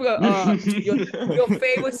 People go, "Oh, you're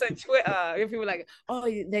famous on Twitter." If people like, "Oh,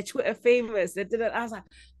 they're Twitter famous." They did it. I was like,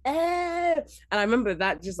 "Eh," and I remember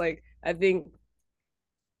that just like I think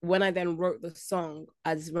when I then wrote the song,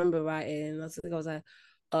 I just remember writing. I was like,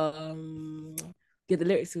 yeah, the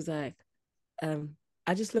lyrics was like,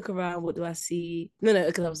 I just look around, what do I see? No,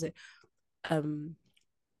 because I was like, um,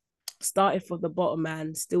 started from the bottom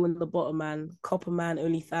man, still in the bottom man, copper man,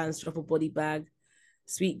 only fans, drop a body bag.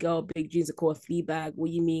 Sweet girl, big dreams, are called a flea bag. What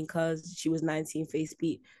you mean? Cause she was 19, face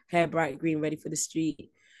beat, hair bright green, ready for the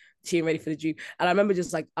street. She ain't ready for the dream. And I remember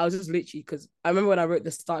just like, I was just literally, because I remember when I wrote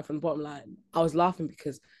the start from the bottom line, I was laughing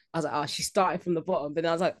because I was like, oh, she started from the bottom. But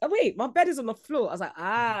then I was like, oh, wait, my bed is on the floor. I was like,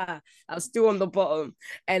 I was still on the bottom.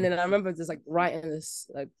 And then I remember just like writing this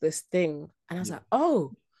thing. And I was like,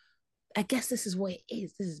 oh, I guess this is what it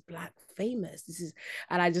is. This is Black famous. This is,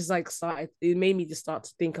 and I just like started, it made me just start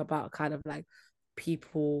to think about kind of like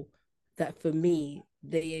people that for me,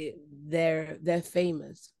 they're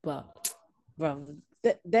famous, but bro,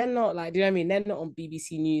 they're not like, do you know what I mean? They're not on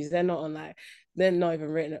BBC News. They're not on like, they're not even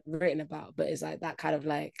written about, but it's like that kind of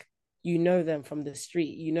like, them from the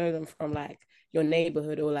street, them from like your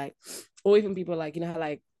neighborhood or even people like, how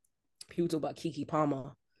like people talk about Kiki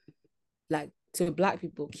Palmer, like to Black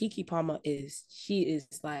people, Kiki Palmer she is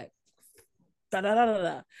like da da da da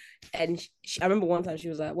da. And I remember one time she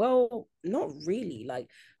was like, "Well, not really. Like,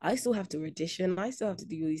 I still have to audition. I still have to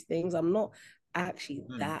do these things. I'm not actually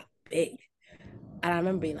that big." And I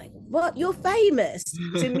remember being like, "What? You're famous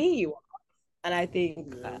to me, you are." And I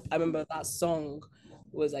think I remember that song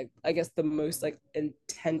was like, I guess the most like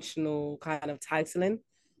intentional kind of titling,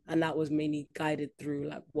 and that was mainly guided through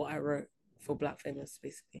like what I wrote for Black Famous,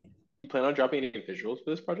 basically. You plan on dropping any visuals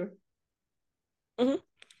for this project? Mm-hmm.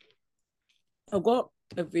 I've got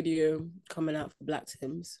a video coming out for Black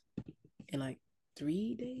Tims in like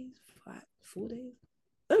 3 days, 4 days.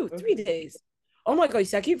 Oh, 3 days. Oh my god,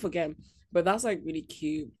 see, I keep forgetting. But that's like really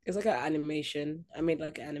cute. It's like an animation. I made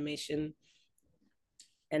like an animation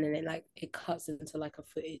and then it cuts into like a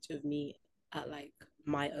footage of me at like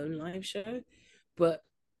my own live show. But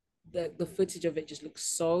the footage of it just looks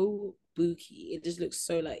so booky. It just looks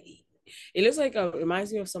so like it looks like it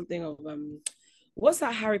reminds me of something of what's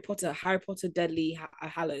that Harry Potter Deadly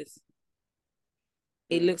Hallows.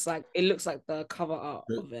 It looks like the cover art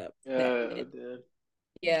of it.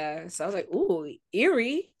 Yeah. So I was like, ooh,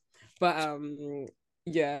 eerie. But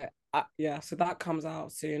yeah. So that comes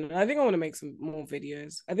out soon. And I think I want to make some more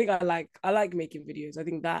videos. I think I like making videos. I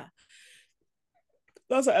think that's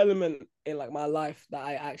an element in like my life that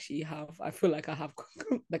I actually have. I feel like I have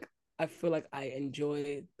like I feel like I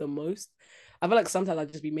enjoy the most. I feel like sometimes I'll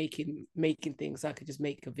just be making things. So I could just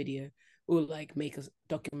make a video or like make a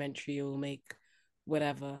documentary or make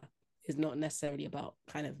whatever. It's not necessarily about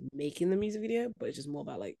kind of making the music video, but it's just more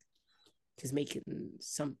about like just making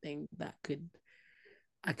something that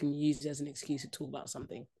I can use as an excuse to talk about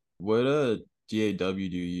something. What DAW do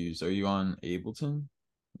you use? Are you on Ableton?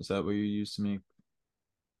 Is that what you use to make?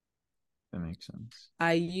 That makes sense.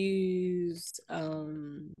 I use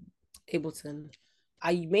Ableton.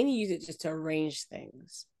 I mainly use it just to arrange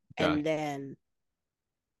things. and then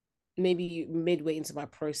maybe midway into my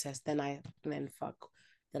process, then I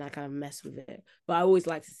kind of mess with it. But I always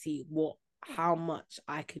like to see how much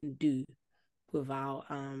I can do without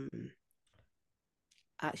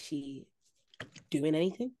actually doing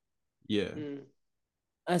anything. Yeah.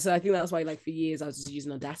 And so I think that's why, like, for years I was just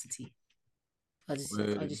using Audacity. I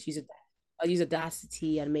just use it. I use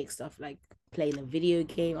Audacity and make stuff like playing a video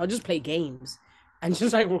game. I'll just play games and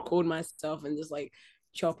just like record myself and just like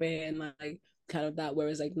chop it and like kind of that.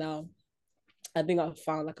 Whereas like now, I think I've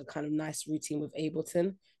found like a kind of nice routine with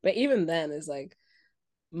Ableton. But even then, it's like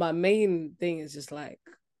my main thing is just like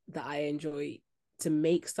that I enjoy to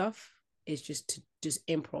make stuff is just to just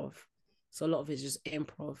improv. So a lot of it's just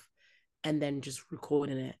improv and then just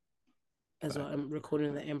recording it as well. I'm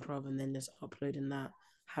recording the improv and then just uploading that,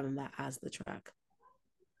 having that as the track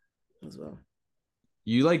as well.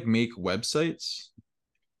 You like make websites?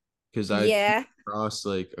 Because I crossed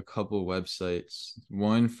like a couple websites.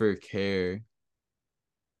 One for care.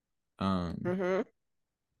 And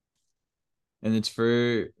it's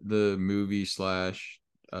for the movie slash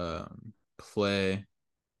play.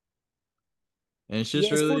 And it's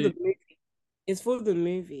just it's really for the movie. It's for the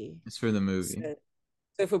movie. It's for the movie.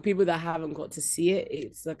 So for people that haven't got to see it,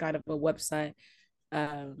 it's a kind of a website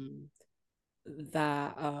that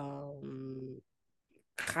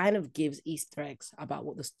kind of gives Easter eggs about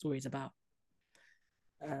what the story is about.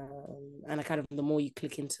 And I kind of the more you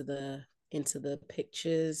click into the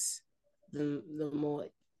pictures, the more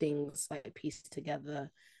things like piece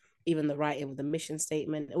together. Even the writing with the mission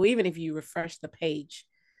statement, or even if you refresh the page,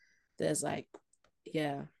 there's like,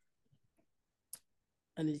 yeah,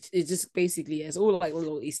 and it's just basically it's all like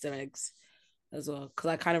little Easter eggs as well.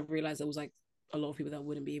 Because I kind of realized there was like a lot of people that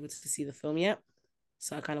wouldn't be able to see the film yet,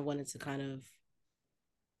 so I kind of wanted to kind of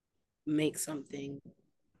make something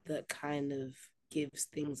that kind of gives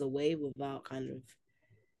things away without kind of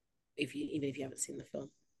even if you haven't seen the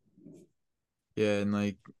film. Yeah, and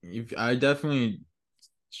like if you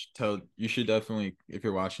should definitely, if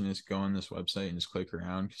you're watching this, go on this website and just click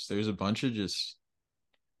around because there's a bunch of just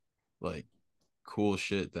like cool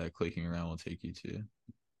shit that clicking around will take you to.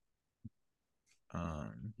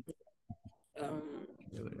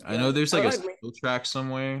 I know there's like a seal track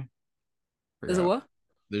somewhere. There's a what?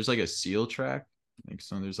 There's like a seal track. Like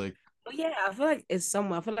so there's like oh yeah, I feel like it's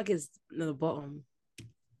somewhere. I feel like it's near the bottom.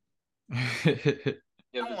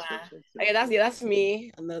 Okay, that's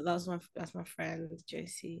me, and that's my friend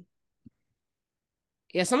Josie.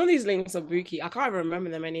 Yeah, some of these links are booky. I can't remember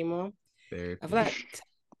them anymore. Therapy. I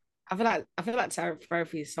feel like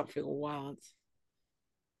therapy is something wild.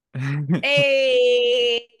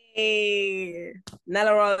 Hey,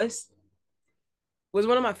 Nella Rose was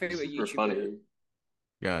one of my favorite YouTubers. Funny.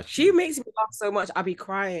 Gotcha. She makes me laugh so much. I be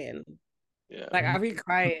crying. Yeah, like I be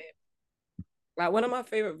crying. Like one of my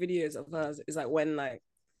favorite videos of hers is like when like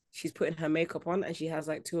she's putting her makeup on and she has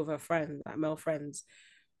like two of her friends, like male friends,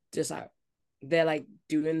 just like they're like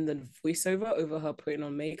doing the voiceover over her putting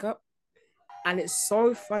on makeup. And it's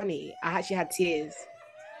so funny. I actually had tears.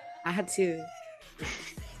 I'm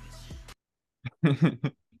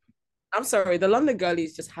sorry, the London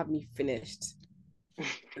girlies just have me finished.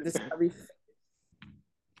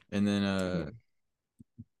 And then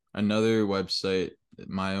another website,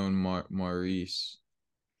 my own Maurice.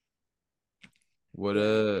 What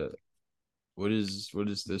is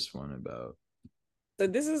this one about? So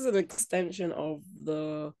this is an extension of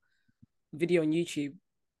the video on YouTube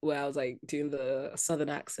where I was like doing the southern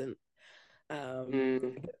accent.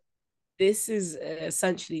 This is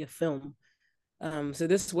essentially a film. So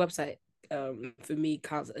this website for me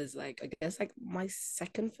counts as like I guess like my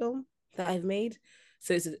second film that I've made.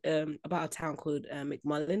 So it's about a town called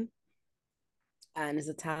McMullen, and it's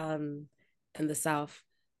a town in the south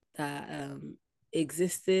that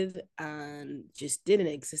existed and just didn't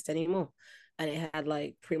exist anymore, and it had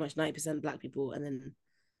like pretty much 90% Black people, and then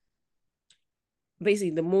basically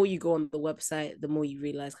the more you go on the website, the more you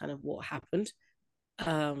realize kind of what happened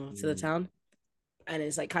to the town. And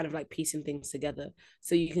it's like kind of like piecing things together.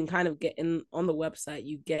 So you can kind of get in on the website,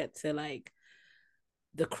 you get to like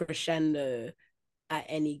the crescendo at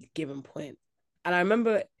any given point. And I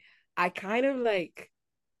remember I kind of like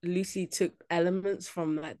Lucy took elements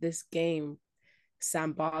from like this game,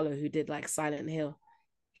 Sam Barlow, who did like Silent Hill.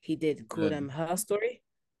 He did call them Her Story,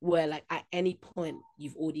 where like at any point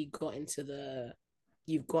you've already got into the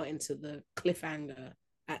cliffhanger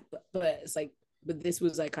but it's like but this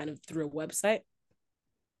was like kind of through a website.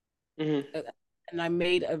 And I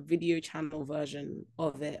made a video channel version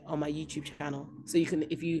of it on my YouTube channel. So you can,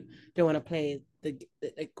 if you don't want to play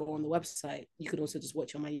go on the website, you could also just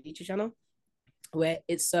watch on my YouTube channel. where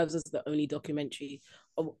it serves as the only documentary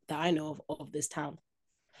that I know of this town.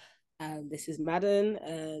 This is Madden,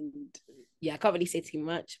 and yeah, I can't really say too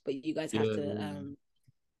much, but you guys have to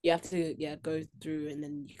go through, and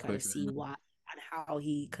then you kind of see why and how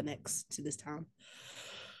he connects to this town.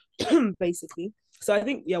 Basically. So I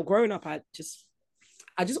think growing up I just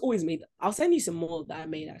always made, I'll send you some more that I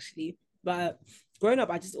made actually. But growing up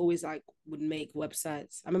I just always like would make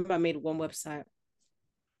websites. I remember I made one website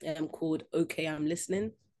called Okay I'm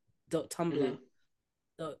Listening .tumblr. Mm-hmm.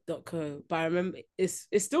 .co, but I remember it's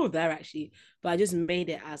still there actually, but I just made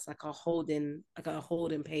it as like a holding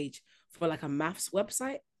page for like a maths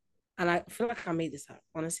website, and I feel like I made this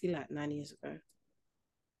honestly like 9 years ago,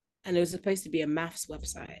 and it was supposed to be a maths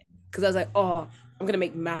website because I was like, oh, I'm gonna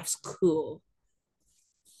make maths cool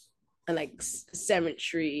and like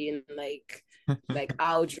symmetry and like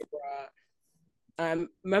algebra. I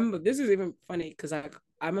remember this is even funny because I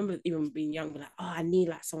remember even being young, but like, oh, I need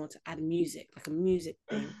like someone to add music, like a music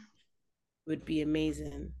thing would be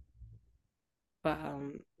amazing. But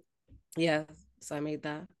yeah, so I made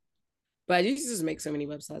that. But I used to just make so many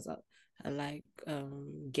websites up and like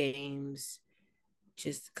games,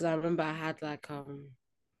 just because I remember I had like an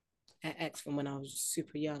ex from when I was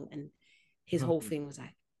super young, and his whole thing was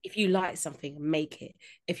like, if you like something, make it.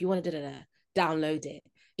 If you want to download it.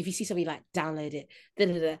 If you see something like download it,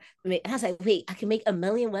 and I was like, wait, I can make a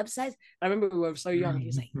million websites. I remember we were so young. He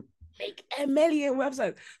was like, make a million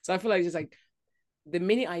websites. So I feel like just like the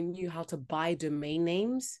minute I knew how to buy domain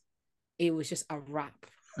names, it was just a wrap.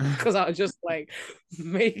 Because I was just like,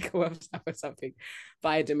 make a website or something,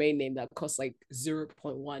 buy a domain name that costs like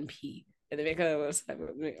 0.1p, and then make a website.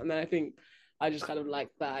 And then I think I just kind of like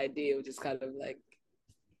that idea of just kind of like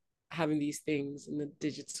having these things in the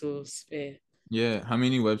digital sphere. Yeah. How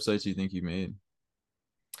many websites do you think you made?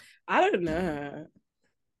 I don't know.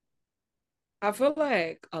 I feel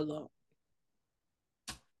like a lot.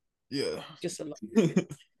 Yeah. Just a lot.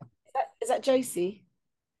 Is that Josie?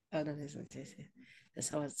 Oh no, it's not Josie. There's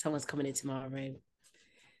someone's coming into my room.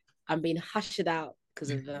 I'm being hushed out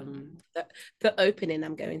because of the opening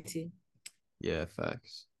I'm going to. Yeah,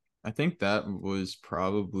 facts. I think that was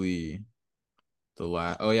probably the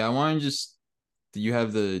last. Oh yeah, I want to just. You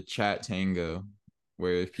have the chat tango,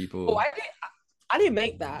 where if Oh, people. I didn't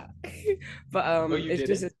make that, but Oh, you it's did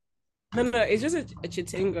just it? no, it's just a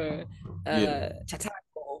Chitingo Yeah.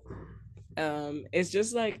 chatango. It's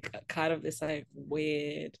just like kind of this like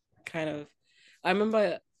weird kind of. I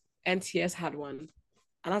remember NTS had one,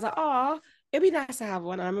 and I was like, oh, it'd be nice to have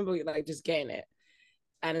one. And I remember like just getting it,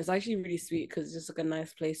 and it's actually really sweet because it's just like a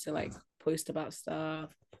nice place to like post about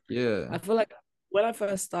stuff. Yeah. I feel like when I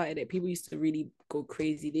first started it, people used to really go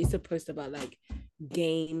crazy. They used to post about like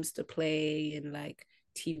games to play and like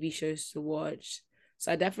TV shows to watch.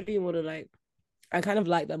 So I definitely want to like, I kind of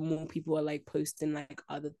like that more people are like posting like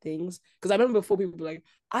other things. Because I remember before people were like,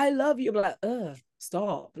 I love you. I'm like,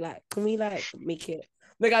 stop. Like, can we like make it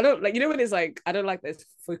like I don't like when it's like I don't like this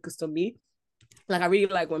focused on me. Like I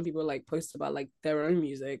really like when people like post about like their own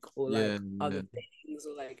music or Yeah. like other things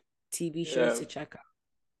or like TV shows Yeah. to check out.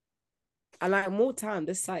 And like more time,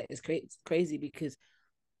 this site is crazy because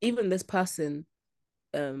even this person,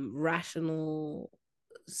 rational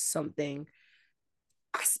something,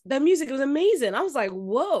 their music was amazing. I was like,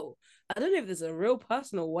 whoa. I don't know if this is a real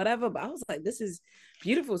person or whatever, but I was like, this is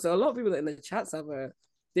beautiful. So a lot of people in the chat server,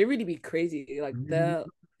 they really be crazy. Like their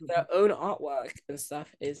own artwork and stuff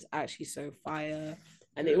is actually so fire.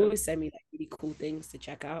 And they Yeah. always send me like really cool things to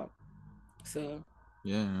check out. So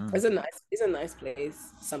Yeah. it's a nice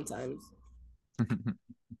place sometimes.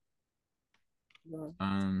 Yeah.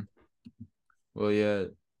 Well, yeah.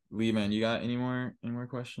 Lee, man, you got any more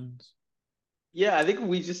questions? Yeah, I think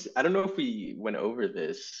I don't know if we went over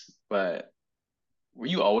this, but were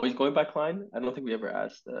you always going by Klein? I don't think we ever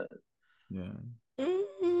asked that. Yeah.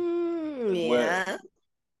 Like where, Yeah.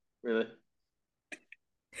 really?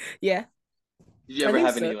 Yeah. Did you I ever think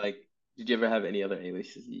have so. did you ever have any other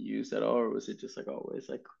aliases you used at all, or was it just like always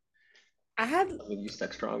like I had something you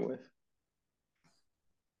stuck strong with?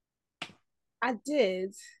 I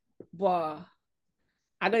did, but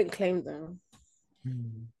I don't claim them.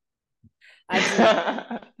 I do.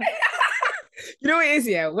 You know what it is,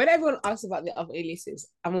 yeah? When everyone asks about the other aliases,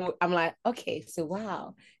 I'm like, okay, so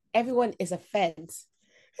wow, everyone is a Fed.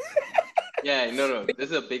 Yeah, no, no.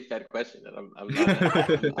 This is a big fat question, and I'm not.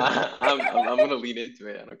 I'm gonna lean into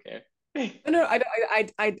it. I don't care. No, I did.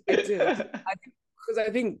 I did because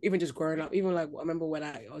I think even just growing up, even like I remember when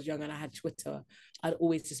I was young and I had Twitter, I'd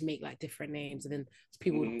always just make like different names, and then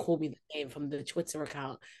people would Mhm. call me the name from the Twitter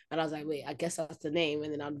account, and I was like, wait, I guess that's the name,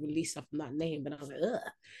 and then I'd release stuff from that name, but I was like,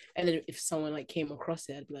 ugh. And then if someone like came across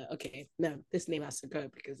it, I'd be like, okay, no, this name has to go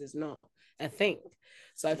because it's not a thing.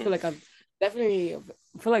 So I feel like I've definitely I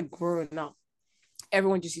feel like growing up,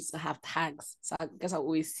 everyone just used to have tags. So I guess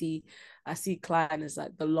I see Klein as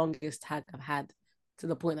like the longest tag I've had, to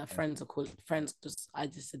the point that friends are called friends. I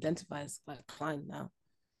just identify as like Klein now.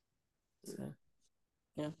 So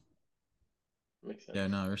yeah, Makes Yeah,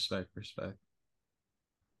 sense. no, respect.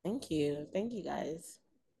 thank you guys.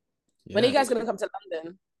 When are you Yeah, guys Thank gonna you. come to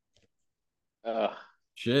London? Uh,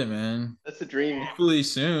 shit, man. that's a dream. Hopefully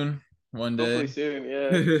soon, one Hopefully day. soon.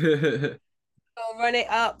 Yeah. Oh, run it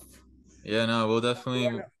up. Yeah, no, we'll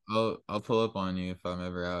definitely. I'll pull up on you if I'm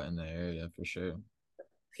ever out in the area for sure.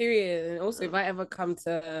 Period. And also, if I ever come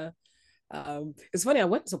to, it's funny. I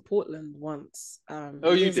went to Portland once,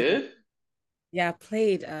 Oh, you years ago. did? Yeah, I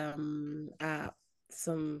played at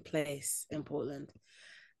some place in Portland,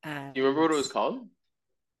 Do you remember and what it was called?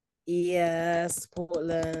 yes,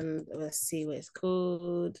 Portland. Let's see what it's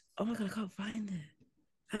called. Oh my god, I can't find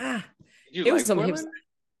it. Ah, Did you it was like some hipster. Portland?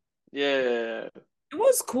 Yeah. It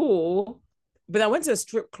was cool, but I went to a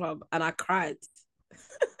strip club and I cried.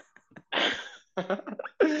 The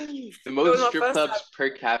It was most my strip first clubs time. per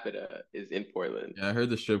capita is in Portland. Yeah, I heard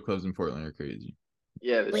the strip clubs in Portland are crazy.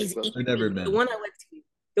 Yeah, the Wait, strip it's clubs are I've never eerie. crazy. been.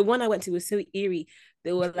 The one I went to was so eerie.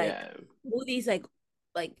 There were like Yeah. all these like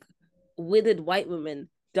withered white women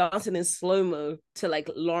dancing in slow mo to like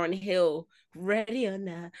Lauryn Hill, ready or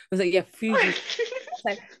not. I was like, yeah, Fugees.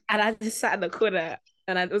 Like, and I just sat in the corner,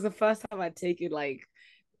 and it was the first time I'd taken like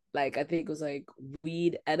I think it was like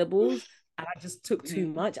weed edibles. And I just took too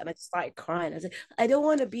Mhm. much and I just started crying. I was like, I don't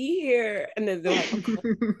want to be here. And then they're like, oh God.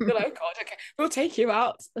 They're like, oh God, okay, we'll take you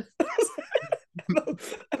out. And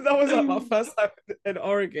that was like my first time in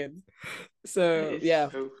Oregon. That So is yeah.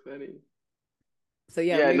 so funny. So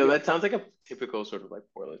yeah, Yeah, no, maybe I'll that come. sounds like a typical sort of like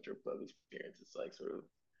Portland strip club experience. It's like sort of,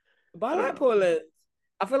 But I I don't like know. Portland.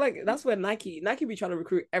 I feel like that's where Nike be trying to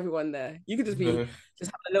recruit everyone there. You could just have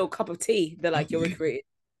a little cup of tea. They're like, you're recruited.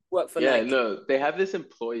 Work for Yeah, Nike. no, they have this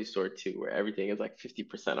employee store too where everything is like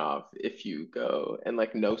 50% off if you go and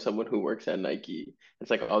like know someone who works at Nike.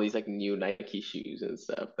 It's like all these like new Nike shoes and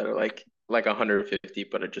stuff that are like 150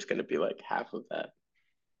 but are just gonna be like half of that.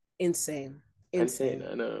 Insane. Insane, Insane.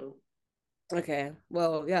 I know. Okay.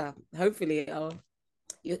 Well, yeah. Hopefully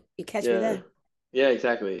you catch me Yeah. there. Yeah,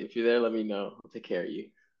 exactly. If you're there, let me know. I'll take care of you.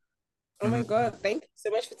 Oh my God. Thank you so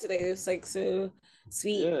much for today. It was like so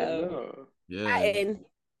sweet. Yeah, no. Yeah, Chatting,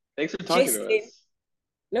 Thanks for talking to gisting. us.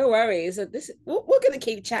 No worries. So this we're gonna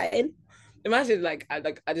keep chatting. Imagine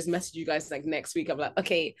I just message you guys like next week. I'm like,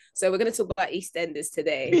 okay, so we're gonna talk about EastEnders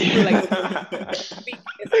today. Like week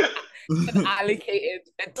is like a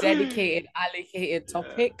dedicated, allocated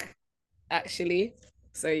topic, actually.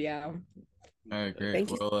 So yeah. all right, great. Thank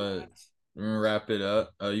you Well, so much. we're gonna wrap it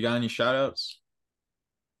up. You got any shout outs?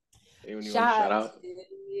 Anyone you want to Shout shout out out?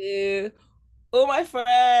 to all my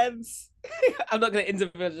friends. I'm not gonna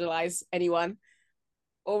individualize anyone.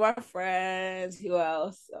 All my friends. Who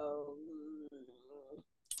else?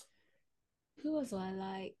 Who else do I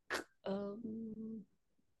like?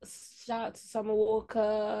 Shout out to Summer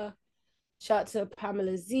Walker. Shout out to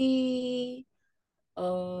Pamela Z.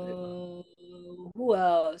 Who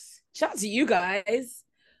else? Shout out to you guys.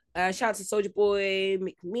 Shout out to Soldier Boy,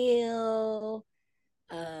 McNeil.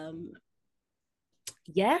 Um,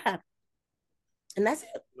 yeah, and that's it.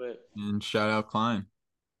 But And shout out Klein.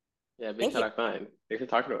 yeah, big Thank shout you. out, Klein. Thanks for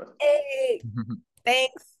talking to us. Hey,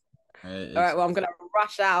 thanks. All right, All right, it's well, I'm gonna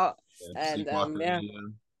rush out and Sleepwalker yeah.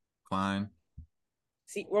 Radio. Klein.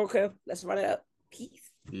 See, Roku, let's run it up.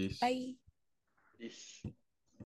 Peace. Peace. Bye. Peace.